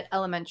private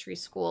elementary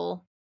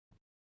school,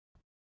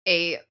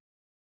 a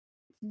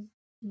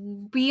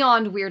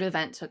beyond weird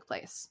event took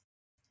place.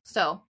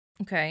 So,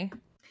 the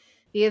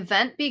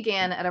event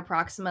began at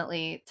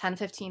approximately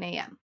 10:15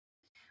 a.m.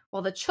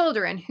 Well, the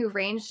children, who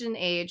ranged in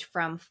age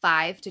from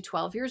 5 to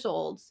 12 years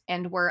old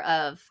and were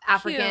of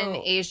African,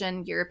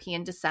 Asian,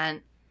 European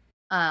descent,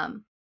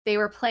 they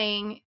were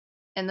playing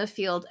in the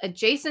field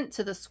adjacent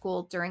to the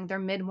school during their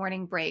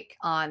mid-morning break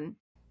on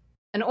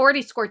an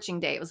already scorching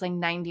day. It was like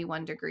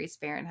 91 degrees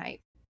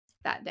Fahrenheit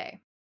that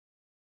day.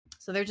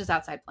 So they're just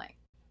outside playing.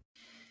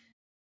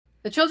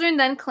 The children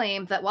then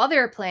claimed that while they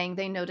were playing,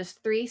 they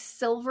noticed 3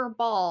 silver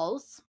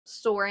balls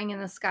soaring in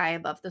the sky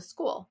above the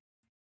school.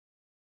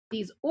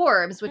 These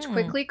orbs, which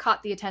quickly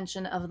caught the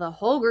attention of the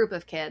whole group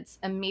of kids,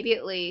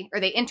 intermittently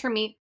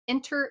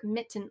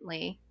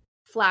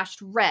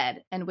flashed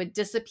red and would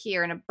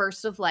disappear in a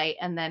burst of light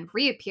and then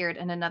reappeared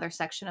in another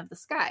section of the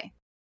sky.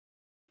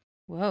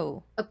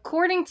 Whoa.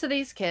 According to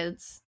these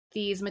kids,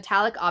 these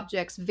metallic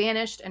objects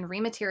vanished and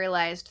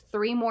rematerialized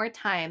 3 more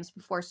times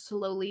before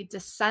slowly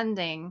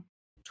descending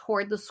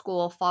toward the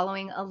school,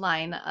 following a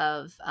line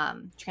of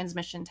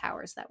transmission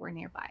towers that were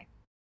nearby.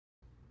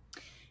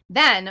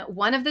 Then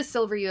one of the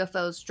silver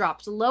UFOs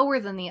dropped lower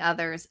than the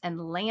others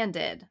and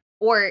landed,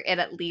 or it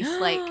at least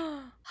like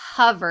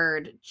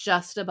hovered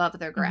just above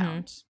the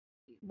ground,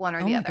 one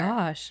or the other. Oh my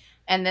gosh.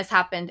 And this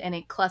happened in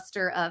a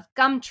cluster of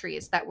gum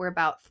trees that were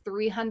about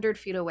 300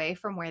 feet away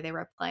from where they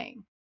were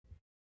playing.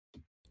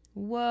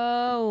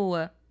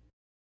 Whoa.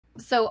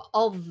 So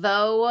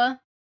although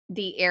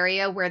the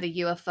area where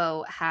the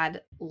UFO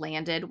had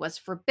landed was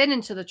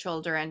forbidden to the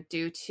children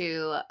due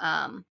to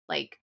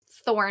like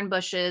thorn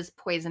bushes,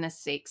 poisonous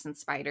snakes, and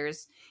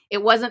spiders,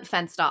 it wasn't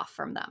fenced off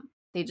from them.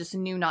 They just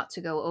knew not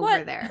to go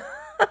over there.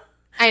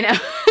 I know.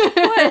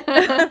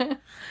 What?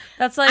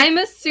 That's like I'm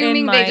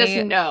assuming they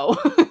just know.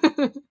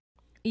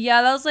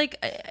 Yeah, that was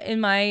like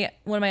in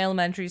one of my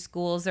elementary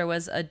schools. There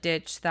was a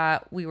ditch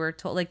that we were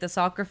told, like the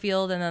soccer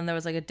field, and then there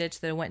was like a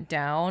ditch that went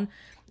down,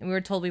 and we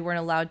were told we weren't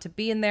allowed to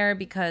be in there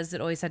because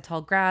it always had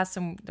tall grass,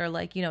 and they're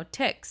like,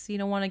 ticks. You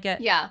don't want to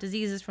get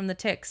diseases from the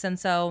ticks, and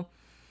so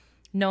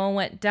no one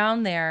went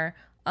down there.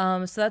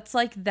 So that's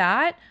like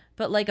that,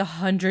 but like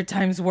 100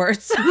 times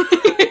worse.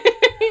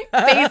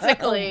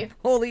 Basically.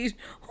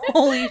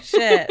 Holy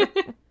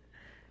shit.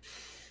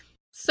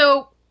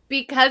 So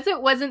because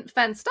it wasn't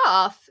fenced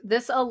off,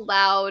 this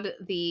allowed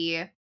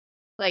the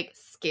like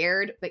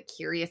scared but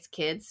curious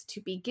kids to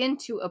begin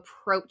to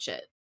approach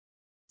it.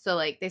 So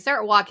like they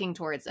start walking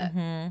towards it.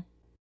 Mm-hmm.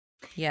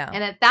 Yeah.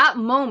 And at that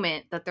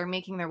moment that they're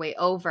making their way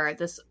over,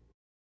 this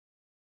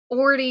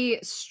already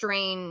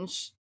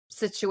strange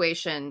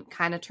situation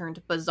kind of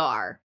turned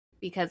bizarre,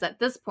 because at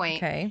this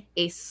point,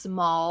 a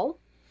small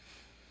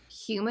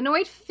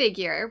humanoid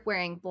figure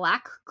wearing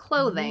black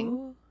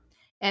clothing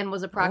and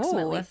was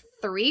approximately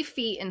 3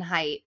 feet in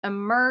height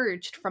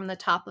emerged from the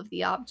top of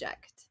the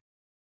object.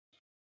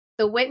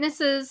 The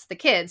witnesses, the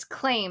kids,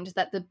 claimed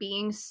that the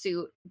being's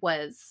suit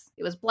was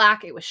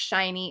black, it was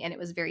shiny, and it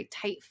was very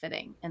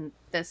tight-fitting. And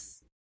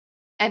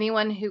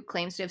anyone who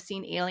claims to have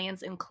seen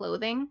aliens in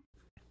clothing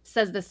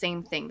says the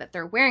same thing, that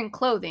they're wearing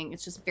clothing,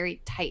 it's just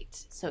very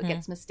tight, so it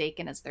gets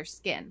mistaken as their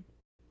skin.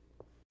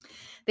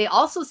 They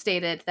also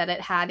stated that it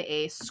had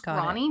a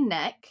scrawny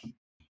neck,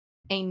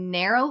 a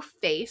narrow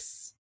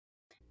face,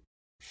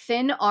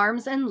 thin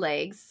arms and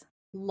legs,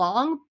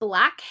 long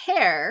black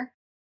hair,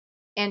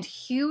 and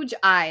huge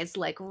eyes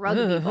like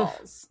rugby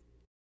balls.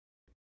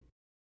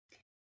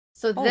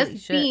 So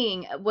this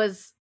being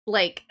was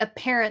like,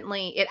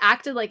 apparently, it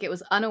acted like it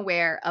was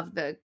unaware of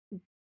the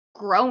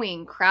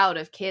growing crowd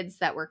of kids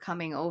that were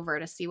coming over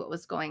to see what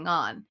was going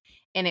on.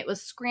 And it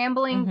was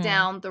scrambling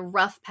down the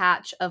rough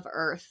patch of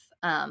earth,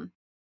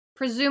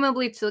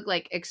 presumably to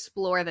like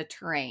explore the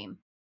terrain.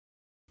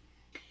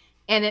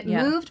 And it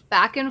moved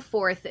back and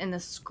forth in the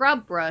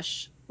scrub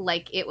brush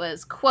like it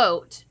was,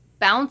 quote,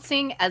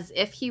 bouncing as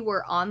if he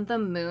were on the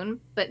moon,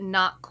 but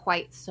not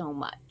quite so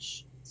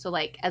much. So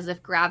like as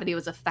if gravity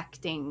was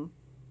affecting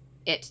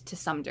it to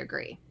some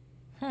degree.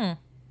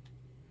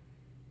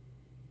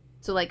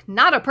 So like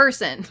not a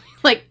person.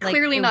 like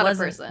clearly not a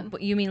person.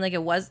 But you mean like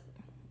it was?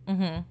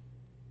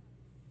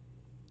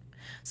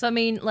 So I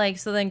mean, like,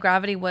 so then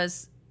gravity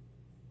was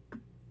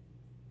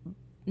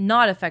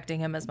not affecting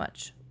him as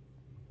much.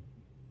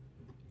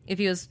 If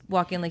he was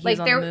walking like he was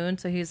on the moon,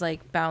 so he's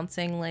like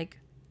bouncing like.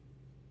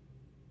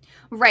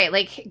 Right,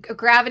 like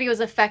gravity was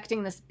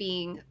affecting this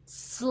being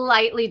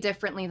slightly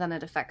differently than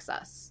it affects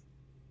us.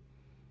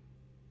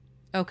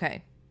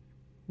 Okay.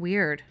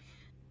 Weird.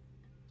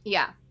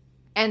 Yeah.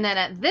 And then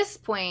at this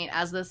point,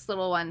 as this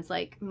little one's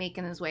like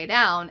making his way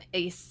down,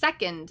 a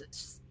second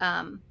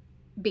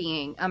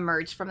being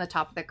emerged from the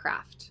top of the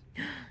craft.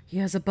 He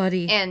has a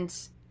buddy. And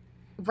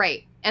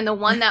the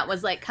one that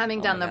was like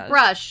coming down the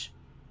brush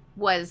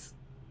was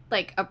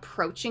like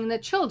approaching the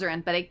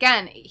children, but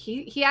again,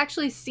 he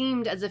actually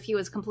seemed as if he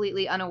was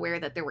completely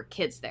unaware that there were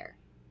kids there.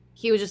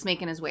 He was just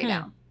making his way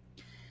down.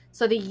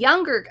 So the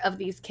younger of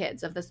these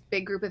kids, of this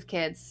big group of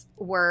kids,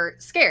 were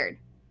scared,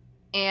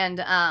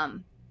 and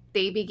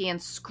they began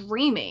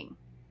screaming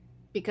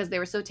because they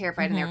were so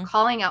terrified, and they were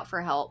calling out for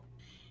help.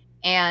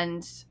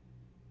 And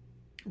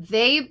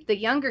the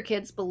younger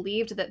kids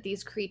believed that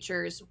these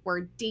creatures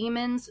were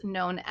demons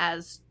known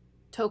as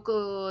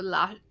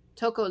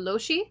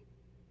Tokoloshi,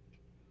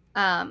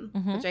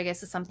 which I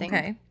guess is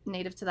something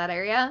native to that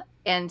area.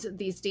 And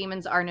these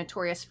demons are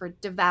notorious for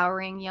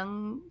devouring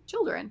young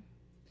children.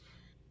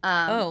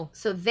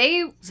 So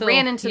they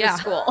ran into the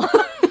school.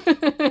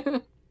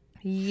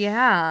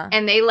 Yeah.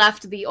 And they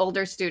left the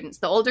older students.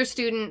 The older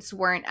students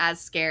weren't as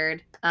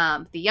scared.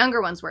 The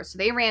younger ones were. So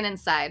they ran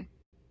inside.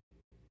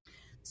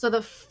 So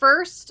the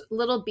first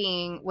little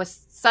being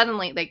was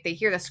suddenly, like, they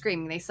hear the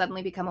screaming. They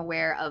suddenly become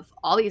aware of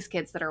all these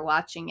kids that are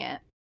watching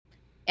it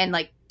and,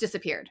 like,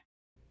 disappeared.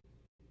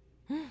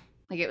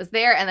 Like, it was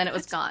there and then it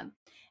was gone.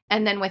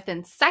 And then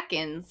within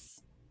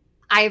seconds,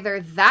 either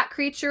that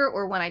creature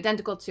or one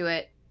identical to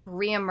it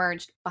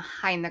reemerged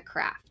behind the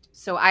craft.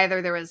 So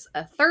either there was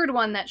a third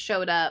one that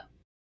showed up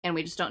and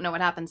we just don't know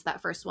what happens to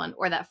that first one,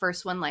 or that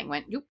first one like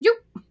went yoop yoop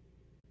and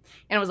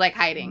it was like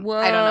hiding. Whoa.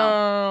 I don't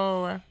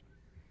know.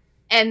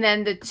 And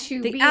then the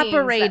two beings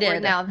apparated. that were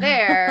now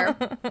there,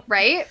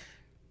 right?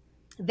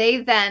 They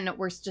then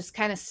were just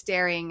kind of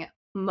staring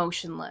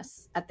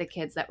motionless at the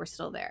kids that were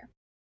still there.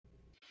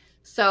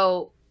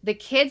 So the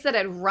kids that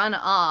had run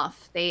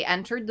off, they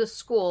entered the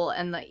school,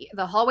 and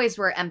the hallways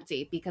were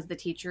empty because the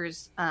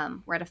teachers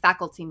were at a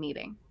faculty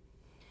meeting.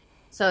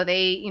 So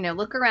they,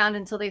 look around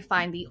until they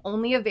find the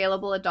only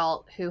available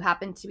adult, who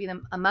happened to be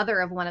a mother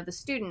of one of the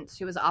students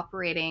who was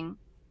operating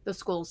the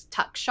school's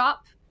tuck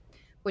shop,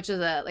 which is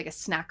a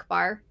snack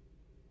bar.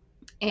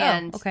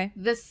 And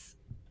this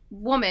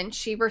woman,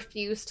 she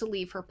refused to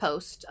leave her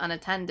post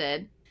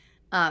unattended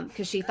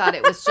because she thought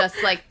it was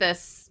just like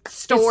this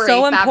story. It's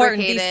so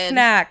fabricated.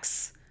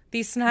 Important.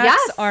 These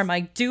snacks are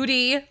my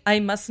duty. I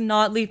must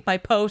not leave my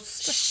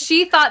post.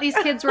 She thought these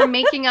kids were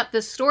making up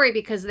this story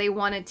because they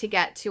wanted to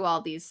get to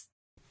all these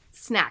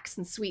snacks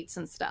and sweets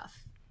and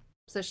stuff.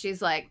 So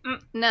she's like,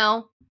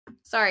 no,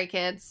 sorry,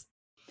 kids.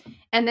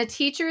 And the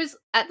teachers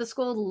at the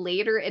school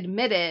later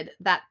admitted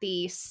that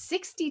the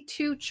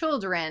 62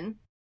 children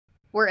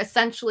were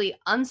essentially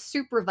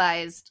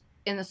unsupervised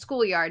in the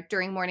schoolyard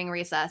during morning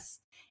recess,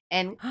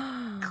 and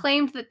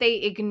claimed that they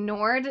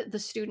ignored the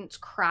students'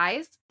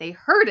 cries. They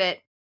heard it.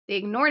 They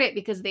ignored it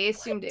because they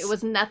assumed it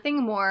was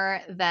nothing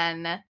more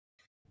than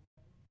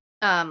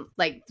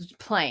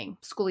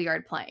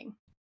schoolyard playing.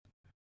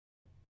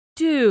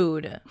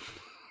 Dude.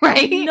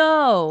 Right?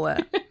 No.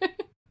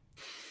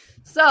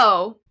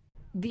 So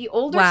the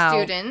older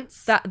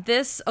students.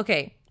 This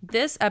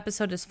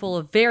episode is full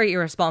of very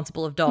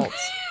irresponsible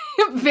adults.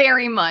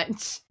 Very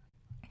much.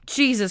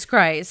 Jesus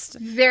Christ.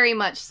 Very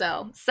much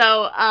so.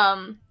 So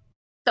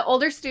the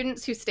older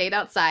students who stayed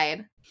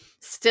outside,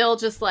 still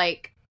just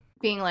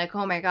being like,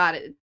 oh my God,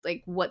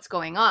 what's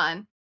going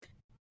on?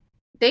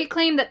 They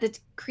claim that the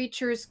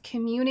creatures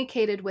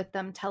communicated with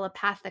them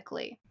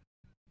telepathically.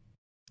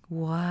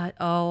 What?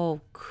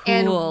 Oh, cool.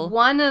 And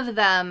one of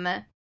them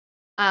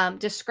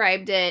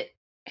described it,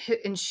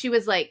 and she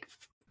was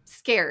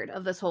scared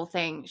of this whole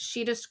thing.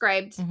 She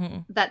described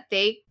that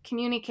they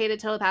communicated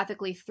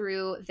telepathically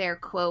through their,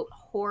 quote,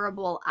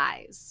 horrible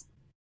eyes.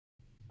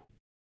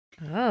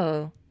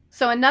 Oh.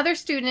 So another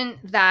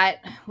student that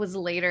was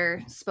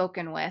later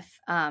spoken with,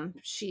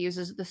 she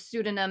uses the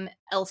pseudonym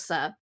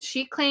Elsa.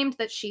 She claimed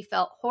that she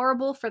felt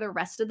horrible for the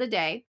rest of the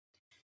day.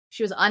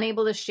 She was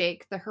unable to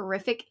shake the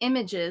horrific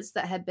images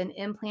that had been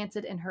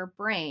implanted in her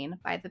brain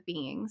by the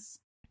beings.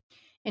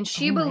 And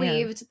she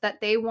believed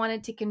that they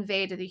wanted to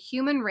convey to the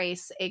human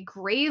race a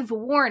grave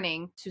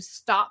warning to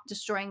stop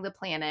destroying the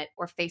planet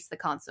or face the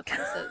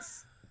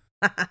consequences.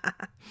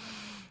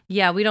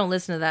 Yeah, we don't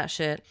listen to that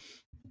shit.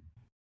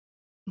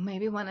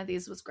 Maybe one of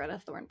these was Greta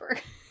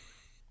Thunberg.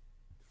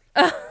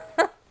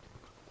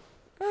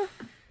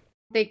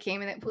 They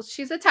came in. Well,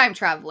 she's a time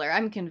traveler.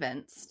 I'm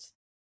convinced.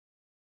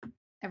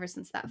 Ever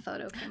since that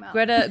photo came out.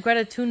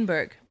 Greta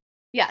Thunberg.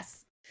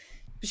 Yes.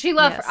 She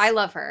loved her. I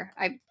love her.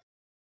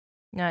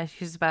 Yeah,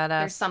 she's badass.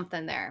 There's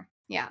something there.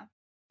 Yeah.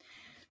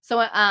 So,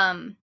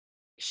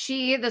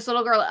 this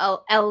little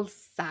girl,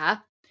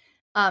 Elsa,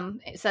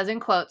 it says in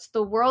quotes,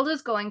 "The world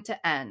is going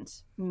to end.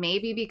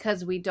 Maybe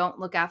because we don't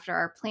look after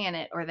our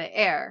planet or the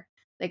air.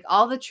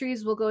 All the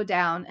trees will go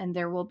down and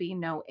there will be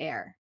no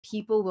air.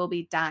 People will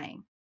be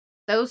dying.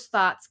 Those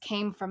thoughts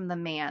came from the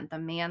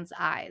man's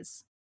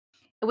eyes."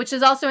 Which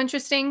is also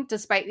interesting.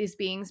 Despite these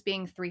beings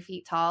being 3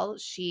 feet tall,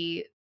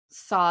 she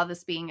saw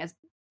this being as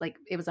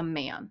it was a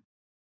man.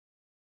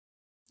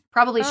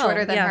 Probably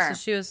shorter than her. So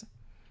she was...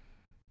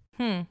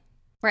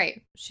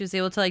 Right. She was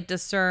able to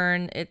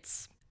discern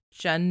its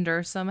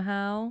gender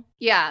somehow.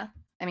 Yeah.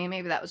 I mean,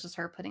 maybe that was just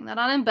her putting that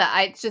on him, but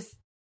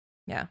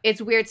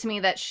it's weird to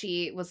me that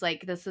she was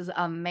this is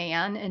a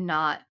man and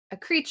not a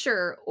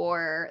creature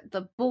or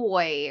the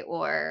boy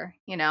or,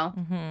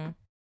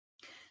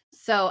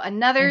 So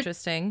another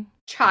interesting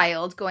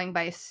child going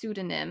by a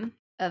pseudonym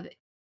of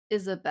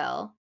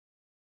Isabel.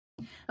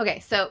 Okay,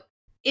 so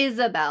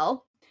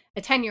Isabel,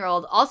 a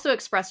 10-year-old, also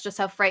expressed just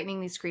how frightening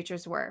these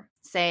creatures were,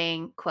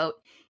 saying, quote,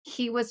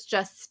 "He was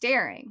just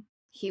staring.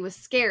 He was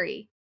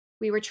scary.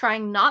 We were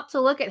trying not to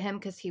look at him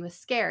because he was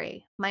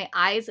scary. My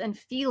eyes and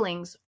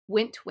feelings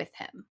went with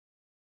him."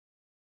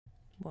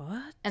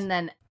 What? And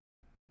then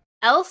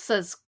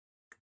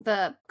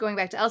going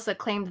back to Elsa,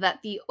 claimed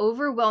that the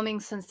overwhelming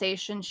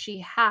sensation she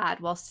had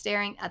while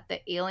staring at the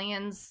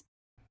aliens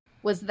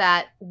was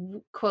that,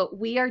 quote,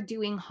 "We are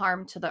doing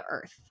harm to the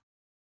earth."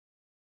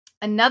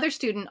 Another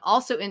student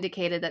also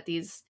indicated that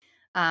these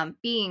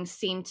beings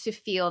seemed to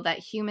feel that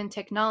human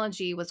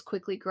technology was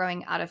quickly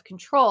growing out of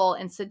control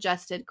and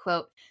suggested,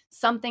 quote,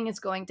 "Something is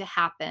going to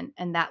happen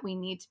and that we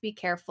need to be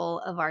careful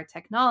of our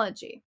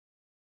technology."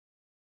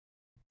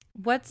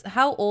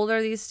 How old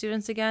are these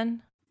students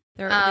again?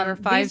 They were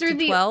 5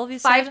 to 12, you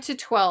said? 5 to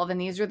 12, and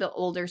these are the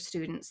older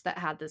students that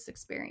had this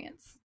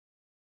experience.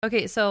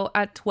 Okay, so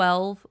at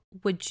 12,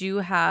 would you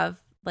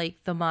have,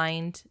 the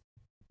mind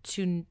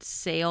to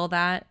say all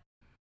that?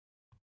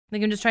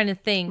 I'm just trying to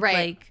think,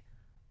 right.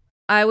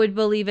 I would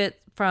believe it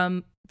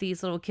from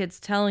these little kids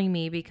telling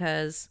me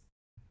because,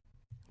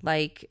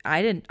 like,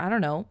 I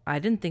don't know. I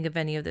didn't think of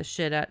any of this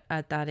shit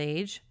at that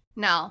age.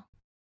 No.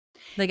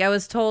 Like, I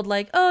was told,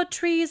 like, oh,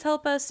 trees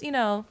help us,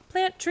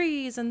 plant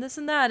trees and this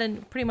and that.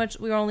 And pretty much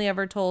we were only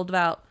ever told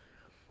about,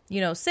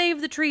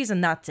 save the trees,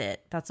 and that's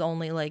it. That's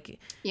only, like,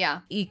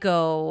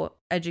 eco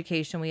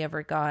education we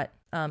ever got.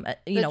 When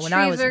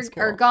I was in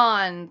school. Are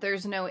gone.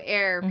 There's no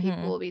air.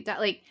 People will be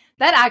like,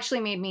 that actually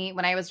made me,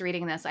 when I was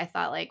reading this, I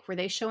thought, like, were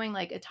they showing,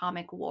 like,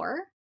 atomic war?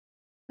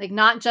 Like,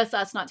 not just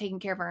us not taking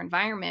care of our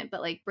environment,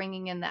 but, like,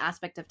 bringing in the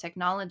aspect of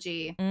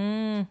technology.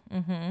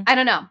 Mm-hmm. I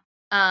don't know.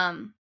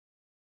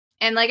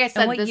 And like I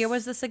said, and what year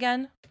was this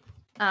again?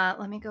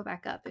 Let me go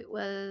back up. It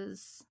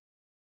was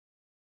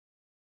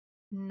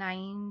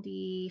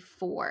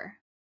 94.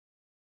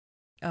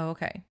 Oh,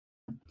 okay.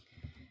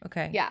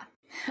 Okay. Yeah.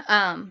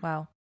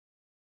 Wow.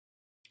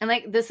 And,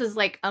 like, this is,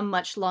 like, a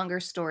much longer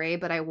story,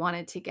 but I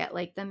wanted to get,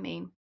 like, the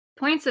main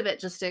points of it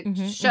just to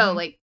show,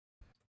 like,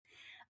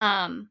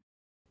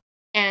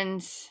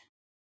 and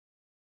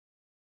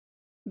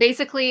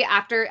basically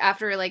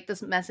after like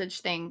this message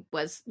thing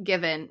was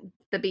given,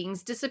 the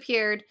beings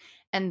disappeared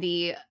and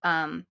the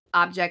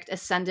object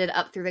ascended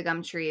up through the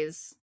gum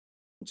trees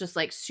just,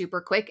 like,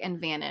 super quick and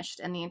vanished.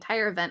 And the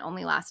entire event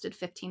only lasted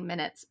 15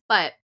 minutes.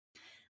 But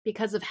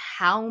because of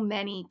how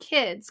many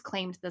kids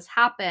claimed this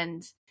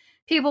happened,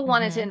 people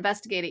wanted to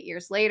investigate it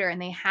years later,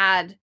 and they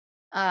had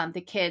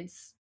the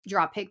kids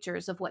draw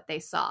pictures of what they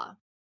saw.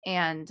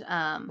 And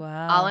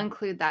wow. I'll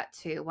include that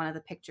too. One of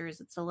the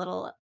pictures, it's a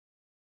little,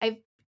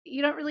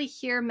 you don't really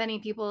hear many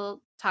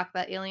people talk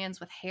about aliens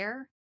with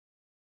hair,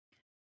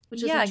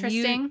 which is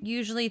interesting. You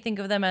usually think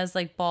of them as,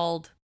 like,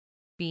 bald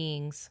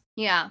beings.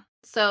 Yeah.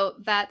 So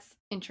that's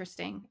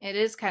interesting. It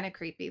is kind of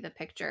creepy, the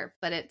picture,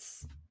 but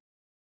it's,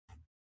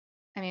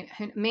 I mean,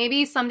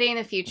 maybe someday in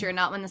the future,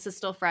 not when this is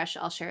still fresh,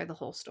 I'll share the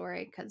whole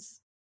story, because,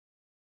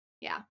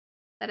 yeah.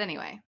 But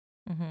anyway.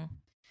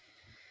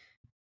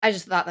 I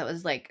just thought that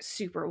was, like,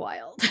 super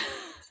wild.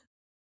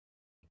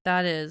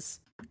 That is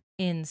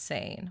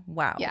insane.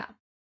 Wow. Yeah.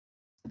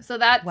 So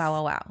that's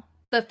wow.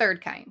 The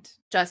third kind.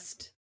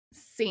 Just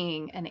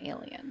seeing an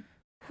alien.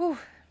 Whew.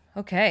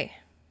 Okay.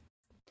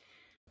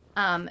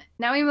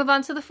 Now we move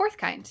on to the fourth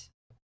kind.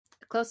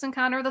 The close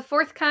encounter of the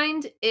fourth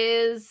kind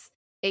is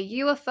a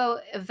UFO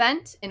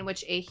event in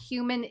which a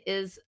human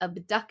is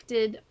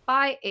abducted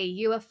by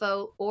a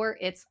UFO or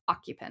its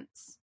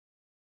occupants.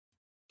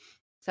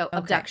 So,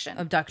 abduction.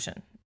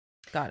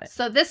 Got it.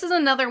 So this is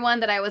another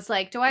one that I was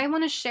like, do I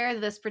want to share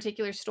this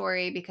particular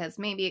story? Because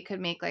maybe it could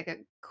make, like, a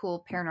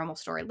cool paranormal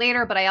story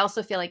later. But I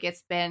also feel like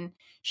it's been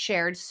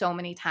shared so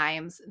many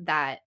times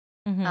that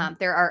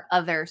there are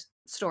other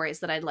stories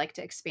that I'd like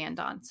to expand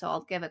on. So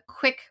I'll give a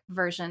quick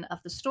version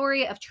of the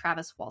story of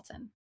Travis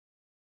Walton.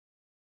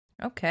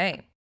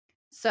 Okay.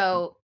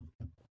 So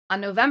on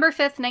November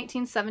 5th,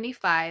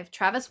 1975,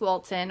 Travis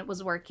Walton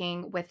was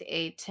working with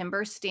a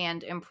timber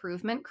stand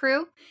improvement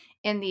crew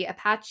in the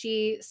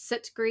Apache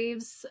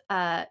Sitgreaves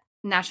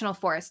National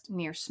Forest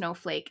near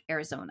Snowflake,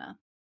 Arizona.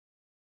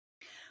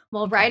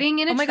 While riding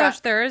in a truck... gosh,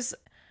 there's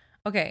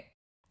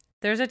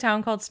a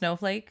town called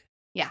Snowflake?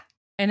 Yeah.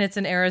 And it's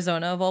in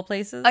Arizona, of all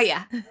places? Oh,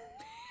 yeah.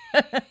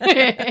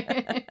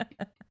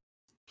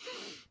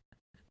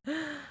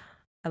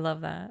 I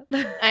love that.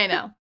 I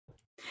know.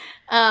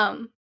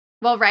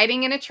 While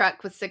riding in a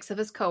truck with 6 of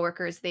his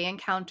coworkers, they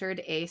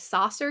encountered a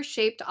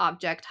saucer-shaped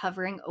object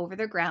hovering over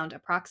the ground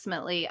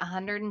approximately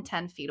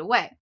 110 feet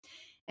away,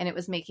 and it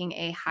was making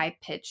a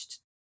high-pitched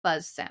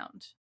buzz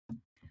sound.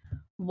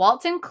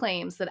 Walton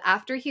claims that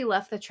after he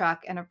left the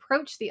truck and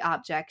approached the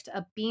object,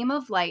 a beam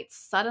of light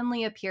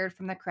suddenly appeared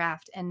from the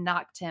craft and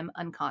knocked him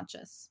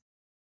unconscious.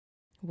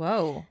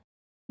 Whoa.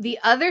 The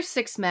other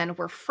 6 men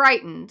were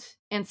frightened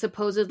and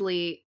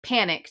supposedly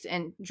panicked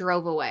and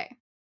drove away.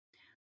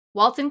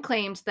 Walton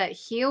claimed that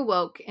he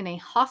awoke in a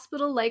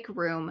hospital-like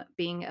room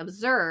being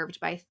observed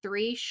by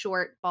 3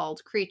 short,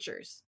 bald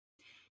creatures.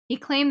 He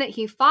claimed that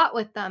he fought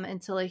with them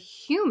until a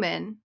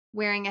human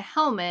wearing a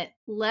helmet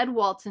led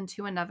Walton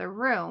to another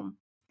room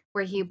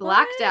where he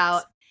blacked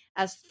out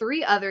as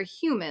 3 other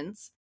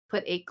humans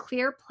put a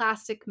clear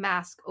plastic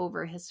mask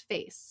over his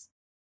face.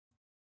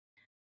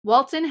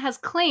 Walton has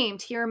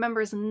claimed he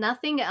remembers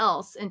nothing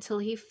else until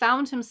he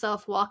found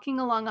himself walking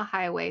along a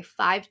highway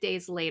 5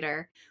 days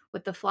later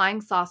with the flying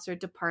saucer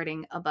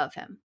departing above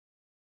him.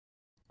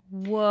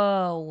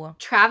 Whoa.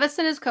 Travis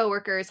and his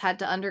coworkers had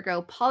to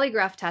undergo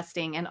polygraph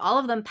testing, and all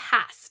of them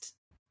passed.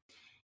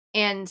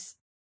 And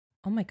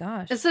oh my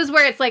gosh. This is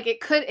where it's like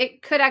it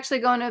could actually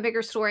go into a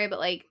bigger story, but,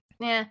 like,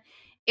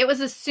 it was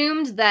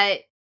assumed that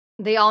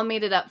they all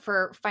made it up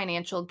for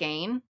financial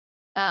gain.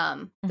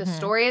 The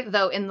story,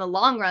 though, in the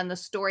long run, the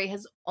story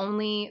has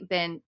only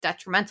been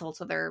detrimental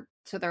to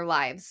their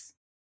lives.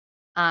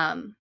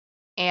 And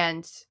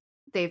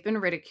they've been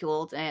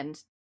ridiculed, and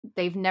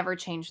they've never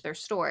changed their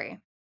story.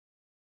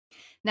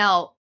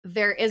 Now,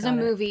 there is a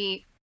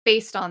movie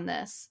based on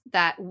this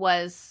that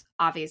was,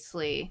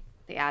 obviously,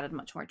 they added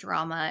much more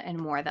drama and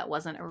more that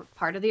wasn't a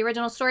part of the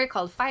original story,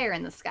 called Fire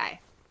in the Sky.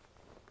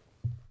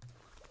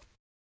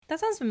 That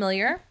sounds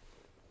familiar.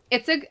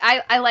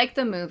 I like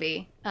the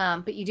movie,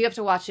 but you do have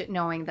to watch it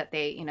knowing that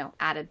they,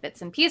 added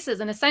bits and pieces.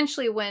 And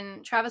essentially,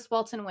 when Travis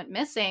Walton went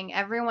missing,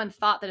 everyone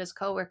thought that his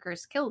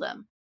coworkers killed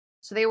him.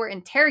 So they were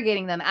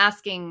interrogating them,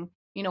 asking,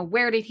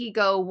 where did he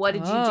go? What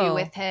did you do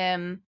with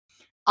him?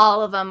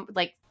 All of them,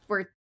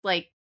 were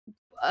like,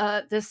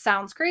 this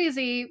sounds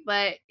crazy,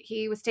 but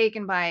he was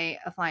taken by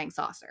a flying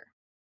saucer.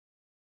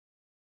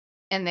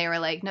 And they were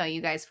like, no,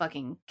 you guys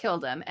fucking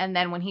killed him. And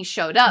then when he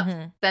showed up,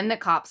 then the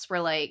cops were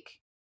like,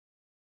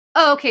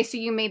 oh, okay, so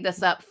you made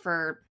this up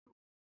for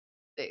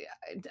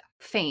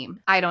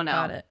fame. I don't know.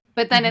 Got it.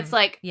 But then it's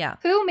like,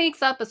 who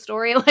makes up a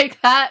story like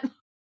that?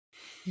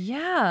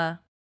 Yeah.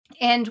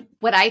 And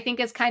what I think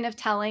is kind of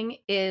telling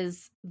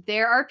is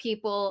there are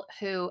people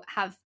who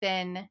have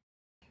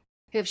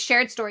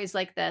shared stories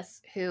like this,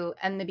 who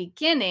in the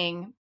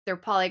beginning, their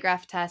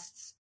polygraph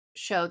tests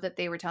showed that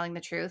they were telling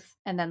the truth.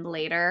 And then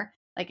later,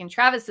 like in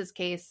Travis's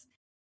case,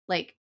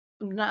 like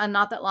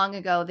not that long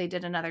ago, they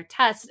did another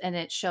test and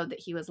it showed that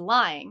he was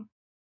lying.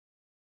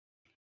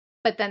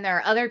 But then there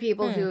are other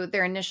people who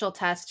their initial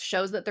test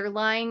shows that they're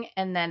lying.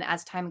 And then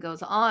as time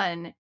goes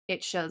on,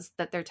 it shows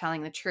that they're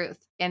telling the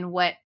truth. And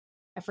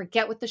I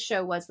forget what the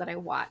show was that I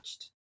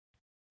watched,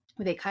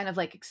 where they kind of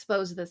like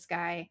exposed this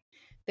guy.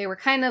 They were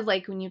kind of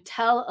like, when you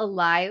tell a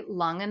lie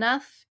long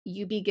enough,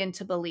 you begin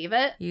to believe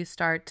it. You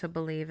start to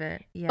believe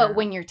it. Yeah. But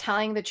when you're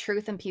telling the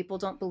truth and people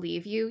don't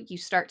believe you, you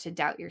start to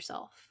doubt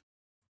yourself.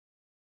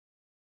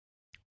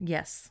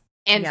 Yes.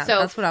 And so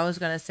that's what I was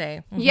going to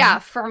say. Mm-hmm. Yeah.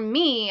 For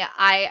me,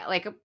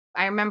 I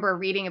remember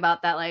reading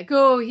about that, like,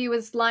 oh, he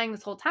was lying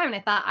this whole time. And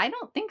I thought, I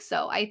don't think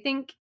so. I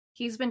think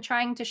he's been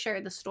trying to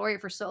share the story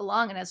for so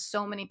long and has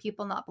so many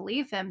people not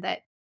believe him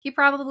that he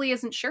probably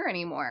isn't sure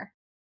anymore.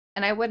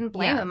 And I wouldn't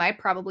blame him. I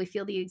probably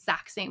feel the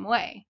exact same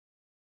way.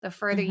 The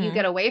further you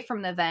get away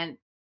from the event,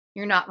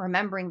 you're not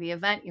remembering the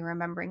event. You're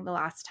remembering the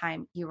last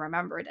time you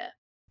remembered it.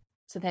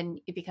 So then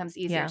it becomes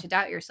easier to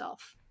doubt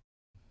yourself.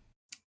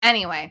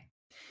 Anyway,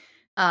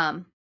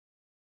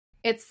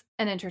 it's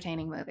an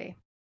entertaining movie.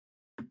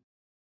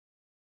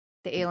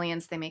 The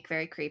aliens they make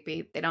very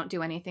creepy. They don't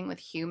do anything with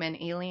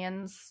human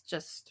aliens.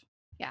 Just,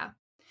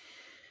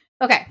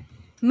 Okay,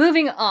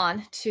 moving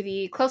on to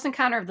the Close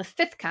Encounter of the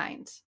Fifth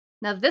Kind.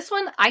 Now, this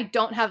one I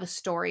don't have a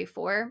story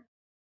for,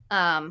 but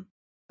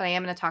I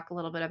am going to talk a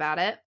little bit about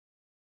it.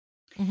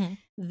 Mm-hmm.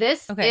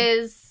 This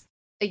is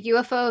a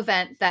UFO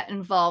event that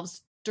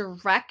involves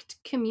direct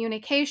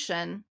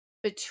communication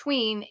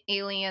between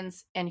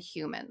aliens and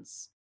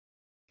humans.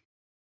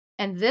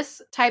 And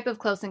this type of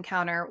close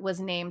encounter was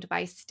named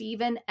by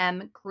Stephen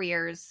M.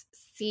 Greer's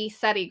C.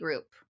 SETI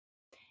group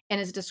and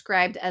is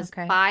described as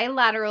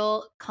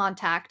bilateral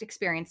contact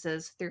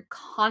experiences through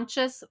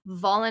conscious,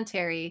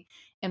 voluntary,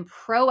 and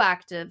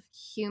proactive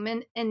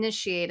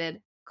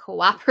human-initiated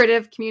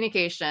cooperative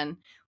communication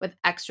with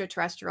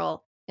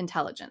extraterrestrial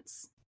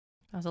intelligence.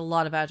 That's a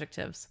lot of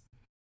adjectives.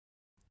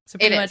 So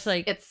pretty much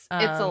like it's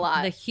a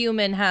lot. The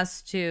human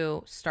has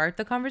to start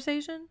the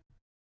conversation?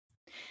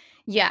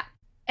 Yeah.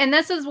 And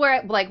this is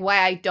where, like, why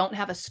I don't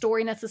have a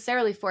story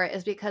necessarily for it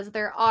is because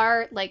there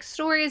are, like,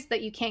 stories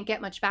that you can't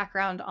get much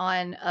background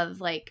on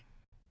of, like,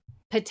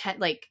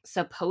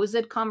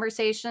 supposed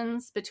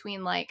conversations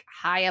between, like,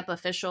 high up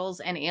officials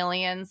and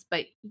aliens,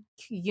 but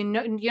you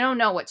don't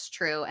know what's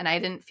true. And I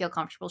didn't feel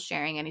comfortable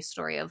sharing any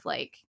story of,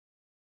 like,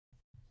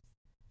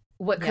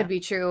 what could be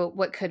true,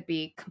 what could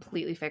be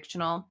completely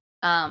fictional.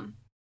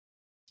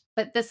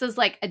 But this is,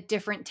 like, a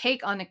different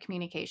take on a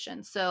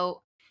communication.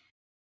 So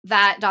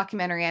that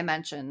documentary I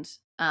mentioned,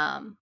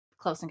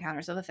 Close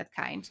Encounters of the Fifth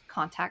Kind,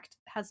 Contact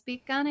Has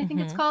Begun, I think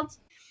it's called.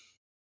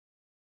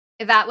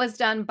 That was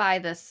done by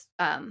this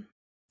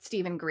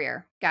Stephen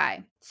Greer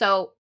guy.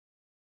 So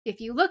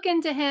if you look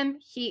into him,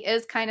 he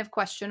is kind of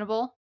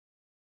questionable.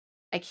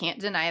 I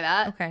can't deny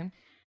that. Okay.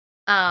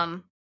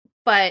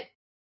 But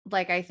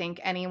like, I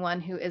think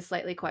anyone who is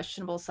slightly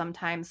questionable,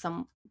 sometimes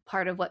some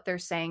part of what they're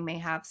saying may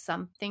have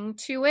something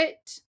to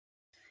it.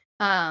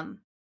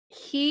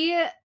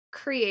 He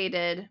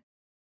created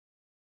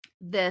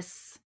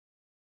this,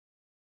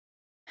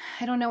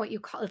 I don't know what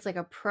you call it. It's like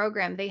a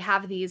program. They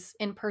have these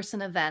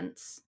in-person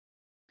events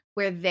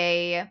where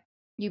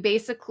you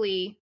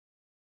basically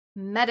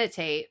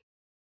meditate.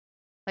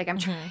 Like, I'm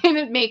trying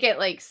to make it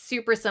like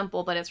super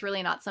simple, but it's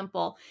really not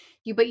simple.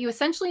 But you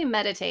essentially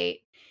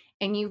meditate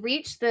and you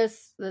reach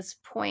this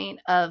point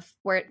of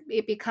where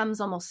it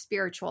becomes almost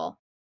spiritual.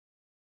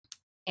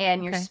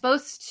 And you're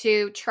supposed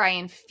to try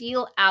and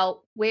feel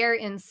out where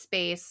in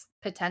space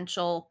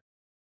potential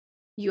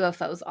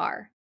UFOs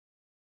are.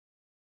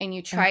 And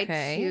you try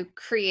to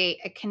create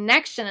a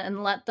connection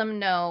and let them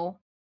know,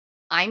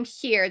 I'm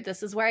here.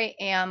 This is where I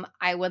am.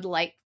 I would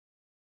like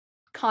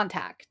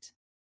contact.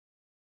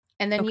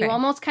 And then you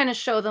almost kind of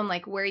show them,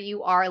 like, where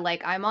you are.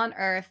 Like, I'm on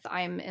Earth.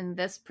 I'm in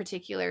this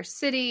particular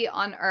city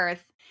on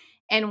Earth.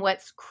 And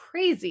what's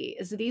crazy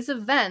is these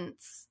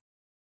events,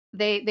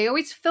 they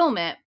always film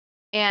it.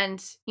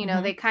 And,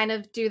 they kind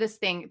of do this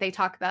thing. They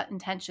talk about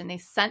intention. They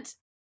send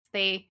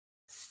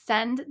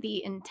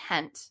the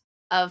intent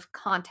of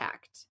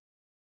contact.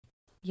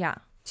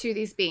 to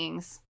these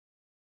beings.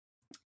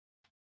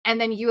 And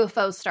then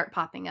UFOs start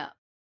popping up.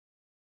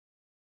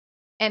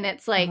 And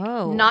it's like,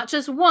 not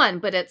just one,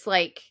 but it's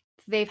like,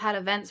 they've had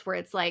events where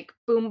it's like,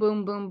 boom,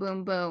 boom, boom,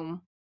 boom,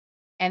 boom.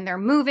 And they're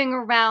moving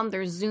around.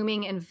 They're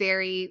zooming in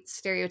very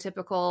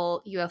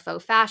stereotypical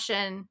UFO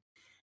fashion.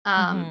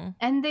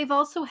 And they've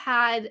also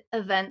had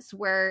events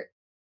where,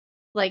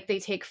 like, they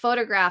take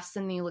photographs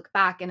and you look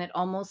back and it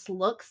almost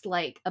looks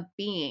like a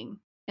being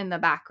in the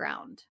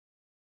background.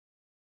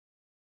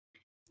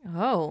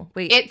 Oh,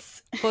 wait.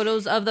 It's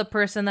photos of the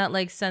person that,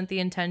 like, sent the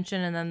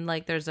intention, and then,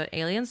 like, there's an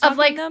alien stalking of,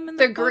 like, them in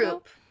the photo?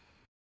 group.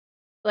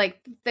 Like,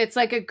 it's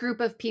like a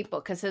group of people,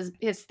 because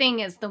his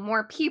thing is the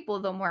more people,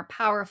 the more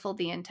powerful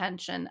the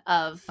intention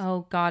of.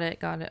 Oh, got it.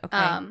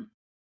 Okay.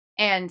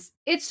 And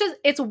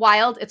it's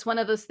wild. It's one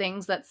of those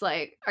things that's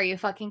like, are you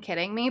fucking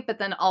kidding me? But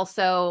then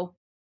also,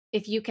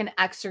 if you can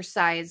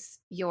exercise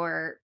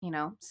your,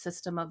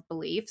 system of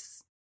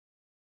beliefs,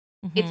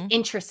 it's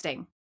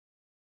interesting.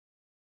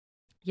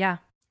 Yeah.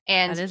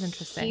 And that is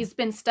interesting. He's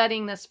been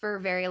studying this for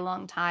a very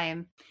long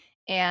time.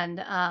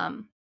 And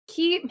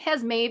he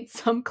has made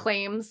some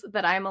claims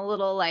that I'm a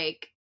little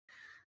like,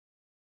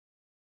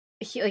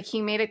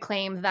 he made a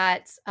claim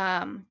that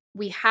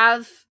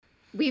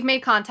we've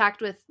made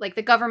contact with, like,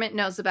 the government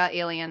knows about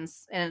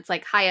aliens, and it's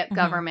like high up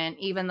government.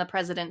 Even the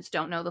presidents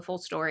don't know the full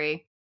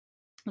story,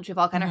 which we've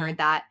all kind of heard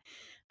that.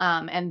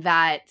 And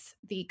that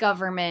the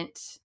government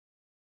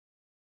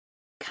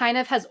kind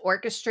of has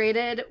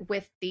orchestrated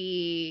with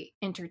the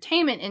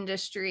entertainment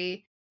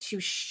industry to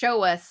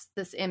show us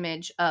this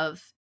image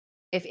of,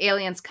 if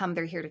aliens come,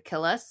 they're here to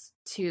kill us,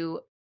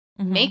 to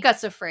make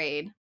us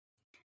afraid,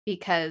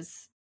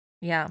 because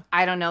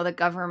I don't know, the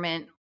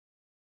government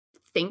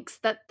thinks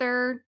that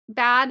they're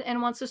bad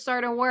and wants to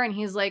start a war, and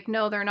he's like,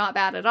 no, they're not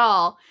bad at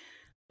all.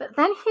 But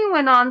then he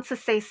went on to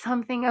say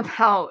something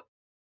about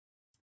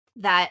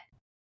that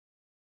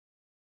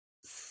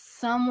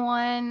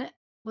someone,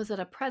 was it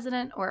a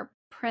president or a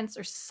prince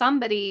or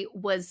somebody,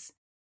 was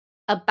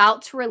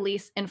about to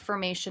release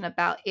information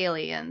about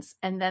aliens,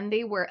 and then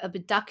they were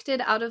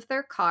abducted out of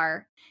their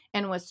car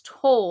and was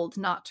told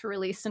not to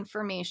release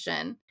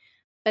information.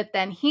 But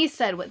then he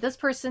said, what this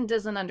person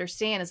doesn't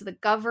understand is the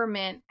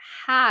government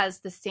has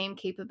the same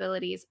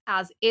capabilities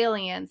as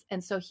aliens,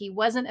 and so he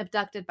wasn't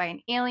abducted by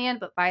an alien,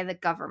 but by the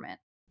government,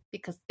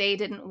 because they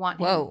didn't want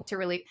him to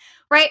release.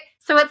 Right?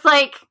 So it's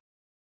like,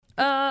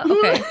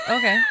 okay.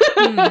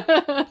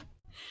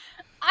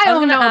 I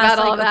don't know about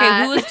all that.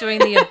 Okay, who was doing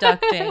the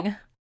abducting?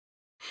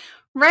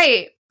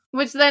 Right.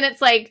 Which then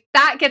it's like,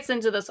 that gets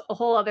into this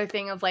whole other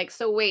thing of like,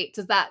 so wait,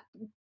 does that,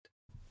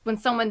 when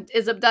someone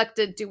is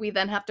abducted, do we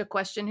then have to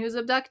question who's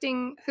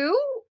abducting who?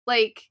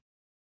 Like,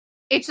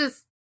 it's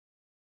just,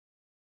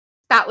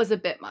 that was a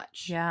bit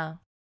much. Yeah.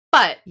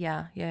 But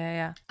yeah.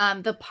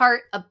 The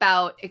part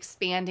about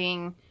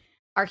expanding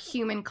our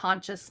human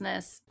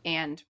consciousness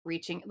and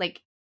reaching,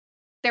 like,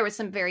 there was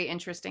some very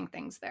interesting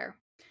things there.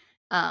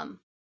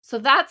 So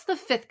that's the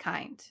fifth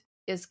kind,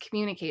 is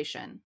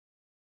communication.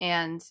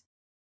 And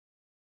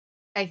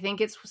I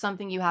think it's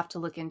something you have to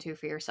look into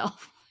for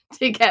yourself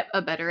to get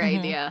a better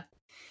idea.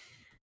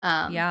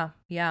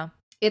 Yeah.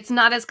 It's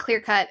not as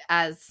clear cut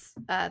as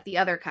the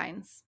other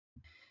kinds.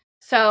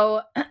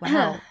 So,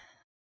 wow.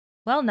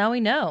 Well, now we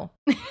know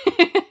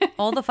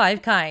all the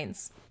 5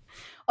 kinds.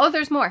 Oh,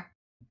 there's more.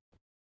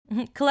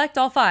 Collect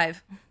all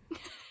 5.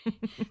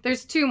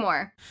 There's 2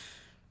 more.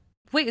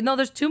 Wait, no,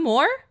 there's 2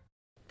 more?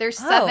 There's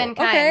 7 kinds.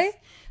 Okay.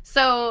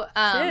 So,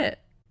 shit.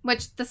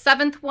 Which the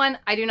 7th one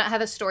I do not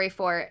have a story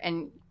for,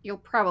 and you'll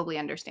probably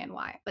understand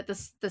why. But the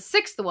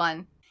 6th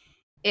one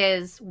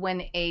is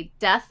when a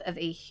death of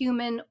a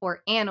human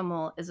or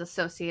animal is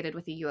associated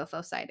with a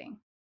UFO sighting.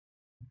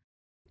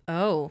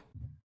 Oh,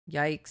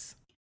 yikes.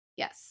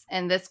 Yes,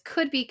 and this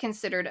could be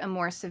considered a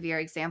more severe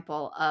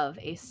example of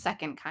a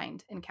second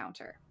kind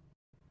encounter.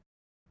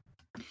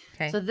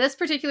 Okay. So this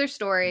particular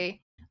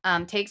story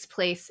takes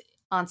place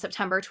on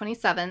September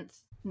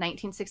 27th,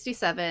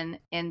 1967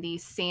 in the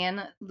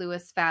San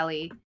Luis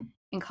Valley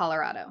in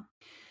Colorado.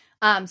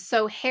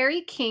 So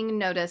Harry King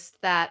noticed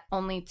that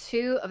only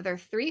 2 of their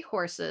 3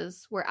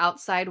 horses were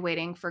outside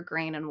waiting for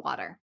grain and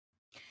water.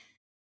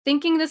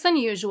 Thinking this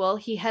unusual,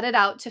 he headed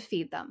out to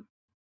feed them.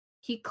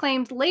 He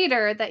claimed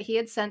later that he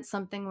had sensed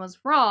something was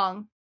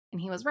wrong,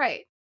 and he was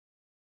right.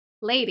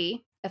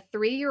 Lady, a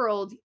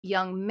 3-year-old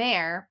young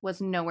mare,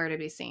 was nowhere to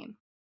be seen.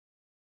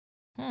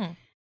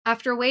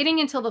 After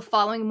waiting until the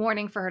following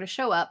morning for her to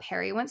show up,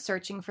 Harry went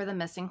searching for the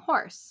missing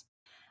horse.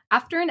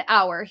 After an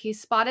hour, he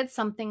spotted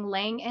something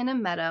laying in a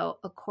meadow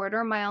a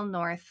 1/4 mile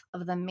north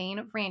of the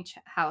main ranch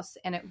house,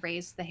 and it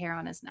raised the hair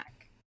on his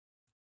neck.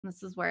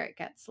 This is where it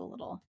gets a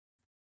little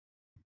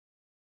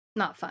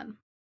not fun.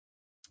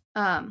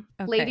 Okay.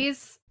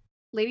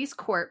 Lady's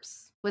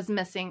corpse was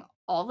missing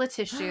all the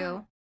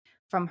tissue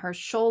from her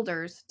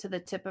shoulders to the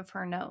tip of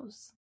her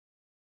nose.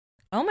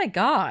 Oh my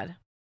God.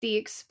 The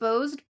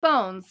exposed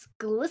bones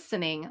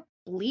glistening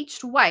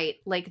bleached white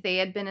like they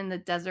had been in the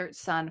desert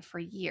sun for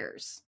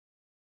years.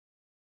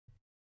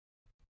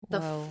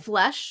 The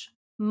flesh,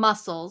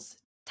 muscles,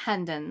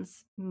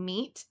 tendons,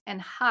 meat,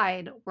 and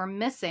hide were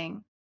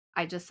missing.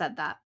 I just said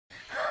that.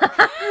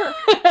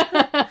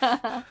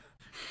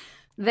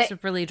 To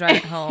really drive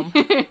it home.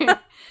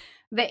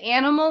 The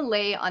animal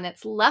lay on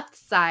its left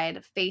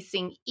side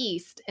facing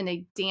east in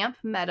a damp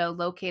meadow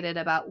located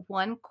about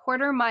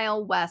 1/4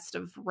 mile west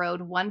of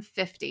Road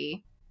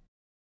 150.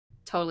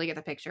 Totally get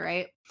the picture,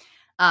 right?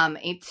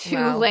 A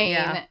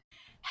 2-lane,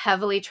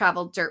 heavily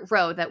traveled dirt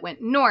road that went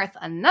north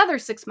another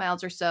 6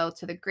 miles or so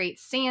to the Great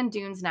Sand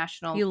Dunes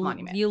National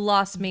Monument. You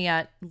lost me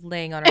at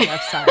laying on her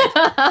left side.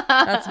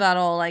 That's about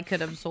all I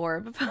could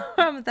absorb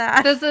from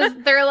that.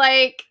 They're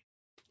like,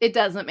 it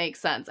doesn't make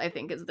sense, I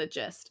think is the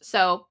gist.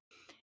 So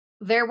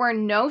there were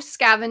no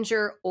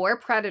scavenger or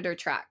predator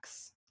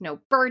tracks,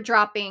 no bird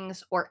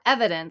droppings, or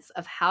evidence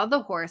of how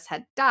the horse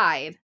had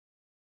died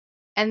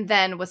and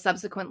then was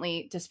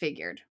subsequently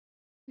disfigured.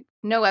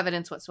 No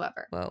evidence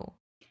whatsoever. Whoa.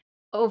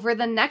 Over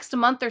the next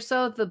month or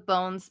so, the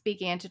bones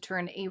began to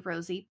turn a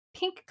rosy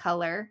pink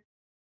color,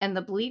 and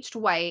the bleached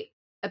white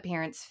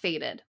appearance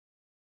faded.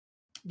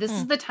 This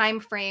is the time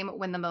frame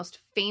when the most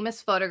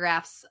famous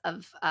photographs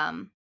of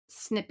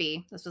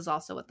Snippy, this was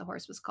also what the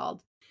horse was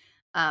called,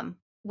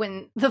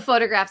 when the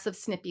photographs of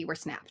Snippy were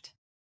snapped.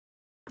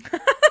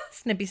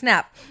 Snippy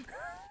snap.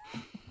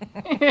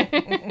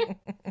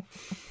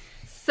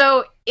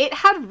 So it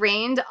had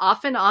rained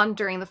off and on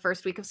during the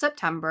first week of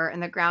September,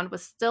 and the ground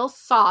was still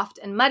soft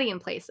and muddy in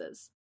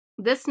places.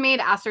 This made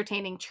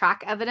ascertaining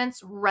track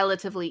evidence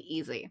relatively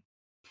easy.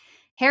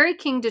 Harry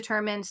King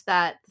determined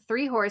that the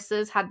 3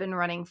 horses had been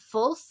running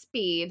full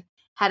speed,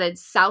 headed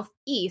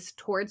southeast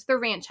towards the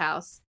ranch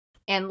house,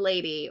 and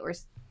Lady, or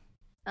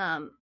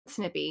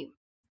Snippy,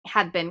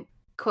 had been,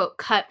 quote,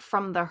 cut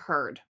from the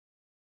herd.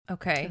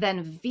 Okay.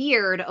 Then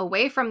veered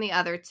away from the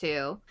other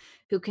 2,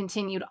 who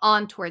continued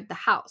on toward the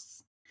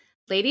house.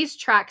 Lady's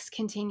tracks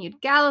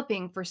continued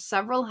galloping for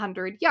several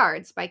hundred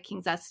yards by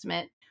King's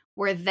estimate,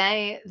 where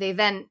they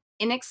then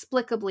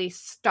inexplicably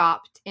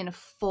stopped in a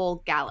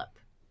full gallop.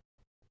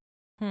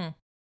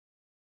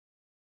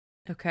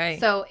 Okay.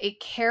 So a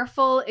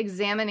careful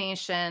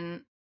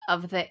examination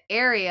of the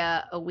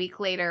area a week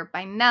later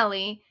by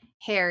Nellie,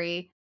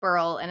 Harry,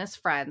 Burl, and his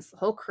friends, the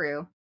whole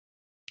crew,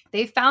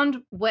 they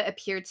found what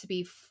appeared to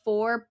be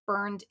 4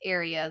 burned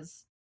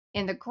areas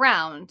in the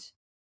ground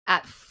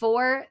at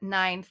 4,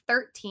 9,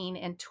 13,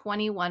 and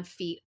 21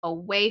 feet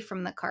away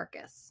from the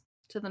carcass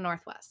to the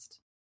northwest.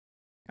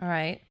 All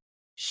right.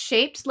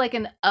 Shaped like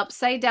an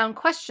upside-down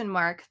question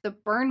mark, the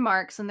burn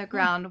marks in the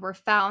ground were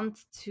found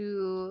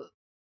to...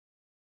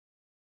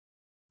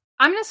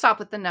 I'm going to stop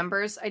with the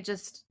numbers.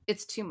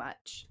 It's too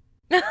much.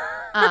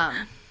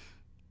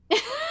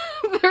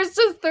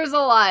 There's a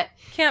lot.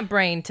 Can't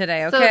brain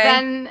today, okay? So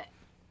then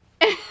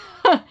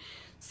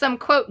some,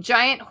 quote,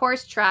 giant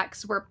horse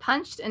tracks were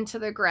punched into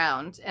the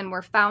ground and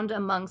were found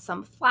among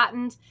some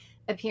flattened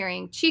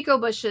appearing chico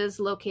bushes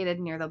located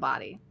near the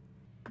body,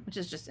 which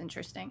is just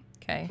interesting.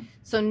 Okay.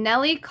 So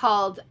Nellie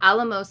called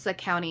Alamosa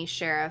County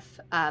Sheriff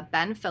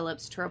Ben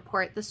Phillips to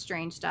report the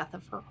strange death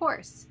of her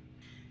horse.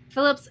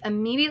 Phillips,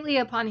 immediately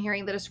upon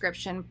hearing the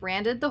description,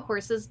 branded the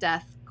horse's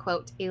death,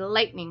 quote, a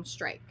lightning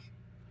strike,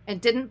 and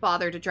didn't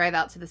bother to drive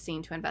out to the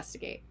scene to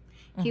investigate.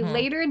 He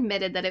later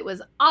admitted that it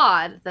was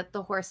odd that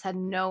the horse had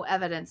no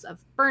evidence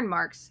of burn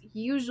marks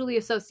usually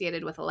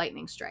associated with a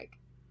lightning strike.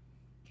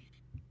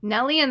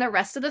 Nellie and the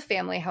rest of the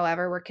family,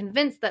 however, were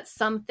convinced that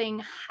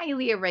something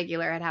highly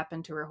irregular had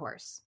happened to her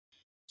horse.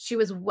 She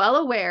was well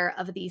aware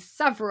of the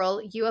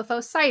several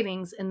UFO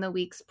sightings in the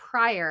weeks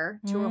prior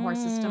to her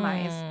horse's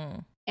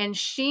demise, and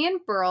she and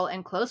Burl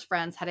and close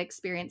friends had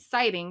experienced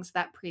sightings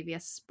that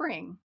previous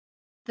spring.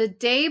 The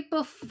day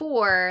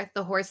before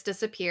the horse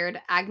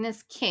disappeared,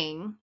 Agnes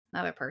King,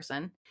 another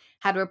person,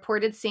 had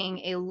reported seeing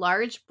a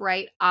large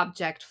bright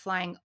object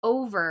flying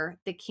over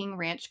the King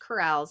Ranch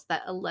corrals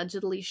that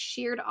allegedly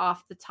sheared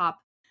off the top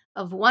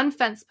of one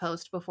fence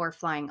post before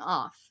flying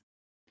off.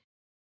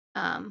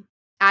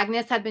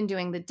 Agnes had been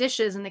doing the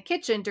dishes in the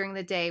kitchen during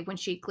the day when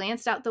she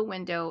glanced out the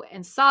window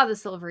and saw the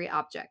silvery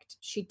object.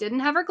 She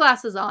didn't have her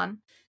glasses on,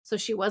 so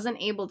she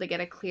wasn't able to get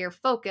a clear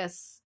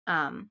focus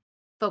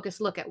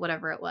look at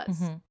whatever it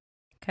was.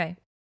 Okay.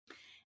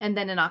 And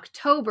then in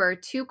October,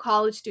 2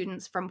 college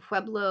students from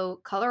Pueblo,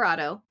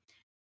 Colorado,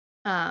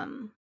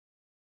 Phil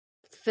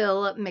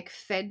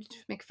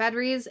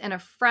McFedries and a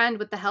friend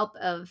with the help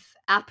of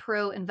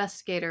APRO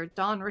investigator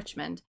Don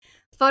Richmond,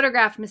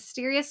 photographed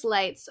mysterious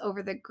lights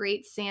over the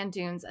Great Sand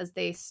Dunes as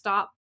they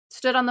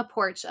stood on the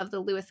porch of the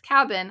Lewis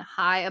cabin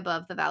high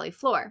above the valley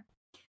floor.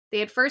 They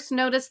had first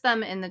noticed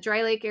them in the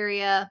Dry Lake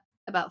area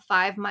about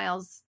 5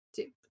 miles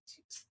to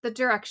the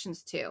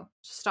directions too.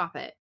 Stop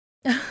it.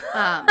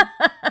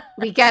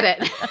 We get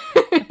it.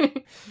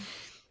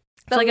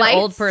 It's like an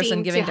old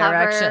person giving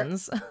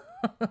directions.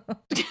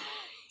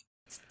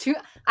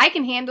 I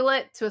can handle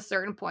it to a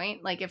certain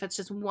point, like if it's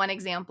just one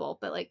example,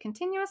 but like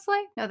continuously,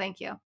 no thank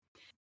you.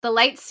 The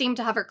lights seemed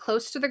to hover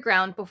close to the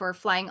ground before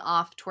flying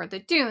off toward the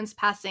dunes,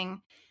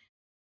 passing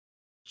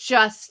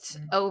just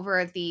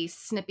over the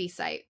Snippy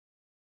site.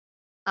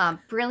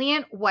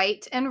 Brilliant,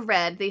 white, and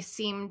red, they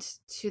seemed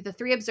to the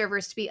three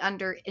observers to be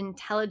under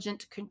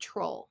intelligent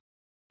control.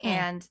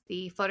 And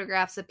the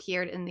photographs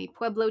appeared in the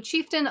Pueblo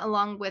Chieftain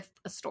along with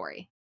a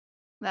story.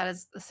 That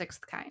is the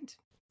sixth kind.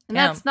 And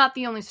that's not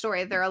the only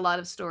story. There are a lot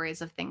of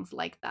stories of things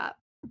like that.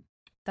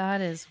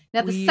 That is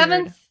now, weird. The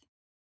seventh,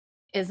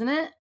 isn't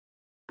it?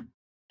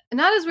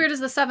 Not as weird as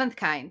the seventh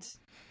kind.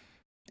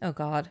 Oh,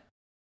 God.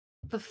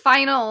 The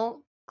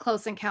final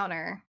close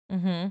encounter,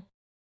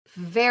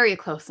 very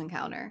close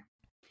encounter,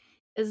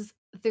 is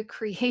the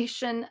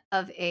creation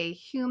of a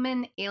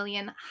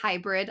human-alien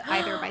hybrid,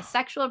 either by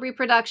sexual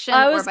reproduction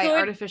or by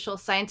artificial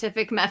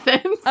scientific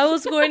methods. I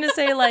was going to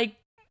say, like,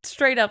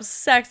 straight up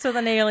sex with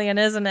an alien,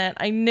 isn't it?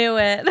 I knew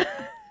it.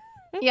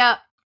 Yeah.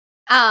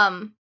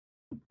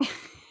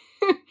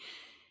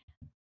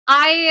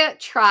 I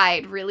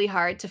tried really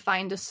hard to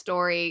find a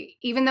story,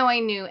 even though I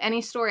knew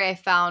any story I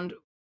found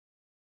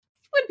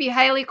would be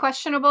highly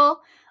questionable.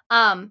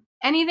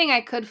 Anything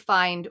I could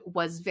find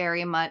was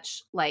very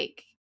much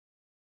like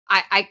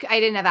I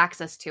didn't have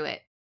access to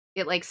it.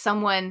 It like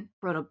someone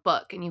wrote a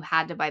book and you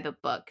had to buy the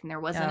book and there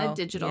wasn't a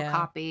digital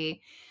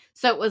copy.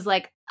 So it was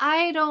like,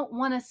 I don't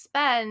want to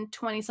spend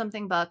 20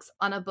 something bucks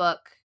on a book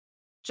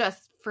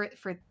just for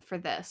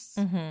this.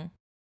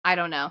 I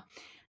don't know.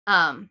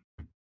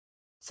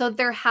 So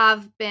there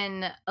have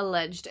been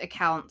alleged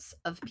accounts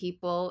of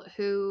people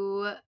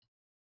who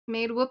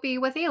made whoopee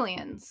with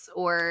aliens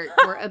or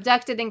were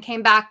abducted and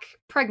came back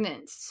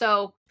pregnant.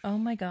 So, oh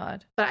my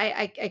God. But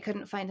I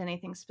couldn't find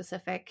anything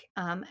specific.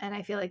 And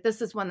I feel like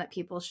this is one that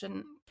people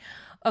shouldn't.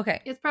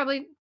 Okay. It's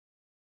probably.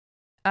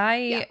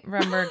 I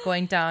remember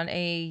going down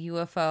a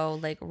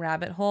UFO like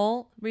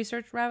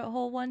research rabbit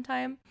hole one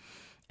time.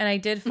 And I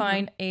did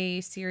find a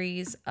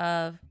series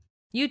of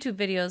YouTube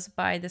videos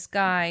by this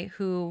guy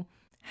who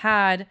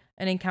had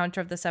an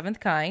encounter of the seventh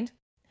kind.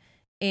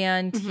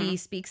 And he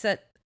speaks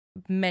at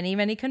many,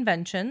 many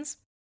conventions.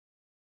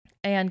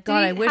 And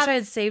God, I wish I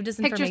had saved his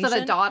information. Pictures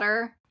of a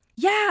daughter.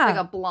 Yeah. Like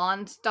a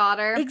blonde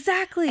daughter.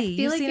 Exactly.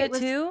 You seen it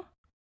too?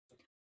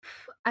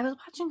 I was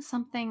watching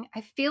something.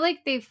 I feel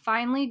like they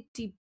finally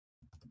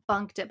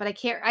debunked it, but I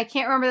can't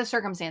remember the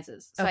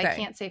circumstances. So I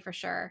can't say for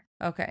sure.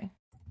 Okay.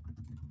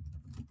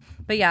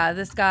 But yeah,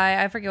 this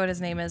guy, I forget what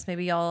his name is.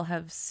 Maybe y'all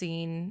have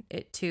seen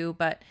it too,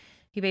 but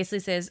he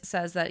basically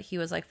says that he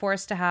was like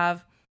forced to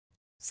have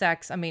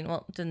sex. I mean,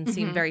 well, it didn't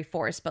seem very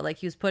forced, but like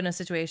he was put in a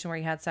situation where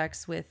he had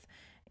sex with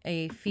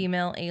a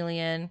female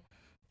alien,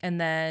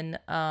 and then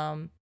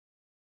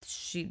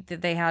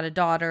they had a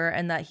daughter,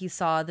 and that he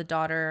saw the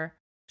daughter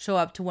show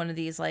up to one of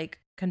these like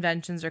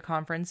conventions or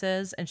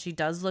conferences, and she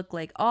does look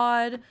like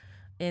odd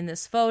in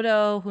this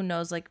photo. Who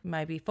knows, like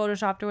might be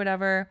photoshopped or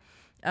whatever.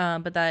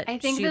 But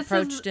that she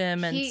approached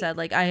him and said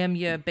like, "I am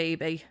your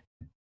baby."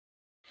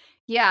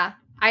 Yeah,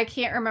 I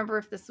can't remember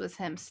if this was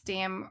him.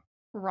 Stam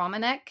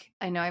Romanek.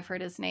 I know I've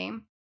heard his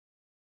name.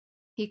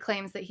 He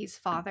claims that he's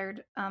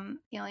fathered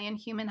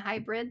alien-human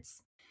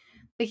hybrids.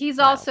 But he's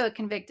also a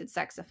convicted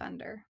sex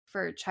offender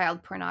for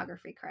child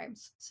pornography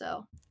crimes.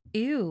 So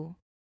Ew.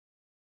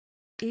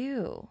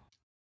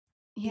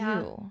 Yeah.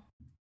 Ew.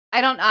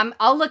 I don't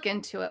I'll look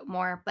into it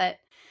more, but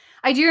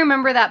I do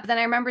remember that, but then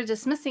I remember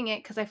dismissing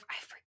it because I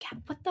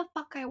forget what the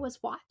fuck I was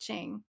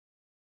watching.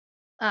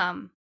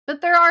 But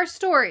there are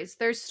stories.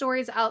 There's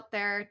stories out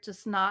there,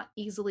 just not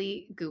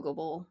easily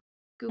Googleable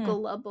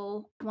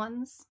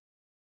ones.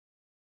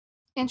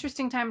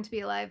 Interesting time to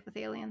be alive with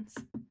aliens.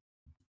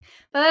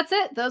 But that's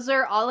it. Those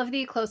are all of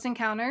the close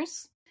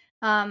encounters.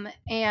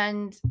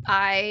 And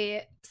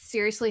I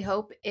seriously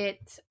hope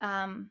it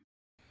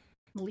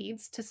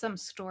leads to some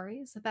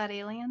stories about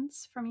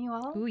aliens from you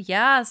all. Ooh,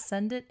 yeah.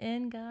 Send it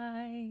in,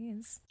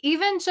 guys.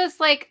 Even just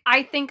like,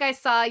 I think I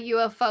saw a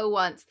UFO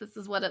once. This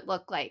is what it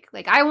looked like.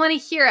 Like, I want to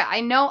hear it. I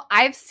know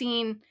I've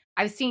seen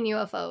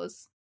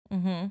UFOs.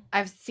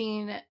 I've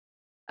seen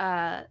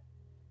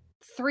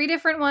 3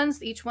 different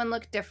ones. Each one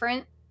looked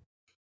different.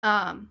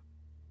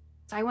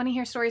 So I want to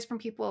hear stories from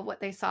people of what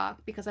they saw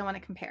because I want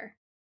to compare.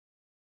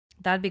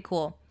 That'd be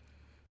cool.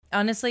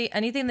 Honestly,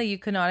 anything that you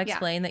could not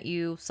explain that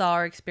you saw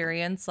or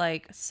experienced,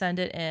 like send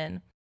it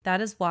in.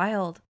 That is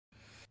wild.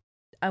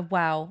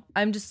 Wow.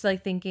 I'm just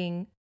like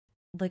thinking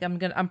like I'm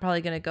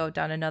probably going to go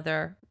down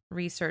another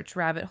research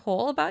rabbit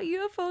hole about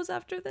UFOs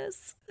after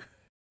this.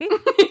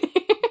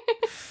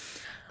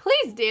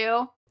 Please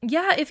do.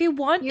 Yeah, if you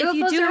want, UFOs if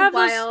you do are have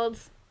wild.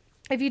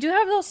 If you do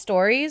have those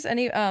stories,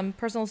 any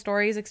personal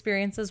stories,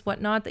 experiences,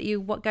 whatnot that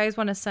you guys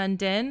want to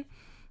send in,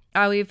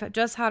 we've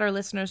just had our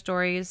listener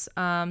stories,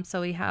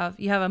 so you have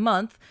a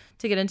month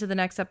to get into the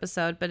next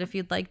episode. But if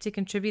you'd like to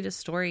contribute a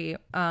story,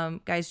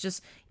 guys,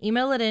 just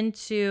email it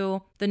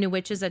into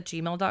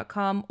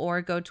thenewwitches@gmail.com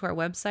or go to our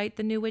website,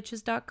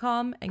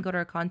 thenewwitches.com, and go to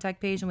our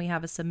contact page, and we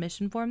have a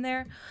submission form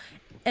there.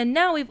 And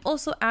now we've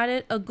also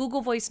added a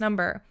Google Voice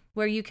number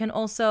where you can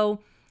also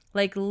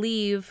like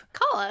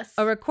call us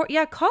a record.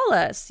 Yeah, call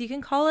us. You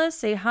can call us,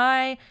 say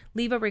hi,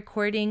 leave a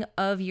recording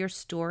of your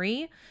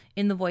story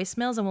in the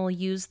voicemails, and we'll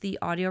use the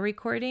audio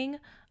recording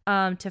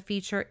to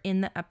feature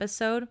in the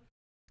episode.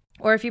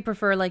 Or if you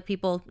prefer, like,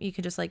 people, you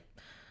could just like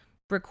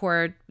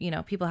record,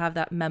 people have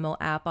that memo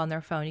app on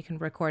their phone. You can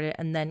record it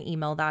and then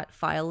email that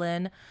file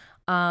in.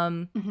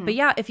 But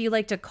yeah, if you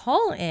like to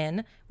call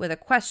in with a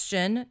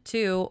question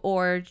too,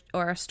 or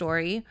a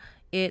story,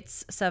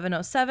 it's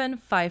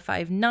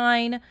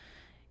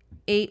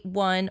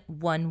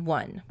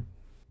 707-559-8111.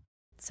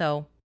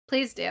 So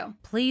please do.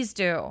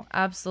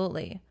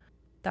 Absolutely.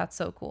 That's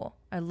so cool.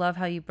 I love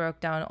how you broke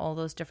down all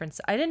those different.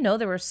 I didn't know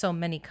there were so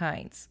many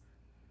kinds.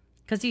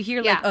 Because you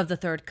hear like of the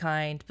third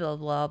kind, blah,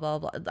 blah, blah,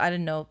 blah. I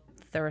didn't know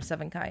there were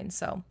 7 kinds.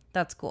 So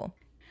that's cool.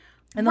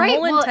 And the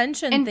whole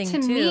intention thing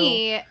too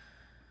me,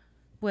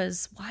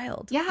 was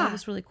wild. Yeah. That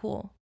was really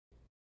cool.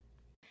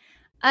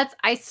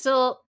 I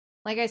still,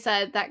 like I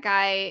said, that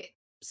guy,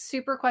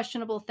 super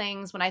questionable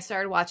things. When I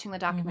started watching the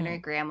documentary,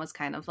 Graham was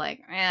kind of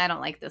like, I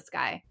don't like this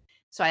guy.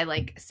 So I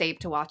like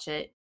saved to watch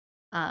it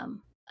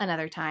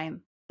another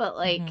time. But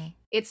like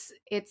it's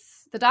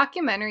the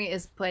documentary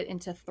is put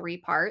into 3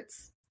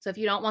 parts. So if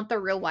you don't want the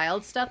real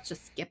wild stuff,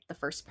 just skip the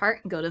first part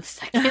and go to the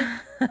second.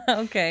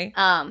 Okay.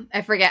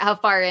 I forget how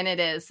far in it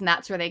is, and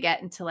that's where they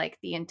get into like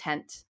the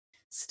intent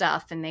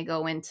stuff, and they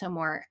go into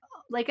more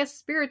like a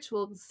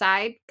spiritual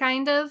side,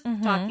 kind of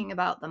talking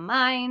about the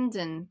mind,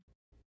 and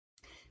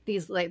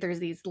these like there's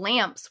these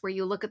lamps where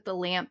you look at the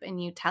lamp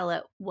and you tell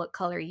it what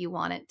color you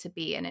want it to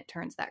be, and it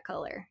turns that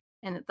color.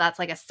 And that's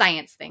like a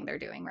science thing they're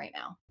doing right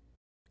now.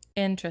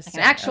 Interesting.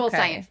 Like an actual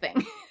science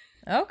thing.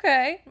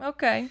 Okay.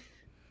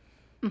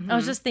 I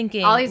was just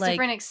thinking all these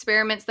different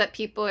experiments that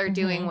people are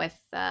doing with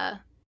the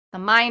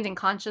mind and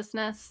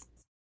consciousness.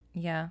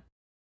 Yeah.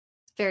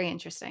 It's very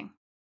interesting.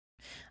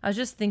 I was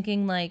just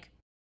thinking like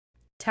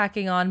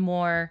tacking on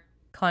more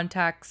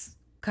kinds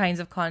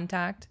of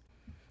contact.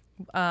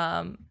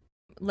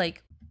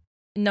 Like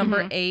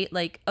number 8,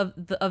 like of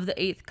the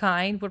 8th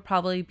kind would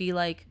probably be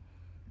like,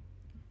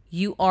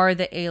 you are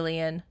the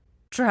alien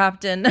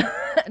trapped in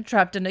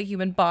a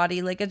human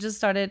body. Like it just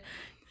started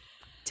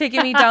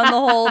taking me down the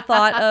whole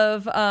thought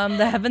of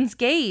the Heaven's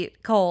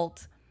Gate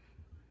cult.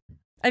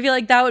 I feel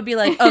like that would be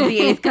like, of the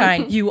 8th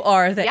kind, you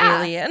are the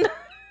alien.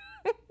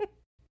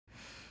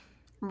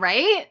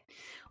 Right?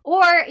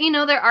 Or,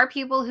 there are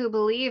people who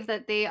believe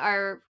that they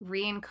are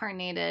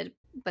reincarnated,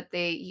 but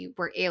you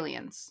were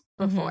aliens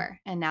before,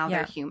 and now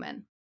they're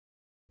human.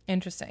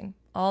 Interesting.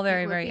 All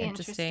very, very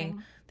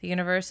interesting. The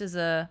universe is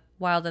a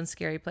wild and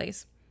scary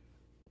place.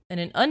 In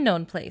an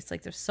unknown place.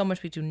 Like there's so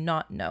much we do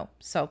not know.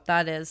 So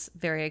that is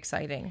very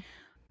exciting.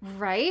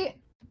 Right?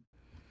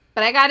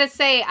 But I gotta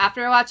say,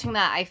 after watching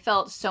that, I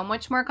felt so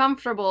much more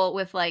comfortable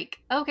with like,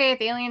 okay,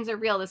 if aliens are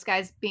real, this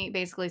guy's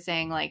basically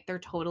saying like, they're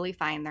totally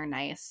fine. They're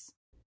nice.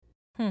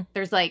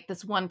 There's like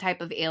this one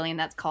type of alien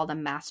that's called a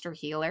master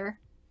healer.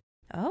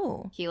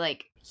 Oh.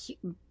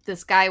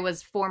 This guy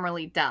was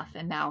formerly deaf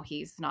and now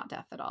he's not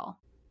deaf at all.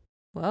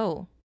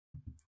 Whoa.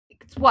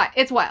 It's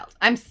wild.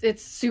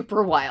 It's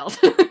super wild.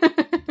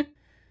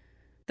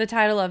 The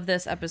title of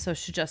this episode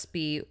should just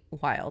be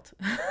Wild.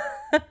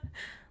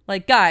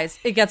 Like, guys,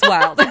 it gets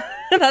wild.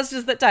 That's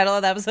just the title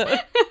of the episode.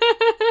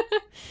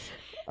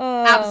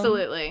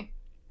 Absolutely.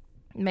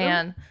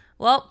 Man.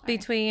 Well,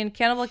 between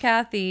Cannibal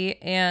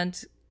Kathy and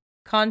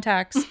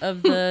contacts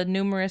of the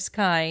numerous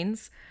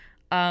kinds,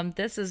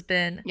 this has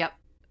been... Yep.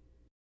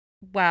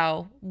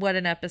 Wow, what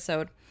an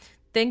episode.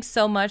 Thanks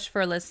so much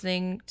for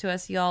listening to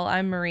us, y'all.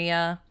 I'm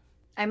Maria.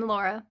 I'm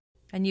Laura.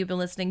 And you've been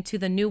listening to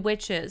The New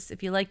Witches.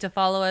 If you'd like to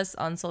follow us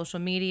on social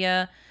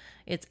media,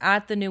 it's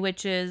at The New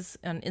Witches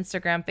on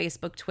Instagram,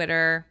 Facebook,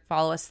 Twitter.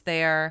 Follow us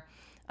there.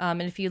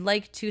 And if you'd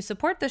like to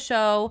support the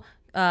show,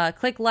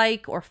 click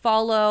like or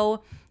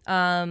follow.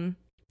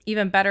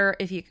 Even better,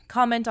 if you can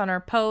comment on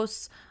our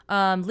posts,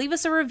 leave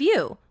us a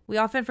review. We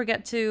often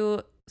forget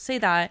to say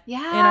that in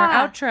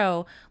our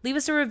outro. Leave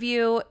us a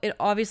review. It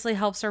obviously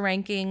helps our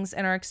rankings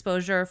and our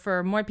exposure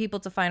for more people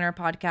to find our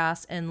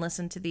podcast and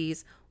listen to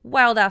these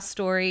wild ass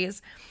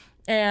stories.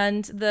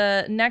 And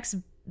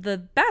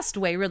the best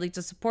way really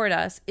to support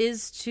us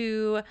is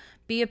to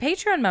be a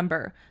Patreon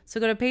member. So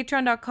go to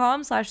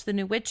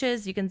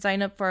patreon.com/thenewwitches. You can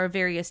sign up for our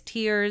various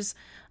tiers.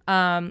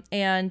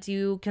 And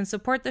you can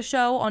support the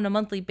show on a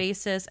monthly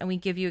basis, and we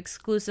give you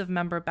exclusive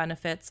member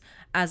benefits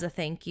as a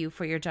thank you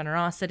for your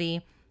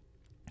generosity.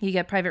 You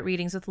get private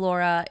readings with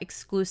Laura,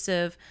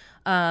 exclusive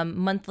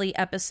monthly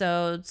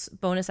episodes,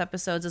 bonus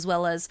episodes, as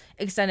well as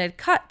extended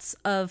cuts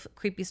of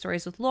Creepy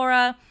Stories with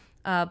Laura,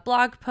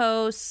 blog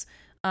posts.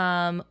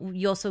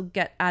 You also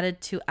get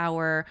added to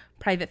our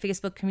private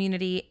Facebook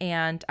community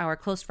and our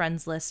close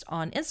friends list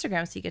on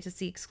Instagram, so you get to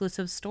see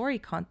exclusive story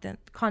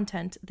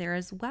content there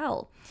as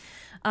well.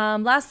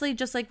 Lastly,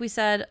 just like we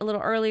said a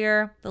little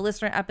earlier, the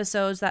listener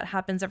episodes, that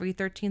happens every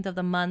 13th of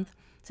the month.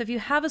 So if you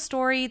have a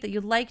story that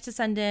you'd like to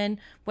send in,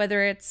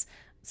 whether it's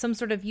some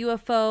sort of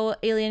UFO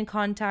alien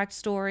contact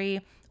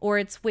story, or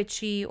it's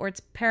witchy, or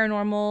it's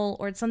paranormal,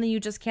 or it's something you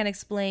just can't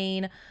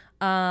explain,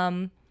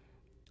 or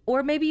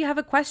maybe you have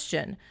a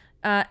question,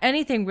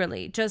 anything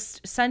really,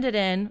 just send it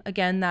in.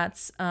 Again,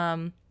 that's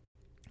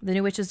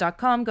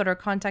thenewwitches.com. Go to our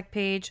contact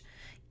page,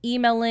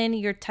 email in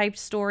your typed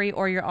story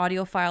or your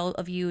audio file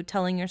of you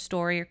telling your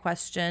story or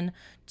question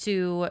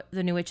to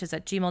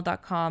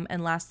thenewwitches@gmail.com.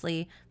 And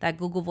lastly, that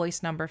Google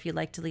Voice number, if you'd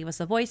like to leave us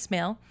a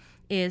voicemail,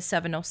 is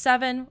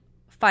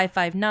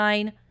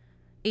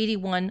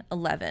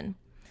 707-559-8111.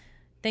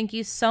 Thank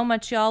you so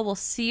much, y'all. We'll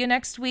see you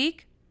next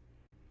week.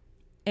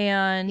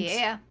 And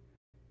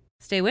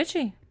stay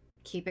witchy.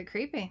 Keep it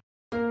creepy.